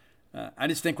 I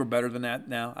just think we're better than that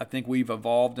now. I think we've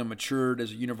evolved and matured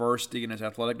as a university and as an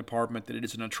athletic department, that it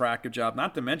is an attractive job.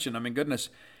 Not to mention, goodness,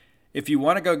 if you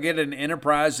want to go get an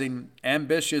enterprising,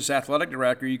 ambitious athletic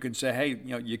director, you can say, hey,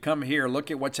 you come here, look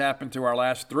at what's happened to our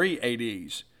last 3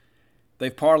 ADs.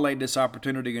 They've parlayed this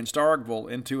opportunity in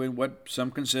Starkville into what some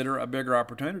consider a bigger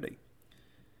opportunity.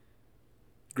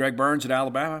 Greg Burns at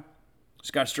Alabama,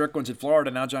 Scott Strickland's at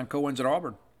Florida, now John Cohen's at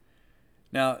Auburn.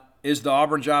 Now, is the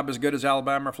Auburn job as good as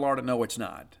Alabama or Florida? No, it's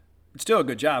not. It's still a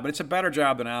good job, but it's a better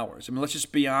job than ours. Let's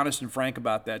just be honest and frank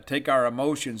about that. Take our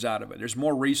emotions out of it. There's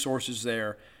more resources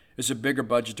there. There's a bigger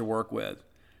budget to work with.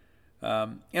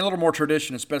 And a little more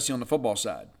tradition, especially on the football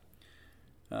side.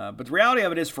 But the reality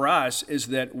of it is for us is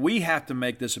that we have to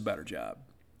make this a better job.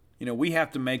 We have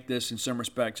to make this in some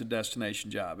respects a destination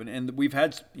job. And we've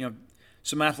had,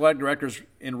 some athletic directors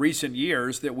in recent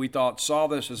years that we thought saw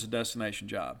this as a destination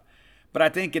job. But I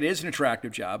think it is an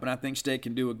attractive job, and I think State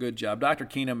can do a good job. Dr.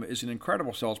 Keenum is an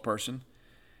incredible salesperson.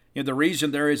 The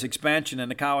reason there is expansion in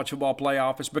the college football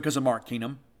playoff is because of Mark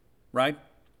Keenum, right?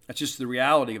 That's just the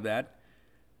reality of that.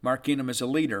 Mark Keenum is a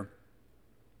leader,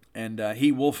 and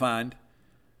he will find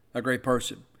a great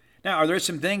person. Now, are there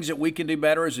some things that we can do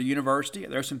better as a university? Are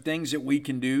there some things that we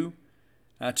can do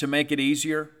to make it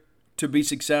easier to be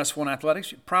successful in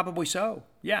athletics? Probably so.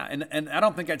 Yeah, and I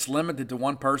don't think that's limited to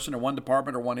one person or one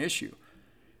department or one issue.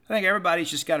 I think everybody's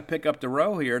just got to pick up the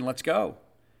row here and let's go.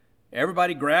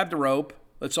 Everybody grab the rope.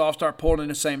 Let's all start pulling in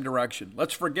the same direction.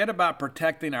 Let's forget about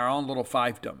protecting our own little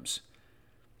fiefdoms.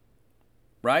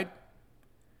 Right?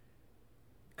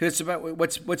 Because it's about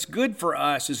what's good for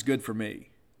us is good for me.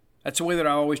 That's the way that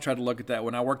I always try to look at that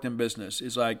when I worked in business.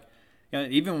 Is like,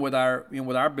 even with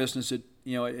our business at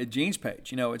Gene's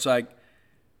Page, it's like,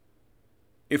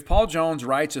 if Paul Jones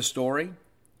writes a story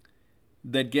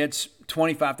that gets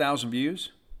 25,000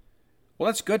 views, well,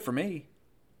 that's good for me.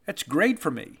 That's great for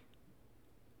me.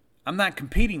 I'm not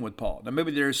competing with Paul. Now,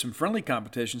 maybe there's some friendly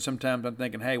competition. Sometimes I'm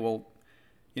thinking, hey, well,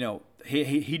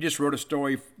 he just wrote a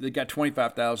story that got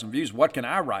 25,000 views. What can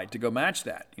I write to go match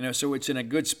that? So it's in a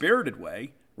good-spirited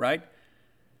way, right?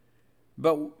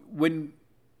 But when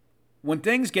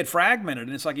things get fragmented,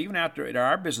 and it's like even after in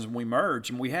our business when we merged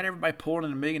and we had everybody pulling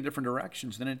in a million different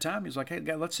directions, then at time he's like, hey,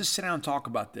 guys, let's just sit down and talk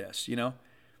about this, And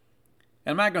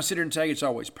I'm not going to sit here and tell you it's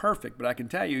always perfect, but I can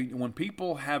tell you when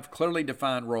people have clearly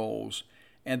defined roles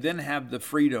and then have the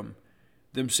freedom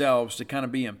themselves to kind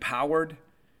of be empowered,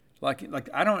 like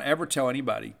I don't ever tell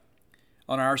anybody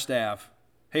on our staff,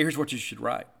 hey, here's what you should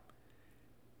write.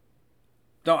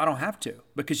 No, I don't have to,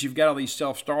 because you've got all these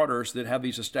self-starters that have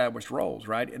these established roles,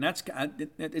 right? And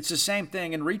it's the same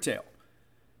thing in retail.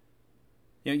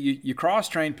 You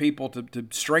cross-train people to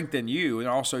strengthen you, and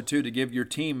also too to give your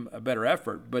team a better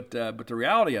effort. But the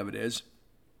reality of it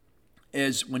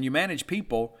is when you manage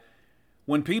people,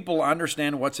 when people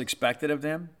understand what's expected of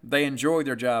them, they enjoy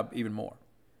their job even more.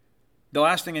 The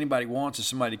last thing anybody wants is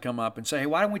somebody to come up and say, hey,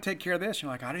 why don't we take care of this?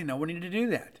 You're like, I didn't know we needed to do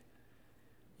that.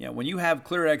 When you have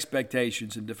clear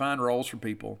expectations and defined roles for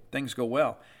people, things go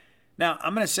well. Now,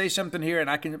 I'm going to say something here, and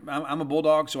I'm a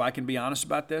Bulldog, so I can be honest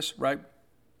about this, right?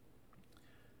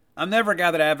 I'm never a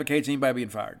guy that advocates anybody being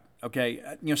fired, okay?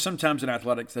 Sometimes in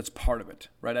athletics, that's part of it,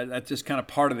 right? That's just kind of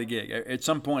part of the gig. At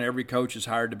some point, every coach is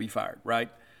hired to be fired,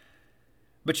 right?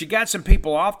 But you got some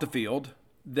people off the field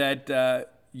that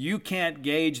you can't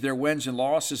gauge their wins and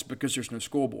losses because there's no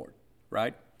scoreboard,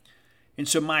 right? And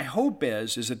so my hope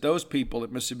is that those people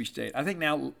at Mississippi State, I think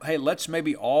now, hey, let's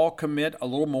maybe all commit a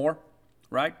little more,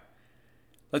 right?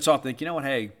 Let's all think,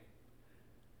 hey,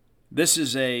 this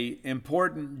is a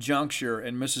important juncture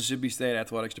in Mississippi State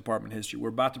athletics department history. We're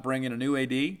about to bring in a new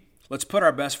AD. Let's put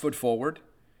our best foot forward.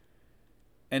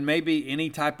 And maybe any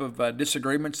type of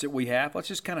disagreements that we have, let's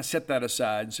just kind of set that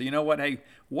aside and say, hey,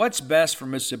 what's best for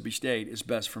Mississippi State is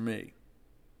best for me.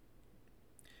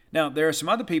 Now, there are some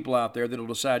other people out there that will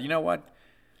decide,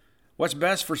 what's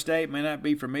best for State may not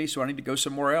be for me, so I need to go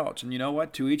somewhere else. And you know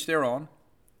what? To each their own.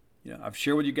 I've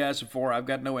shared with you guys before, I've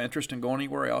got no interest in going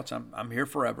anywhere else. I'm here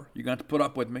forever. You're going to have to put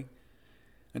up with me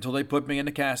until they put me in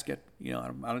the casket.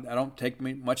 I don't take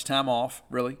me much time off,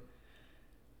 really.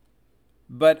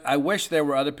 But I wish there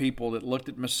were other people that looked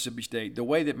at Mississippi State the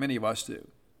way that many of us do.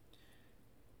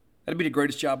 That'd be the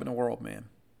greatest job in the world, man.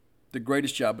 The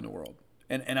greatest job in the world.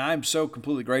 And I'm so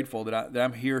completely grateful that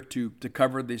I'm here to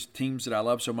cover these teams that I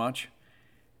love so much.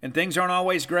 And things aren't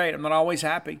always great. I'm not always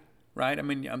happy, right?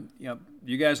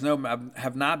 You guys know I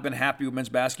have not been happy with men's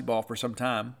basketball for some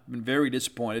time. I've been very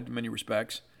disappointed in many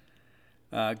respects.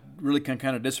 really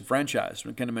kind of disenfranchised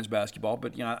when it comes to men's basketball.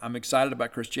 But I'm excited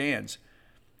about Chris Jans.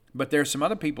 But there's some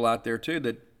other people out there too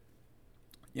that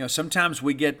sometimes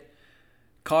we get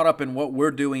caught up in what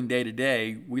we're doing day to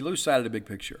day. We lose sight of the big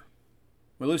picture.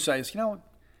 We lose sight of,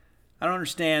 I don't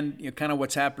understand kind of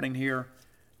what's happening here.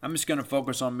 I'm just going to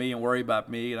focus on me and worry about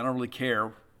me, and I don't really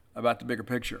care about the bigger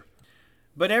picture.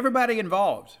 But everybody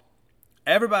involved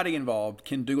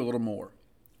can do a little more.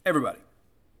 Everybody.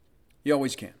 You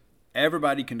always can.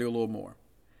 Everybody can do a little more.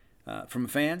 From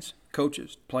fans,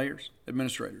 coaches, players,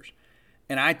 administrators.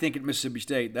 And I think at Mississippi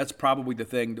State, that's probably the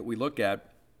thing that we look at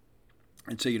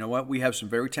and say, you know what, we have some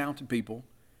very talented people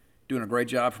doing a great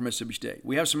job for Mississippi State.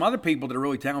 We have some other people that are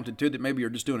really talented too that maybe are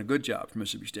just doing a good job for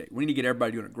Mississippi State. We need to get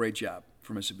everybody doing a great job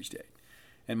for Mississippi State.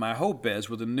 And my hope is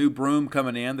with a new broom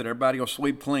coming in that everybody will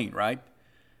sweep clean, right?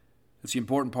 That's the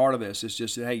important part of this. It's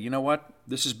just that, hey, you know what?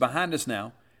 This is behind us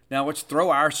now. Now let's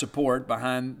throw our support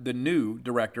behind the new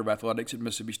director of athletics at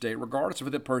Mississippi State, regardless of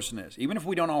who that person is. Even if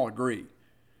we don't all agree,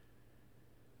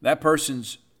 that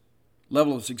person's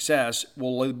level of success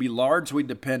will be largely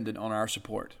dependent on our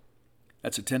support.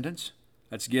 That's attendance.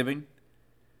 That's giving.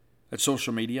 That's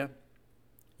social media.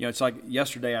 It's like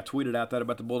yesterday I tweeted out that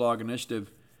about the Bulldog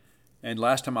Initiative, and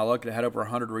last time I looked, it had over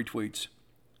 100 retweets.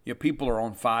 People are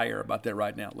on fire about that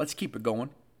right now. Let's keep it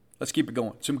going. Let's keep it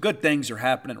going. Some good things are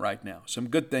happening right now. Some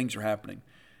good things are happening.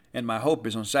 And my hope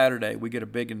is on Saturday we get a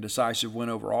big and decisive win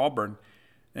over Auburn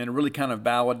and really kind of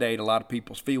validate a lot of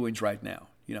people's feelings right now.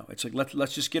 It's like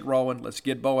let's just get rolling. Let's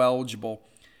get bowl eligible.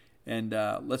 And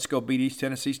let's go beat East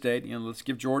Tennessee State. Let's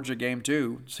give Georgia a game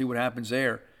too, see what happens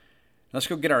there. Let's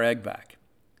go get our egg back.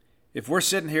 If we're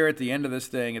sitting here at the end of this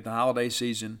thing at the holiday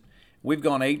season, we've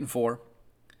gone 8-4,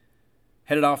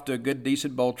 headed off to a good,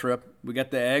 decent bowl trip. We got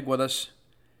the egg with us,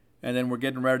 and then we're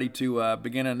getting ready to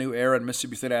begin a new era in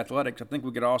Mississippi State athletics. I think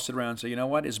we could all sit around and say, you know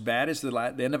what? As bad as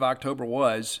the end of October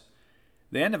was,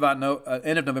 the end of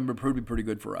November proved to be pretty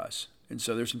good for us. And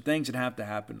so there's some things that have to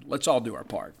happen. Let's all do our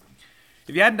part.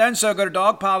 If you hadn't done so, go to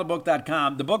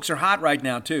dogpilethebook.com. The books are hot right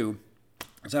now, too.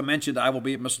 As I mentioned, I will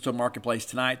be at Mistletoe Marketplace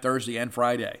tonight, Thursday, and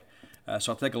Friday.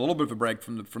 So I'll take a little bit of a break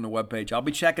from the webpage. I'll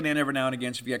be checking in every now and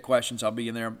again, so if you got questions, I'll be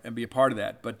in there and be a part of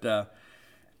that. But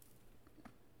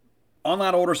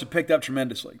online orders have picked up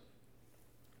tremendously.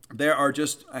 There are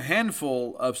just a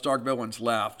handful of Stark Villains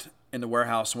left in the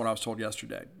warehouse from what I was told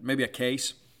yesterday. Maybe a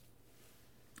case.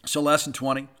 So less than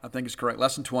 20, I think is correct,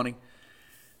 less than 20.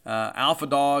 Alpha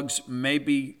Dogs,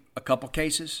 maybe a couple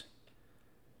cases.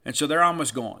 And so they're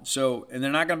almost gone. And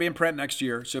they're not going to be in print next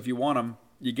year. So if you want them,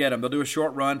 you get them. They'll do a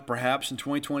short run perhaps in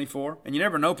 2024. And you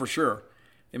never know for sure.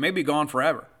 They may be gone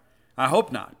forever. I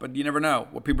hope not, but you never know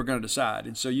what people are going to decide.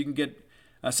 And so you can get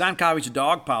signed copies of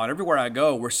Dogpile. And everywhere I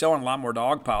go, we're selling a lot more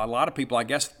Dogpile. A lot of people, I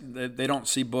guess, they don't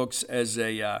see books as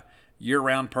a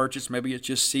year-round purchase. Maybe it's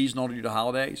just seasonal due to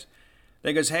holidays.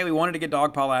 They goes, hey, we wanted to get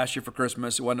Dogpile last year for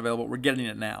Christmas. It wasn't available. We're getting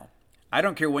it now. I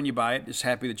don't care when you buy it. Just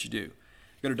happy that you do.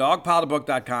 Go to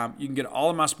dogpilethebook.com. You can get all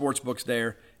of my sports books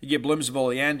there. You get Bloomsville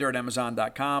Leander at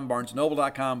Amazon.com,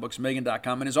 BarnesandNoble.com,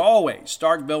 BooksMegan.com, and as always,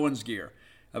 Stark Villains gear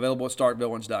available at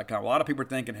StarkVillains.com. A lot of people are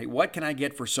thinking, hey, what can I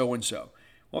get for so-and-so?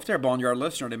 Well, if they're a Boneyard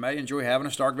listener, they may enjoy having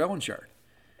a Stark Villain shirt.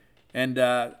 And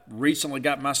recently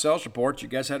got my sales reports. You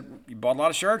bought a lot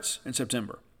of shirts in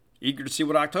September. Eager to see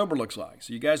what October looks like.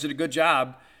 So you guys did a good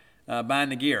job buying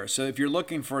the gear. So if you're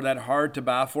looking for that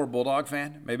hard-to-buy-for Bulldog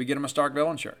fan, maybe get them a Stark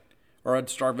Villain shirt or a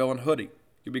Stark Villain hoodie.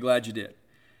 You'll be glad you did.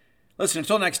 Listen,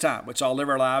 until next time, let's all live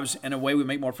our lives in a way we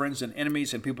make more friends than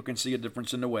enemies, and people can see a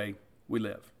difference in the way we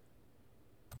live.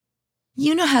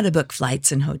 You know how to book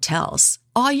flights and hotels.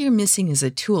 All you're missing is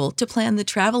a tool to plan the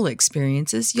travel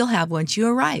experiences you'll have once you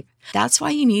arrive. That's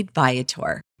why you need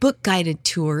Viator. Book guided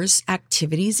tours,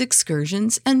 activities,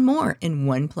 excursions, and more in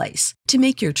one place to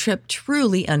make your trip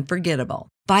truly unforgettable.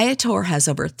 Viator has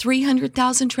over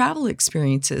 300,000 travel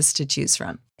experiences to choose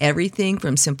from. Everything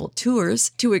from simple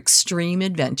tours to extreme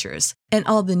adventures and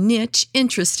all the niche,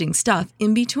 interesting stuff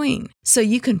in between. So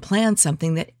you can plan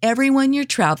something that everyone you're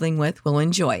traveling with will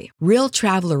enjoy. Real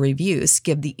traveler reviews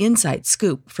give the inside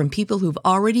scoop from people who've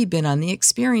already been on the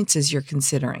experiences you're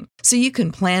considering. So you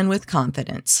can plan with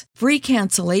confidence. Free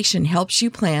cancellation helps you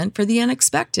plan for the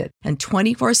unexpected. And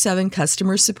 24/7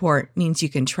 customer support means you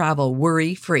can travel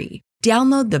worry-free.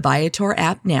 Download the Viator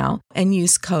app now and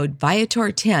use code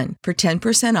Viator10 for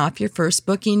 10% off your first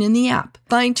booking in the app.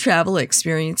 Find travel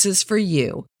experiences for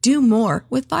you. Do more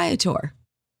with Viator.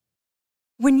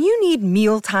 When you need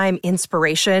mealtime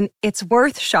inspiration, it's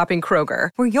worth shopping Kroger,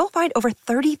 where you'll find over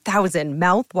 30,000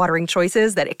 mouth-watering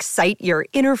choices that excite your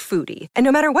inner foodie. And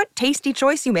no matter what tasty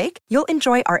choice you make, you'll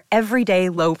enjoy our everyday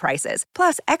low prices,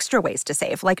 plus extra ways to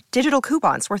save, like digital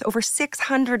coupons worth over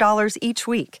 $600 each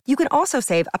week. You can also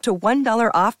save up to $1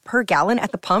 off per gallon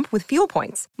at the pump with fuel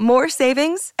points. More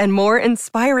savings and more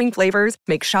inspiring flavors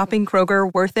make shopping Kroger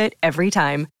worth it every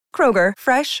time. Kroger,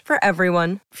 fresh for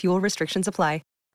everyone. Fuel restrictions apply.